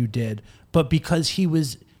drugs that you did, but because he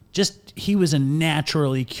was a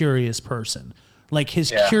naturally curious person. Like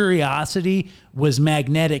his curiosity was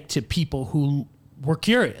magnetic to people who were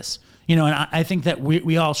curious. You know, and I think that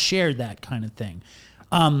we all shared that kind of thing.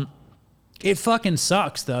 It fucking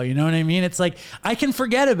sucks, though. You know what I mean? It's like I can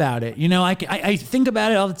forget about it. You know, I think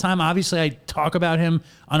about it all the time. Obviously, I talk about him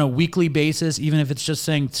on a weekly basis, even if it's just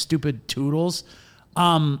saying stupid toodles.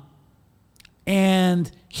 And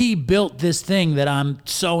he built this thing that I'm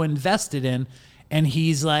so invested in, and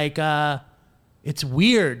he's like, it's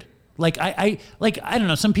weird. Like I don't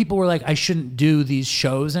know. Some people were like, I shouldn't do these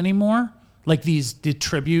shows anymore. Like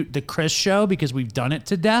the Chris show, because we've done it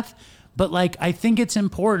to death. But like, I think it's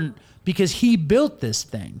important because he built this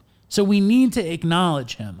thing. So we need to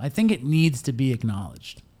acknowledge him. I think it needs to be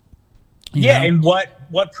acknowledged. You know? And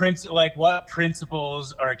what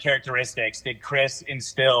principles or characteristics did Chris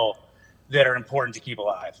instill that are important to keep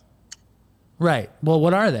alive? Right. Well,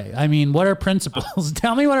 what are they? I mean, what are principles?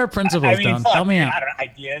 Tell me what are principles, Don. Tell me out. I don't know,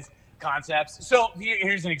 ideas, concepts. So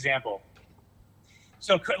here's an example.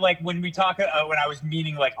 So like when we talk, when I was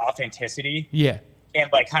meaning like authenticity,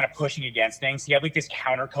 and like kind of pushing against things, he had like this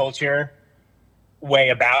counterculture way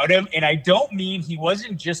about him. And I don't mean he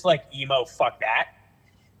wasn't just like emo, fuck that.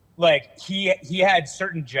 Like he had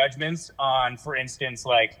certain judgments on, for instance,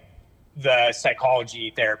 like the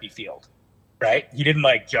psychology therapy field, right? He didn't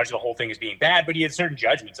like judge the whole thing as being bad, but he had certain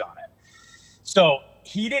judgments on it. So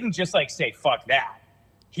he didn't just like say, fuck that.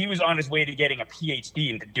 He was on his way to getting a PhD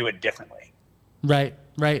and to do it differently. Right.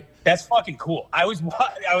 That's fucking cool. I was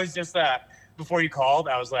just before you called,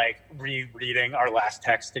 I was like rereading our last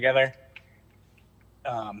text together.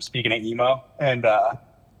 Speaking of emo, and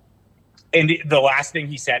the last thing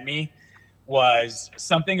he sent me was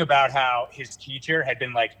something about how his teacher had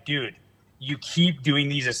been like, "Dude, you keep doing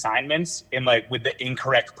these assignments in like with the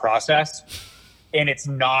incorrect process, and this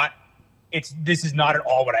is not at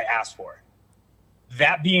all what I asked for.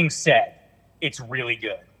 That being said, it's really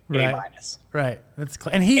good." A-minus. Right. That's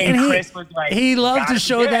and Chris was like, he loved to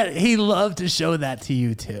show that. He loved to show that to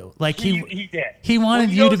you too. Like he did. He wanted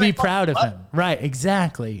you to be proud of him. Right.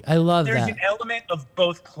 Exactly. I love that. There's an element of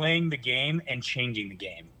both playing the game and changing the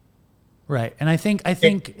game. Right. And I think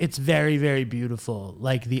it's very, very beautiful.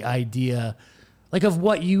 Like the idea, like of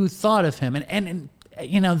what you thought of him, and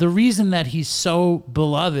you know the reason that he's so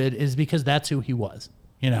beloved is because that's who he was.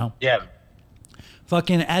 You know. Yeah.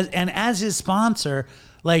 Fucking as his sponsor.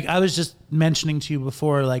 Like I was just mentioning to you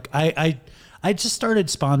before, like I just started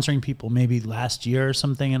sponsoring people maybe last year or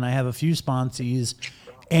something, and I have a few sponsees,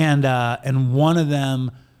 and one of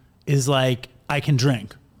them is like, I can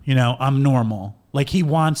drink, you know, I'm normal. Like he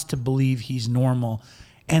wants to believe he's normal,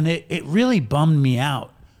 and it really bummed me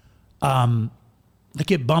out.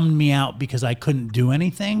 like it bummed me out because I couldn't do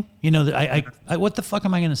anything. You know, I what the fuck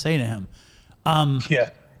am I going to say to him? Yeah.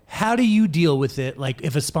 How do you deal with it? Like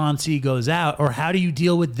if a sponsee goes out, or how do you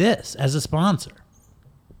deal with this as a sponsor?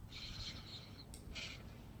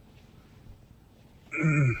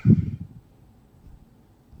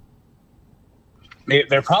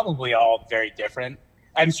 They're probably all very different.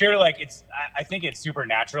 I'm sure like I think it's super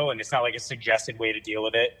natural, and it's not like a suggested way to deal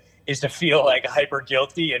with it is to feel like hyper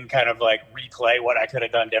guilty and kind of like replay what I could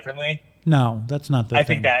have done differently. No, that's not the thing. I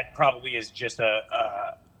think that probably is just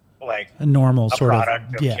a normal a sort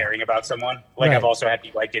product of of caring about someone. Like Right. I've also had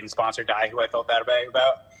people I didn't sponsor die who I felt that way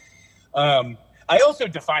about. I also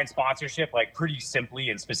define sponsorship like pretty simply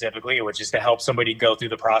and specifically, which is to help somebody go through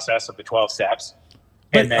the process of the 12 steps.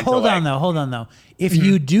 But then hold on though. If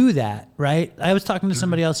you do that, right? I was talking to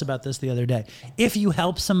somebody else about this the other day. If you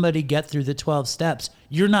help somebody get through the 12 steps,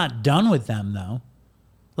 you're not done with them though.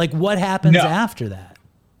 Like what happens after that?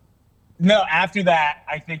 No, after that,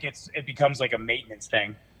 I think it becomes like a maintenance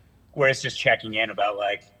thing where it's just checking in about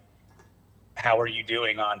like, how are you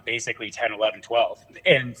doing on basically 10, 11, 12?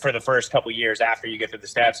 And for the first couple years after you get through the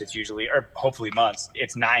steps, it's usually, or hopefully months,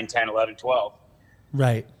 it's 9, 10, 11, 12.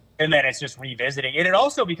 Right. And then it's just revisiting. And it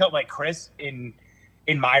also become like Chris in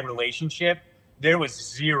my relationship, there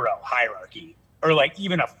was zero hierarchy or like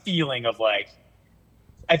even a feeling of like,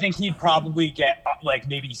 I think he'd probably get like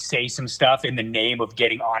maybe say some stuff in the name of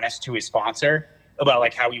getting honest to his sponsor about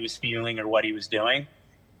like how he was feeling or what he was doing.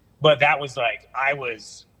 But that was like, I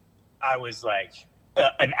was like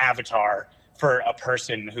an avatar for a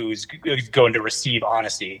person who's going to receive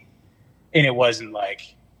honesty. And it wasn't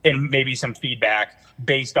like, and maybe some feedback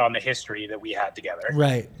based on the history that we had together.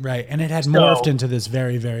 Right. And it had morphed into this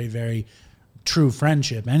very, very, very true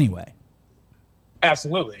friendship anyway.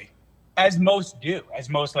 Absolutely. As most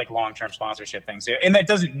like long-term sponsorship things do. And that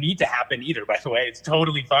doesn't need to happen either, by the way. It's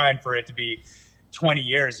totally fine for it to be 20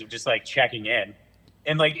 years of just like checking in.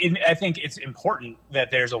 And like, I think it's important that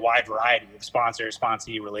there's a wide variety of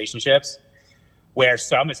sponsor-sponsee relationships where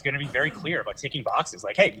some it's going to be very clear about ticking boxes.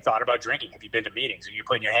 Like, hey, you thought about drinking? Have you been to meetings? Are you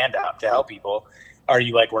putting your hand out to help people? Are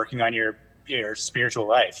you like working on your spiritual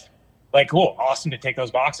life? Like, cool. Awesome to tick those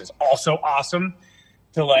boxes. Also awesome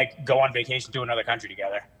to like go on vacation to another country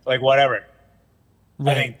together. Like whatever.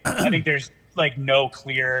 Right. I think there's like no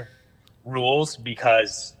clear rules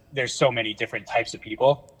because there's so many different types of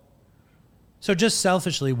people. So just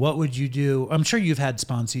selfishly, what would you do? I'm sure you've had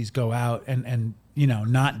sponsees go out and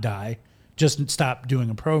not die, just stop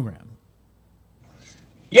doing a program.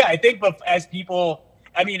 Yeah, I think but as people,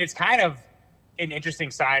 I mean, it's kind of an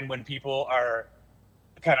interesting sign when people are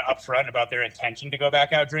kind of upfront about their intention to go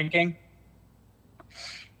back out drinking.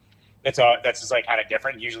 That's just like kind of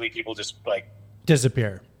different. Usually people just like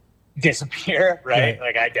disappear, right?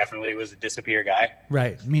 Like I definitely was a disappear guy.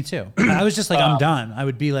 Right, me too. I was just like, I'm done. I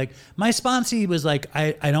would be like, my sponsee was like,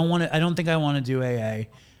 I don't think I want to do AA.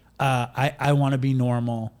 I want to be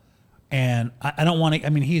normal. And I don't want to, I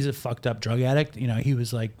mean, he's a fucked up drug addict. He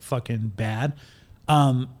was like fucking bad.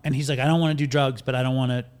 And he's like, I don't want to do drugs, but I don't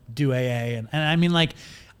want to do AA. And I mean, like,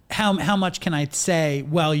 how much can I say?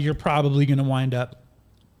 Well, you're probably going to wind up,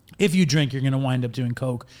 if you drink, you're going to wind up doing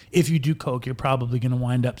coke. If you do coke, you're probably going to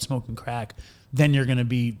wind up smoking crack. Then you're going to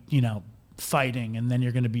be, fighting, and then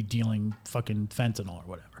you're going to be dealing fucking fentanyl or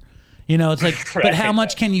whatever. It's like, right. But how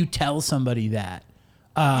much can you tell somebody that?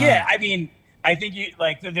 Yeah, I mean, I think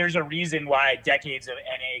there's a reason why decades of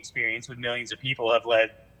NA experience with millions of people have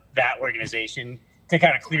led that organization to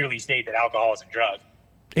kind of clearly state that alcohol is a drug.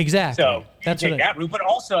 Exactly. So that's take that route, but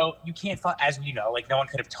also you can't, as we know, like no one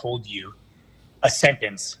could have told you a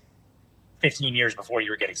sentence 15 years before you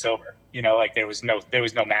were getting sober. Like there was no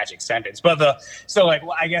magic sentence. But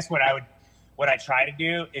I guess what I try to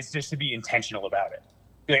do is just to be intentional about it.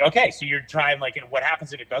 Be like, okay, so you're trying, like, and what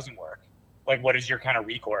happens if it doesn't work? Like, what is your kind of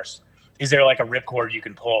recourse? Is there like a ripcord you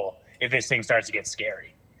can pull if this thing starts to get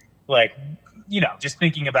scary? Like, just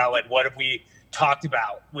thinking about like, what have we talked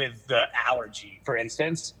about with the allergy, for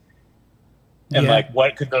instance? And like,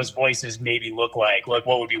 what could those voices maybe look like? Like,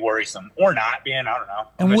 what would be worrisome or not? Man, I don't know.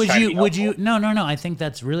 And would you? No. I think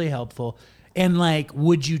that's really helpful. And like,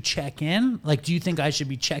 would you check in? Like, do you think I should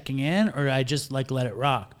be checking in, or I just like let it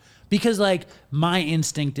rock? Because like my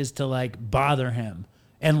instinct is to like bother him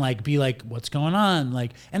and like be like, what's going on?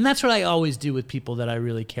 Like, and that's what I always do with people that I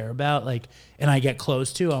really care about. Like, and I get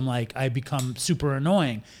close to, I'm like, I become super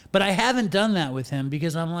annoying. But I haven't done that with him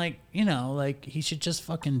because I'm like, like he should just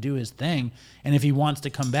fucking do his thing. And if he wants to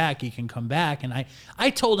come back, he can come back. And I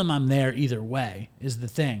told him I'm there either way is the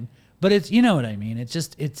thing. But it's, what I mean? It's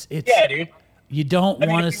just, it's. Yeah, dude. You don't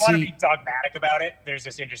want to see. If you want to be dogmatic about it, there's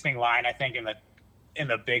this interesting line, I think, in the in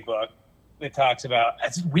the big book that talks about.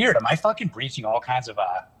 It's weird. Am I fucking breaching all kinds of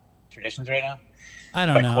traditions right now? I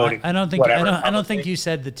don't know. I don't think you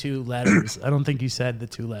said the 2 letters. I don't think you said the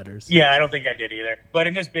 2 letters. Yeah, I don't think I did either. But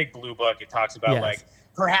in this big blue book, it talks about Yes. like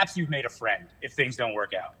perhaps you've made a friend if things don't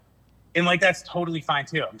work out, and like that's totally fine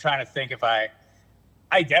too. I'm trying to think if I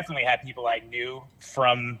definitely had people I knew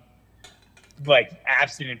from like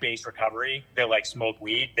abstinent-based recovery that like smoke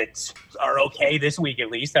weed that are okay this week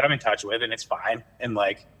at least that I'm in touch with, and it's fine. And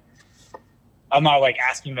like I'm not like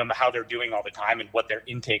asking them how they're doing all the time and what their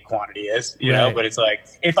intake quantity is, you know, but it's like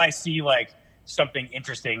if I see like something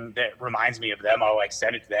interesting that reminds me of them, I'll like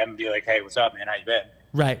send it to them and be like, hey, what's up, man? How you been?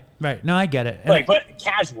 Right. No, I get it. Like, but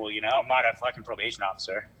casual, you know, I'm not a fucking probation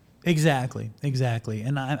officer. Exactly.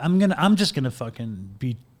 And I'm just gonna fucking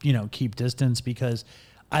be, keep distance because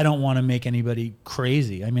I don't want to make anybody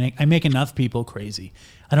crazy. I mean, I make enough people crazy.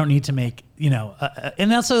 I don't need to make,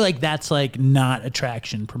 and also like that's like not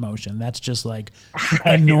attraction promotion. That's just like,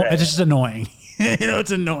 it's just annoying.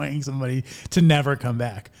 It's annoying somebody to never come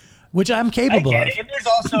back, which I'm capable of. And there's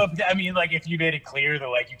also, I mean, like if you made it clear that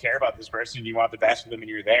like you care about this person and you want the best for them and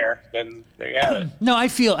you're there, then there you have it. No, I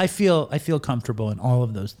feel comfortable in all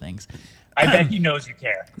of those things. I bet he knows you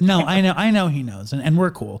care. No, I know he knows, and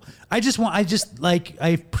we're cool. I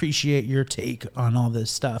appreciate your take on all this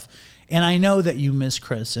stuff, and I know that you miss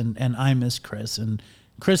Chris, and I miss Chris, and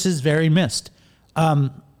Chris is very missed,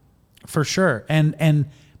 for sure.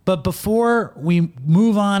 But before we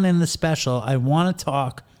move on in the special, I want to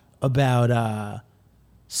talk about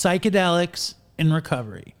psychedelics in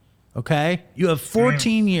recovery. Okay, you have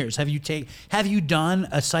 14 years. Have you done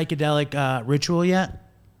a psychedelic ritual yet?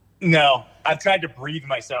 No, I've tried to breathe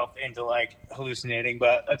myself into like hallucinating,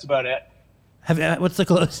 but that's about it. What's the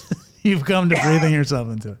closest you've come to breathing yourself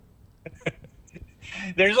into it?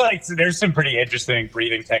 There's some pretty interesting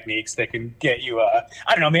breathing techniques that can get you. I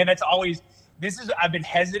don't know, man. I've been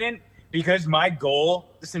hesitant because my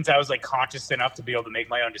goal since I was like conscious enough to be able to make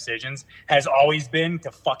my own decisions has always been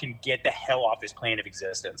to fucking get the hell off this plane of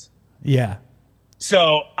existence. Yeah.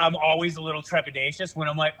 So I'm always a little trepidatious when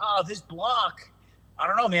I'm like, oh, this block. I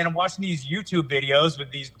don't know, man. I'm watching these YouTube videos with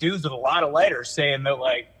these dudes with a lot of lighters saying that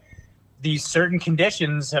like these certain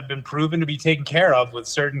conditions have been proven to be taken care of with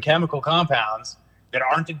certain chemical compounds that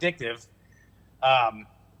aren't addictive.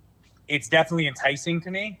 It's definitely enticing to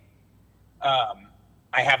me. I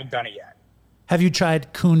haven't done it yet. Have you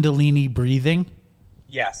tried Kundalini breathing?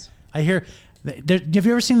 Yes. I hear. Have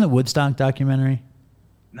you ever seen the Woodstock documentary?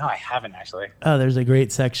 No, I haven't actually. Oh, there's a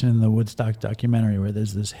great section in the Woodstock documentary where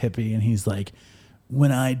there's this hippie and he's like,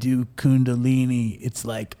 when I do Kundalini, it's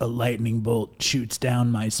like a lightning bolt shoots down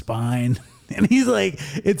my spine. And he's like,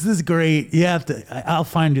 it's this great, I'll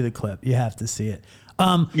find you the clip. You have to see it.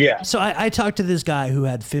 Yeah. So I talked to this guy who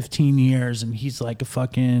had 15 years and he's like a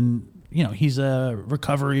fucking, he's a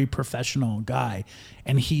recovery professional guy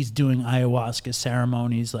and he's doing ayahuasca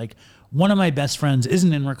ceremonies. Like one of my best friends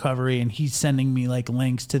isn't in recovery and he's sending me like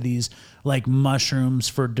links to these like mushrooms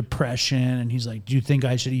for depression. And he's like, do you think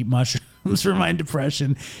I should eat mushrooms for my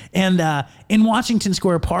depression? And in Washington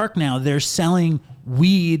Square Park now, they're selling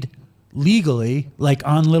weed legally, like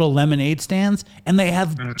on little lemonade stands, and they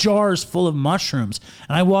have jars full of mushrooms.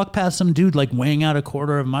 And I walk past some dude like weighing out a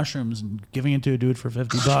quarter of mushrooms and giving it to a dude for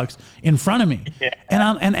 $50 in front of me. Yeah.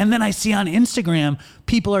 And then I see on Instagram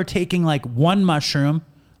people are taking like one mushroom,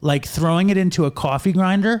 like throwing it into a coffee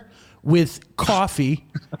grinder with coffee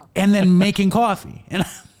and then making coffee. And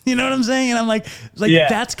you know what I'm saying? And I'm like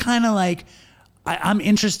that's kind of like I'm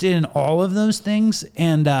interested in all of those things.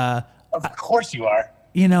 And of course you are.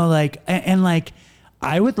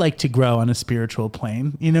 I would like to grow on a spiritual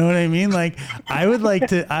plane. You know what I mean? Like I would like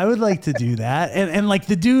to do that. And like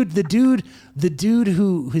the dude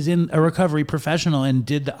who's in a recovery professional and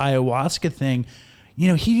did the ayahuasca thing,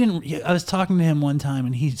 I was talking to him one time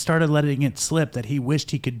and he started letting it slip that he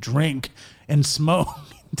wished he could drink and smoke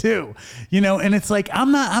too, and it's like,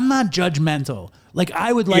 I'm not judgmental. Like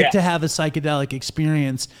I would like to have a psychedelic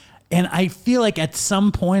experience. And I feel like at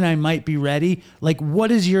some point I might be ready. Like, what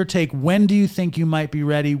is your take? When do you think you might be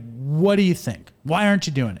ready? What do you think? Why aren't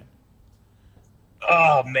you doing it?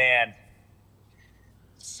 Oh, man.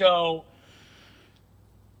 So,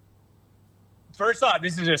 first off,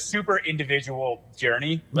 this is a super individual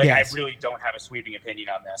journey. Like, yes. I really don't have a sweeping opinion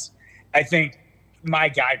on this. I think my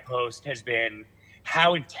guidepost has been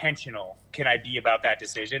how intentional can I be about that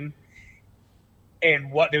decision? And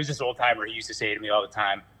there was this old timer who used to say to me all the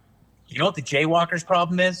time, you know what the jaywalker's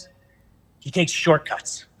problem is? He takes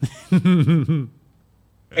shortcuts. And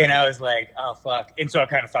I was like, oh, fuck. And so I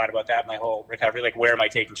kind of thought about that my whole recovery. Like, where am I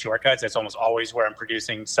taking shortcuts? That's almost always where I'm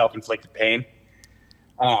producing self-inflicted pain.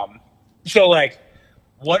 So like,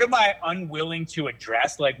 what am I unwilling to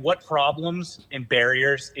address? Like, what problems and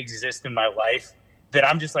barriers exist in my life that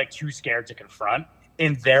I'm just like too scared to confront?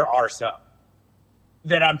 And there are some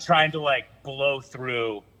that I'm trying to like blow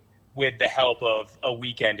through with the help of a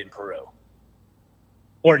weekend in Peru.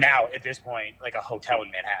 Or now at this point, like a hotel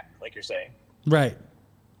in Manhattan, like you're saying. Right.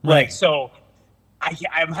 Like, so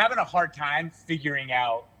I'm having a hard time figuring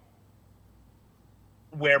out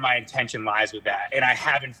where my intention lies with that. And I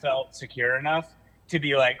haven't felt secure enough to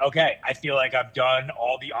be like, okay, I feel like I've done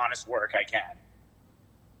all the honest work I can.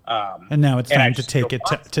 And now it's time to take it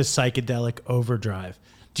to psychedelic overdrive.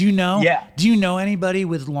 Do you know? Yeah. Do you know anybody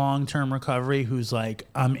with long-term recovery who's like,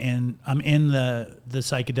 I'm in the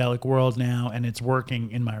psychedelic world now, and it's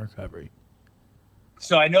working in my recovery?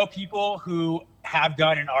 So I know people who have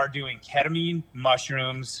done and are doing ketamine,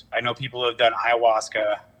 mushrooms. I know people who have done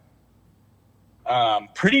ayahuasca.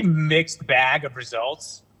 Pretty mixed bag of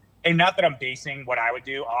results. And not that I'm basing what I would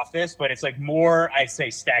do off this, but it's like more, I'd say,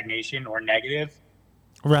 stagnation or negative,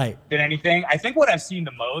 right, than anything. I think what I've seen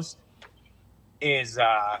the most is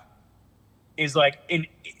like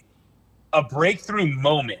a breakthrough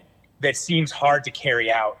moment that seems hard to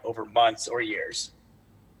carry out over months or years.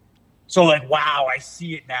 So like, wow, I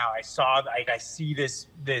see it now. I see this,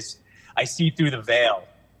 I see through the veil.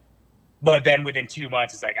 But then within 2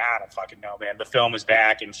 months, it's like, I don't fucking know, man. The film is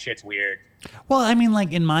back and shit's weird. Well, I mean,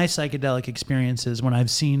 like in my psychedelic experiences, when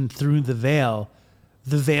I've seen through the veil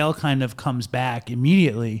kind of comes back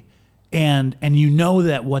immediately. And you know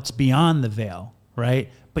that what's beyond the veil, right?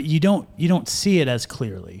 But you don't see it as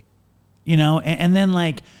clearly, you know? And then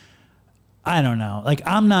like, I don't know, like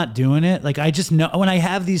I'm not doing it. Like I just know when I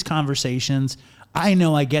have these conversations, I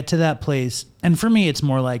know I get to that place. And for me, it's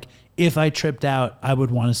more like if I tripped out, I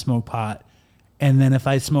would want to smoke pot. And then if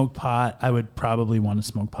I smoked pot, I would probably want to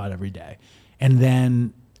smoke pot every day. And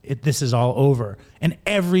then this is all over. And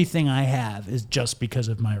everything I have is just because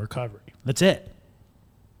of my recovery. That's it.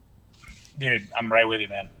 Dude, I'm right with you,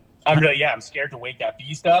 man. I'm scared to wake that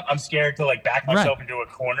beast up. I'm scared to like back myself into a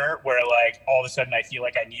corner where like all of a sudden I feel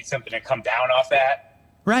like I need something to come down off that.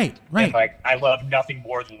 Right. And like I love nothing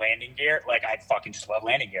more than landing gear. Like I fucking just love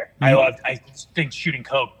landing gear. Mm-hmm. I think shooting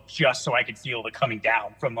coke just so I could feel the coming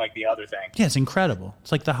down from like the other thing. Yeah, it's incredible.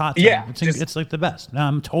 It's like the hot thing. Yeah, it's like the best. No,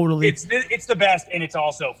 I'm totally. It's the best, and it's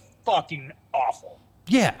also fucking awful.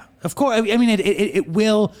 Yeah, of course. I mean, it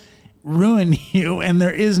will ruin you, and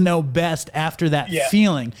there is no best after that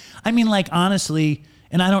feeling. I mean, like honestly,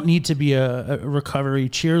 and I don't need to be a recovery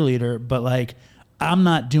cheerleader, but like I'm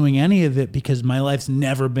not doing any of it because my life's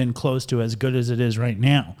never been close to as good as it is right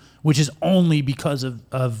now, which is only because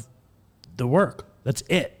of the work. That's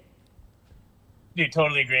it. Dude,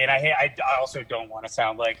 totally agree. And I also don't want to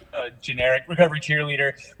sound like a generic recovery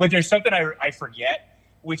cheerleader, but there's something I forget,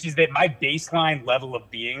 which is that my baseline level of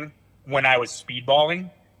being when I was speedballing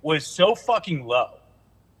was so fucking low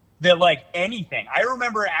that like anything. I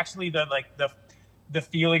remember actually the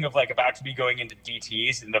feeling of like about to be going into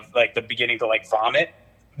DTs and the beginning to like vomit.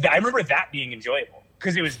 I remember that being enjoyable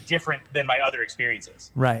because it was different than my other experiences.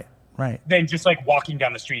 Right. Then just like walking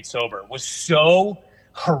down the street sober was so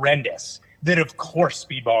horrendous that of course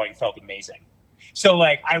speedballing felt amazing. So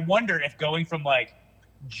like I wonder if going from like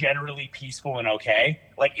generally peaceful and okay,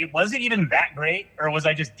 like it wasn't even that great, or was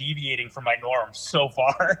I just deviating from my norm so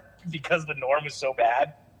far because the norm is so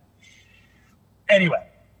bad? Anyway.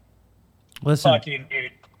 Listen. Fucking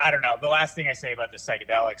dude, I don't know. The last thing I say about the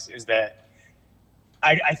psychedelics is that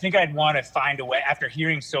I think I'd want to find a way after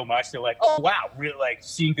hearing so much. They're like, oh wow, really like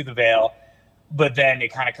seeing through the veil, but then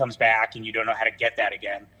it kind of comes back and you don't know how to get that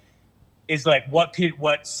again. Is like what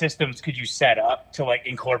systems could you set up to like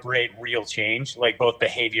incorporate real change, like both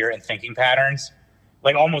behavior and thinking patterns,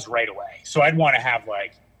 like almost right away. So I'd want to have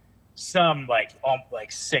like some like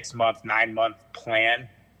 6 month, 9 month plan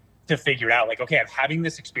to figure out like, okay, I'm having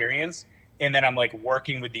this experience. And then I'm like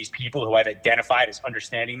working with these people who I've identified as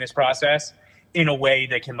understanding this process in a way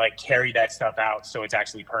that can like carry that stuff out so it's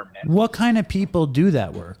actually permanent. What kind of people do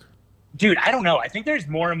that work? Dude, I don't know. I think there's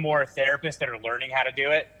more and more therapists that are learning how to do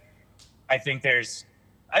it. I think there's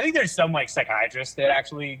some like psychiatrists that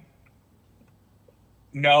actually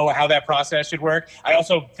know how that process should work. I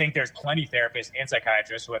also think there's plenty of therapists and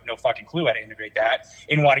psychiatrists who have no fucking clue how to integrate that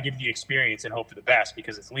and want to give you the experience and hope for the best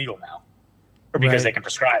because it's legal now. Or because they can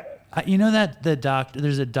prescribe it. You know that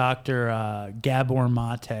there's a doctor, Gabor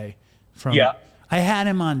Mate from. Yeah. I had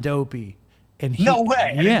him on Dopey, and no way.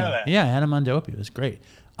 I didn't know that. Yeah, I had him on Dopey. It was great.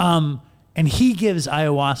 And he gives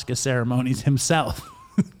ayahuasca ceremonies himself.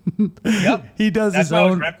 Yep. He does That's his what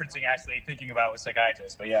own. I was referencing actually, thinking about with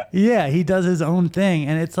psychiatrists, but yeah. Yeah, he does his own thing,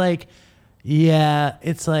 and it's like, Yeah,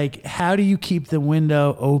 it's like, how do you keep the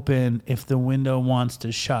window open if the window wants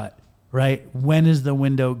to shut, right? When is the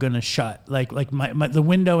window going to shut? Like the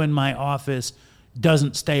window in my office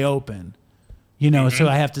doesn't stay open, so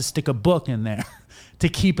I have to stick a book in there to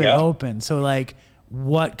keep it open. So like,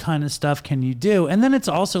 what kind of stuff can you do? And then it's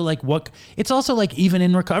also like even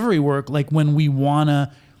in recovery work, like when we want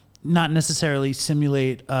to not necessarily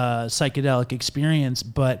simulate a psychedelic experience,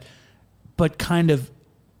 but kind of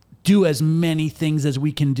do as many things as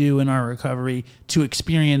we can do in our recovery to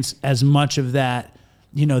experience as much of that,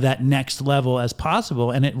 that next level as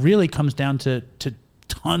possible. And it really comes down to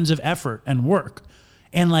tons of effort and work.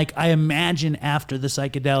 And like, I imagine after the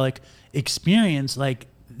psychedelic experience, like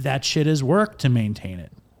that shit is work to maintain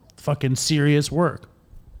it. Fucking serious work.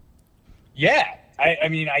 Yeah. I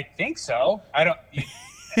mean, I think so. I don't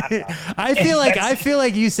know. I feel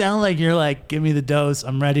like you sound like you're like, give me the dose.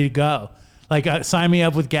 I'm ready to go. Like, sign me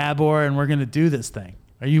up with Gabor, and we're gonna do this thing.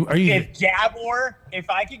 Are you? If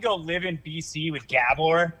I could go live in BC with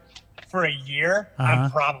Gabor for a year,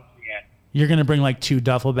 I'm probably in. You're gonna bring like 2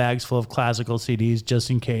 duffel bags full of classical CDs just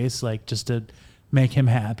in case, like just to make him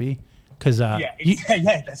happy. Because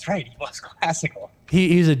yeah, that's right. He was classical.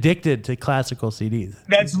 He's addicted to classical CDs.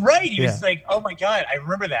 That's right. He was like, oh my god, I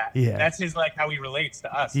remember that. Yeah, that's his like how he relates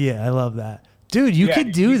to us. Yeah, I love that. Dude, you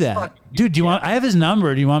could do that. Dude, do you want? I have his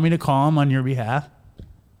number. Do you want me to call him on your behalf?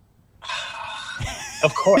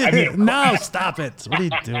 Of course. I mean, no, stop it. What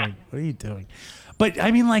are you doing? But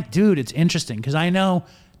I mean, like, dude, it's interesting because I know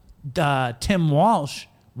Tim Walsh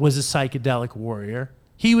was a psychedelic warrior.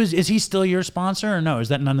 Is he still your sponsor or no? Is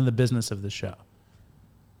that none of the business of the show?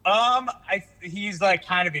 He's like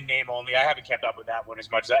kind of in name only. I haven't kept up with that one as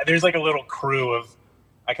much. There's like a little crew of.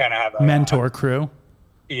 I kind of have a mentor crew.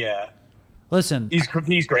 Yeah. Listen,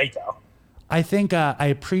 he's great though. I think I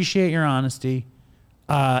appreciate your honesty.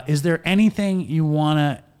 Is there anything you want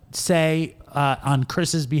to say on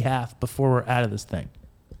Chris's behalf before we're out of this thing?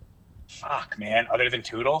 Fuck, man. Other than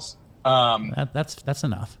Toodles, that's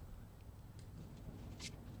enough.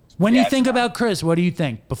 When you think about Chris, what do you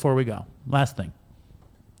think before we go? Last thing.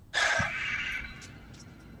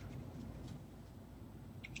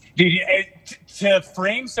 Dude, to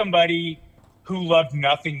frame somebody who loved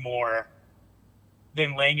nothing more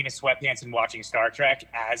than laying in his sweatpants and watching Star Trek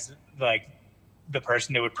as like the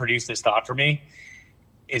person that would produce this thought for me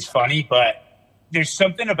is funny, but there's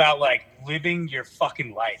something about like living your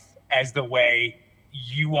fucking life as the way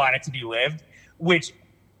you want it to be lived, which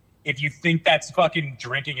if you think that's fucking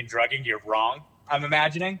drinking and drugging, you're wrong. I'm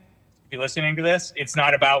imagining if you're listening to this, it's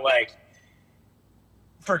not about like,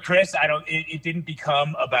 for Chris, it didn't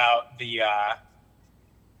become about the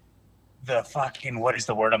fucking, what is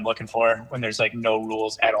the word I'm looking for when there's like no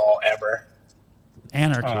rules at all ever?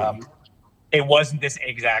 Anarchy. It wasn't this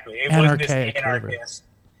exactly. It wasn't this anarchist.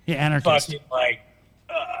 Yeah, anarchist. Fucking like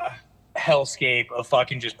hellscape of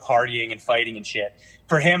fucking just partying and fighting and shit.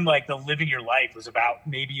 For him, like the living your life was about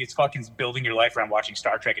maybe it's fucking building your life around watching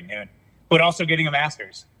Star Trek at noon, but also getting a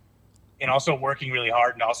master's and also working really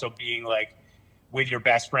hard and also being like with your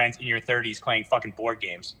best friends in your 30s playing fucking board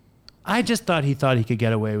games. I just thought he could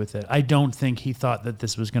get away with it. I don't think he thought that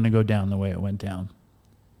this was going to go down the way it went down.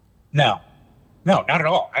 No, not at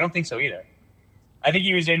all. I don't think so either. I think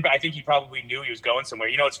he probably knew he was going somewhere.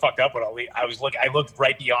 You know, it's fucked up. I looked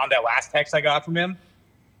right beyond that last text I got from him.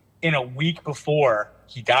 In a week before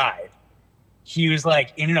he died, he was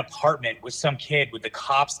like in an apartment with some kid with the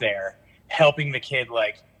cops there, helping the kid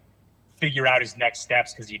like figure out his next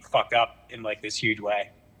steps because he'd fucked up in like this huge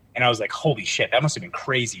way. And I was like, holy shit, that must have been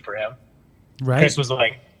crazy for him. Right. Chris was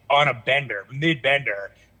like on a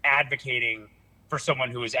mid-bender, advocating for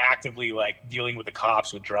someone who was actively like dealing with the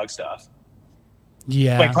cops with drug stuff.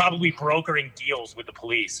 Yeah. Like probably brokering deals with the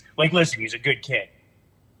police. Like, listen, he's a good kid.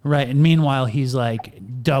 Right. And meanwhile, he's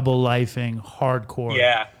like double lifing hardcore.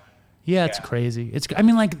 Yeah. Yeah, it's crazy. I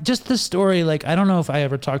mean, like, just the story, like, I don't know if I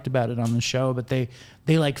ever talked about it on the show, but they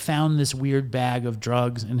like found this weird bag of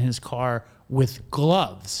drugs in his car with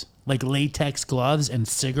gloves, like latex gloves and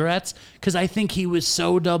cigarettes. Because I think he was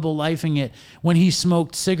so double lifing it. When he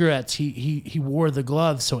smoked cigarettes, he wore the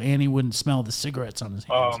gloves so Annie wouldn't smell the cigarettes on his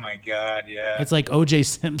hands. Oh my God, yeah. It's like O.J.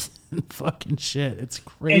 Simpson fucking shit. It's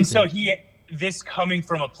crazy. And so this coming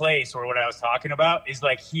from a place where what I was talking about is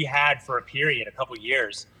like he had for a period, a couple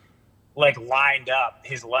years, like lined up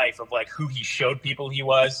his life of like who he showed people he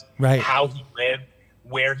was, right, how he lived,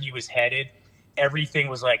 where he was headed. Everything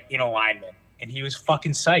was like in alignment. And he was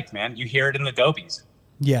fucking psyched, man. You hear it in the Dopies.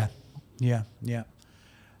 Yeah.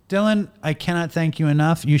 Dylan, I cannot thank you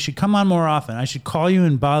enough. You should come on more often. I should call you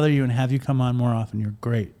and bother you and have you come on more often. You're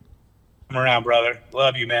great.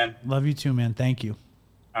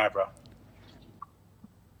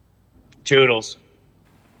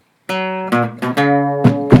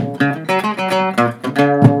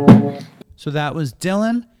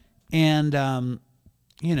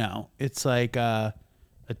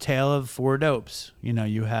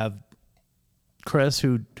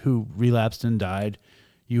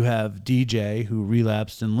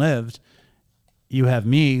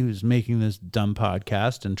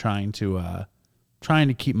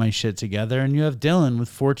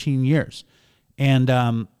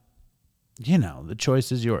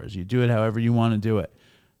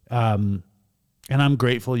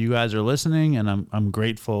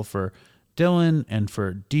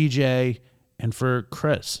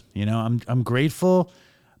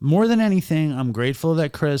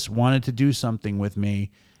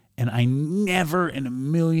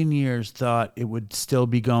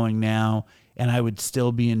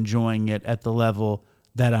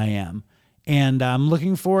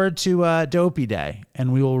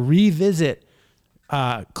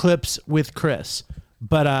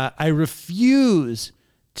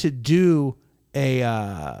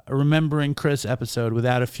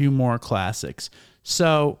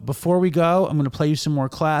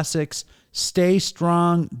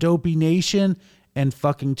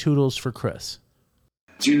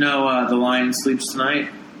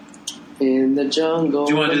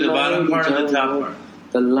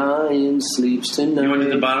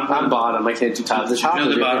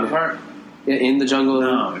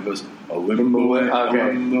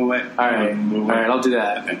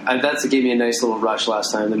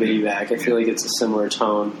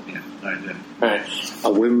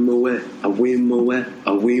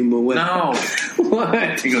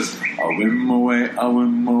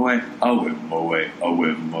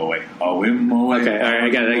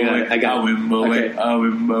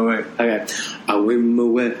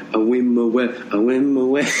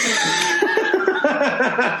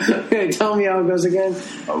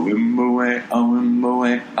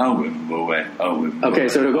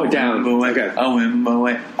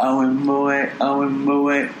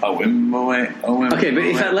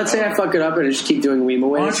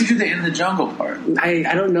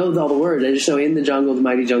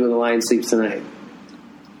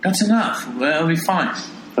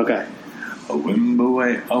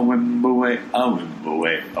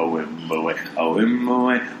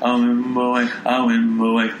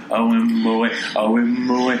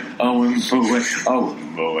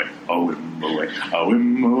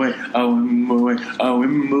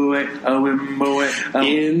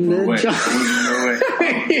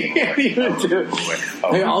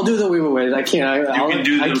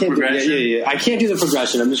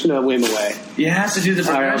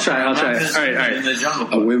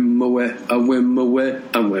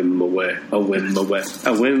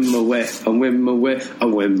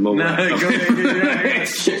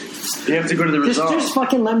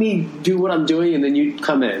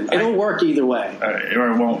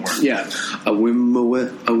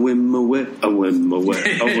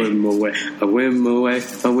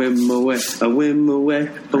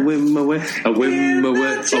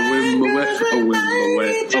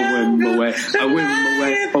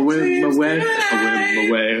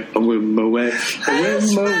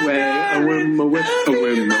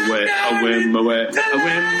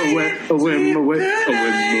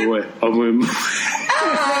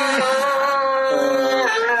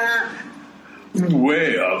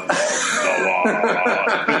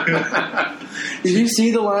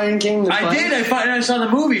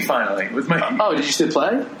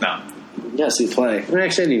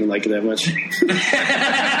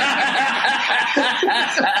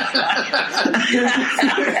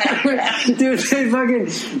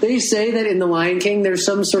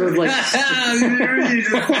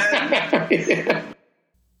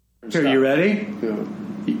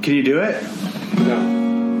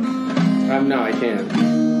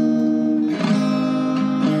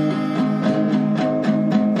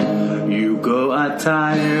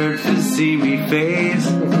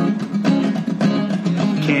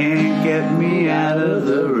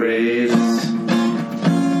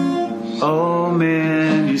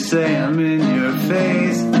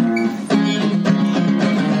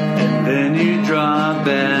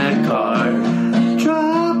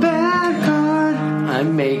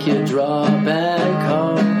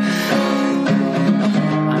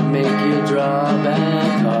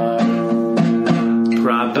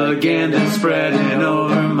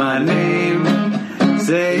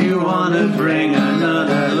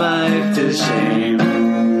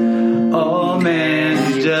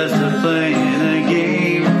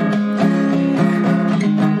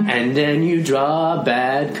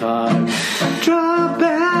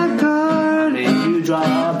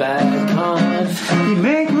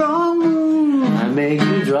 make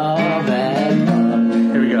you draw bad blood.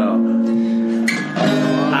 Here we go.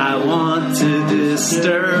 I want to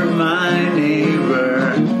disturb my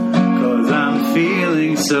neighbor, 'cause I'm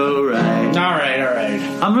feeling so right. All right.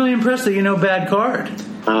 I'm really impressed that you know Bad Card.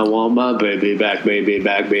 I want my baby back, baby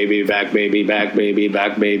back, baby back, baby back, baby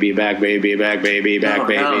back, baby back, baby back, baby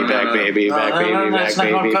back, baby back, baby back, baby back,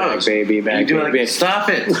 baby back, baby back, baby. Stop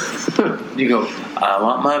it. You go, I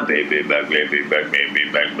want my baby back, baby back,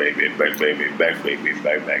 baby back, baby back, baby back, baby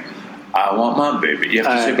back, back. I want my baby. You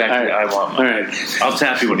have to say back. I want my. All right. I'll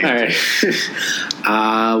tap you when you. All right.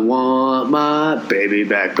 I want my baby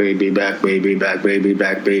back, baby back, baby back, baby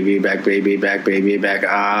back, baby back, baby back, baby back.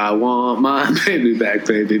 I want my baby back,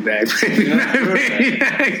 baby back, baby back, baby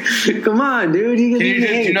back. Come on, dude. Do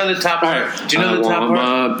you know the top part? Do you know the top part?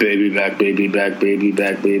 I want my baby back, baby back, baby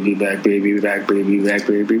back, baby back, baby back, baby back,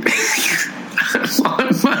 baby back. I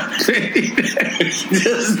want my baby back.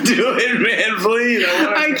 Just do it, man, please.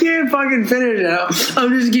 I can't fucking finish it. I'm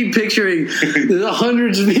just keep picturing the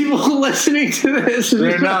hundreds of people listening to this.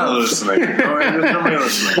 They're not listening. There's nobody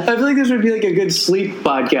listening. I feel like this would be like a good sleep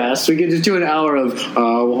podcast. We could just do an hour of I just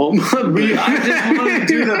want to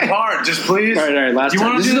do the part. Just please. All right. Last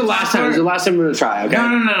time. This is the last time. This is the last time we're gonna try. Okay. No.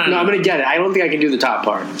 I'm gonna get it. I don't think I can do the top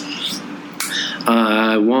part.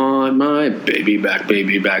 I want my baby back,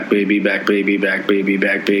 baby back, baby back, baby back, baby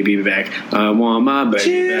back, baby back. I want my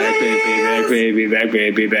baby back, baby back,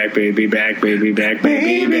 baby back, baby back, baby back, baby back,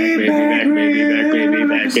 baby back, baby back, baby back, baby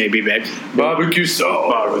back, baby back. Barbecue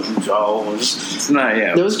sauce. It's not,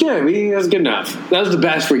 yeah. That was good. That was good enough. That was the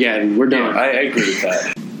best we're getting. We're done. Yeah, I agree with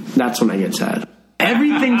that. That's when I get sad.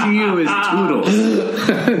 Everything to you is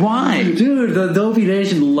Toodles. Why? Dude, the Dopey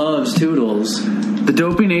Nation loves Toodles. The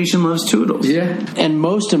Dopey Nation loves Toodles. Yeah. And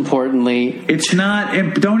most importantly... It's not...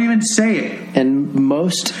 Don't even say it. And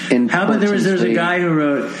most importantly... How about there's a guy who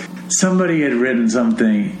wrote... Somebody had written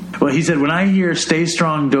something. Well, he said, when I hear Stay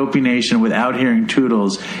Strong Dopey Nation without hearing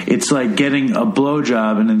Toodles, it's like getting a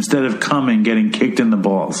blowjob and instead of coming, getting kicked in the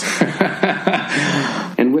balls.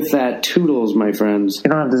 And with that, Toodles, my friends.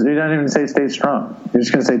 You don't even say Stay Strong. You're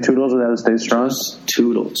just going to say Toodles without Stay Strong? Just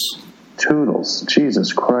Toodles. Toodles.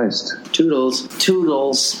 Jesus Christ. Toodles.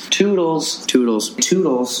 Toodles. Toodles. Toodles.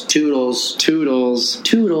 Toodles. Toodles. Toodles. Toodles.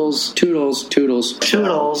 Toodles. Toodles.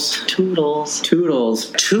 Toodles. Toodles.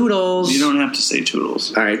 Toodles. Toodles. You don't have to say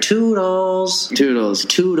Toodles. All right. Toodles. Toodles.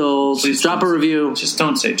 Toodles. Please drop a review. Just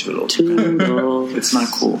don't say Toodles. Toodles. It's not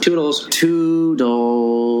cool. Toodles.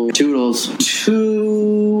 Toodles. Toodles. Toodles.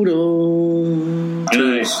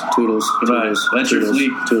 Toodles. Toodles. Toodles. Let your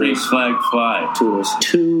freak flag fly. Toodles.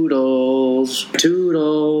 Toodles.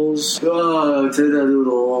 Toodles. Oh,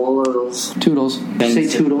 Toodles. Toodles. Say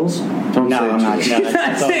Toodles. Don't say I'm not. No,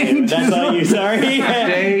 that's all you. That's all you. Sorry.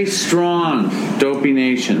 Stay strong, Dopey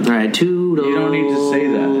Nation. All right, Toodles. You don't need to say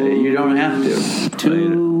that. You don't have to.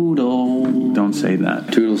 Toodles. Don't say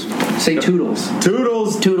that. Toodles. Say Toodles.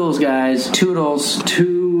 Toodles. Toodles, guys. Toodles.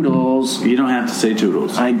 Toodles. You don't have to say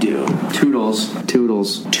Toodles. I do. Toodles.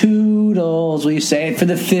 Toodles. Toodles. Will you say it for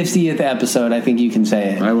the 50th episode? I think you can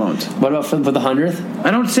say it. I won't. What about for the 100th?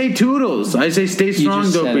 I don't say Toodles. I say Stay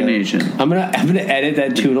Strong, Dopey Nation. I'm gonna edit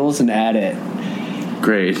that Toodles and add it.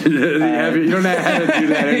 Great. You don't have to do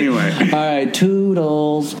that anyway. All right,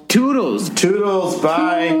 Toodles. Toodles. Toodles.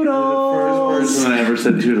 Bye. Toodles. You're the first person that ever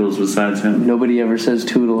said Toodles besides him. Nobody ever says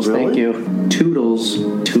Toodles. Really? Thank you. Toodles.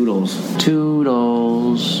 Toodles.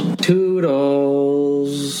 Toodles.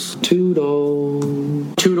 Toodles. Toodles.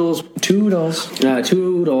 Toodles. Toodles.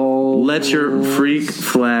 Toodles. Let your freak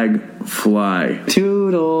flag fly.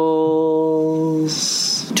 Toodles.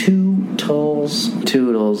 Toodles.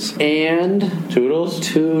 Toodles. And Toodles?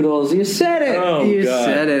 Toodles. You said it. Oh, you God.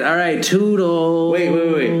 said it. All right, Toodles.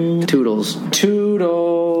 Wait. Toodles.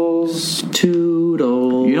 Toodles.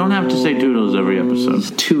 Toodles. You don't have to say Toodles every episode.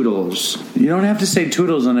 Toodles. You don't have to say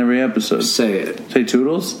Toodles on every episode. Say it. Say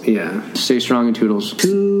Toodles? Yeah. Stay strong and Toodles.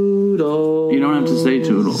 Toodles. You don't have to say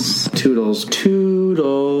Toodles. Toodles.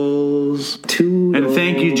 Toodles. Toodles. And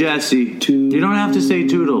thank you, Jesse. You don't have to say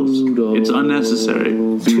Toodles. It's unnecessary.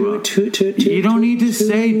 You don't need to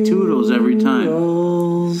say Toodles every time.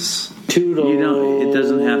 Toodles. You know, it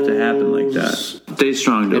doesn't have to happen like that. Stay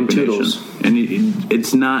strong, Dopey Nation. And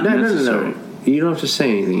it's not necessary. No. You don't have to say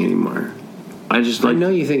anything anymore. I know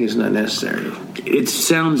you think it's not necessary. It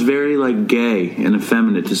sounds very like gay and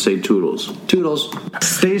effeminate to say Toodles. Toodles.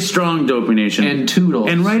 Stay strong, Dopey Nation. And Toodles.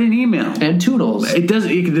 And write an email. And Toodles. It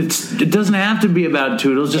doesn't have to be about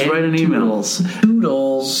Toodles. Just write an email.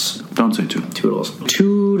 Toodles. Don't say Toodles.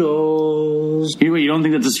 Toodles. You don't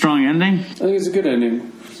think that's a strong ending? I think it's a good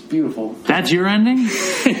ending. beautiful. That's your ending?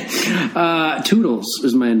 Toodles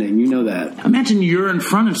is my ending. You know that. Imagine you're in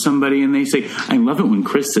front of somebody and they say, I love it when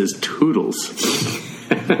Chris says toodles.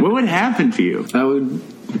 What would happen to you? I would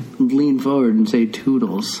lean forward and say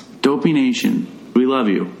toodles. Dopey Nation, we love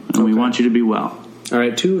you, and we want you to be well. All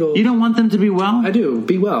right, toodles. You don't want them to be well? I do.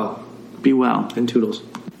 Be well. Be well. And toodles.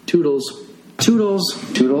 Toodles. Toodles.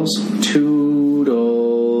 Toodles.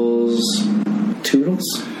 Toodles.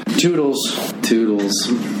 Toodles. Toodles. Toodles.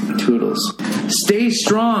 Toodles. Stay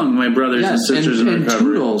strong, my brothers and sisters in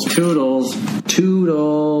recovery. Toodles. Toodles.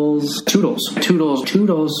 Toodles. Toodles. Toodles.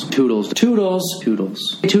 Toodles. Toodles. Toodles.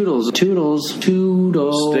 Toodles. Toodles. Toodles.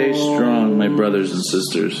 Toodles. Stay strong, my brothers and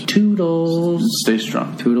sisters. Toodles. Stay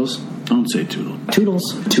strong. Toodles. Don't say toodle.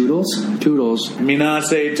 Toodles. Toodles. Toodles. Me not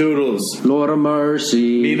say toodles. Lord of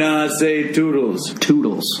mercy. Me not say toodles.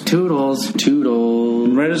 Toodles. Toodles. Toodles.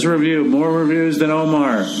 Write us a review. More reviews than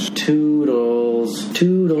Omar. Toodles.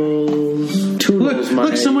 Toodles. Toodles.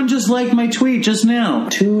 Look, someone just liked my tweet just now.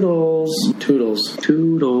 Toodles. Toodles.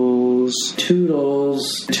 Toodles.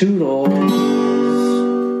 Toodles. Toodles.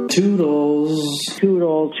 Toodles.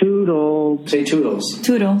 Toodles. Toodles. Say toodles.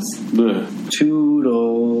 Toodles. Bleh.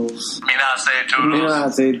 Toodles. Me not say toodles. Me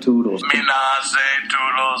not say toodles. Me not say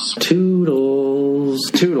toodles.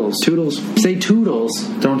 Toodles. Toodles. Toodles. Say toodles.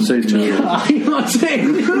 Don't say toodles. You don't say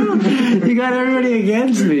toodles. You got everybody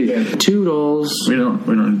against me. Toodles. We don't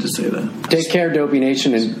need to say that. Take care, Dopey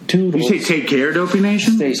Nation, and toodles. You say take care, Dopey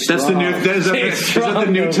Nation? Stay strong. That's the new. Is that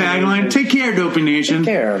the new tagline? Take care, Dopey Nation.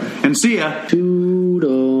 Take care. And see ya.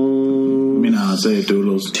 Toodles. Me not say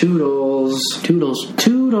toodles. Toodles. Toodles.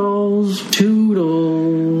 Toodles.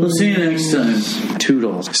 Toodles. We'll see you next time.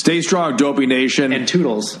 Toodles. Stay strong, Dopey Nation. And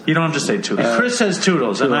toodles. You don't have to say toodles. Chris says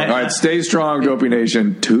toodles. And All right, stay strong, Dopey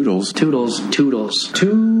Nation. Toodles. Toodles. Toodles.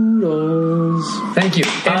 Toodles. Thank you.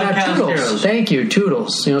 And toodles. Heroes. Thank you.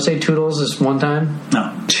 Toodles. You know, say toodles this one time.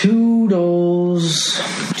 No. Toodles.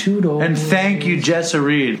 Toodles. And thank you, Jessa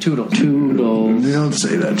Reed. Toodles. Toodles. You don't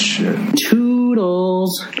say that shit.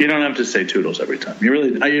 Toodles. You don't have to say toodles every time. You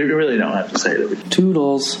really don't have to say it every time.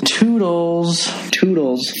 Toodles. Toodles.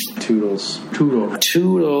 Toodles. Toodles. Toodles.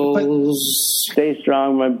 Toodles. Stay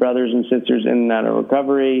strong, my brothers and sisters in and out of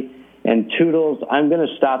recovery. And toodles, I'm going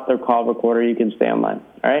to stop the call recorder. You can stay online.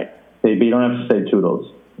 All right? Hey, but you don't have to say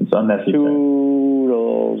toodles. It's unnecessary.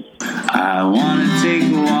 Toodles. I want to take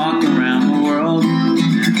a walk around the world.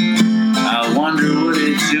 I wonder would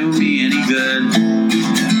it do me any good?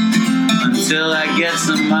 Until I get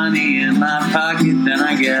some money in my pocket, then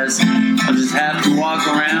I guess I'll just have to walk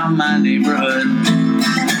around my neighborhood.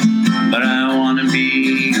 But I want to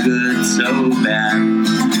be good so bad.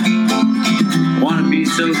 Want to be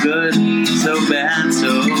so good, so bad,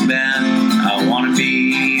 so bad. I want to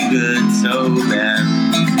be good so bad.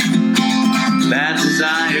 Bad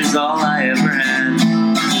desire's all I ever had.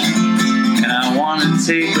 And I want to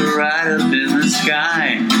take a ride up in the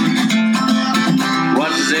sky.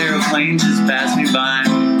 Watch this aeroplane just pass me by.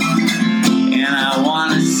 And I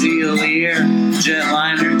want to see a Lear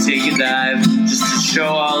jetliner take a dive, just to show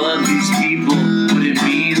all of these people what it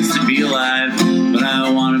means to be alive. But I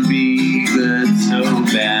want to be good so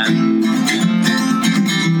bad.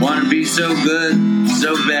 Want to be so good,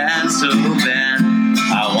 so bad, so bad.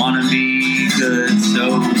 I want to be good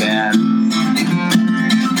so bad.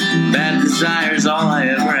 Bad desire's all I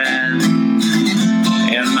ever had.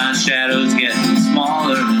 And my shadow's getting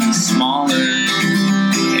smaller and smaller.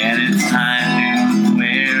 And it's time to know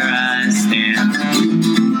where I stand.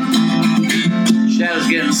 Shadow's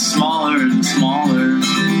getting smaller and smaller.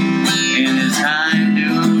 And it's high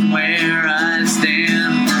noon where I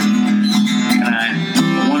stand. And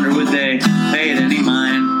I wonder would they pay it any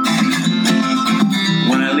mind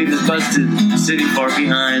when I leave this busted city far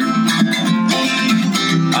behind.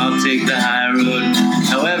 I'll take the high road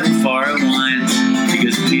however far it winds,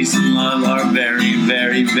 because peace and love are very,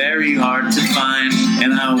 very, very hard to find.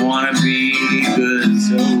 And I want to be good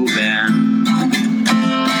so bad.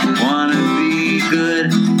 Want to be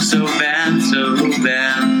good so bad, so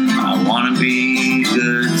bad. I want to be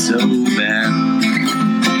good so bad.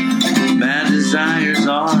 Bad desire's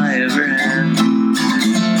all I ever had.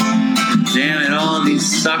 Damn it, all these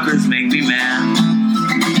suckers make me mad.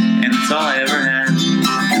 And it's all I ever had.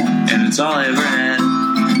 And it's all I ever had.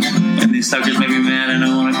 And these suckers make me mad, and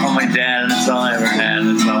I want to call my dad, and it's all I ever had.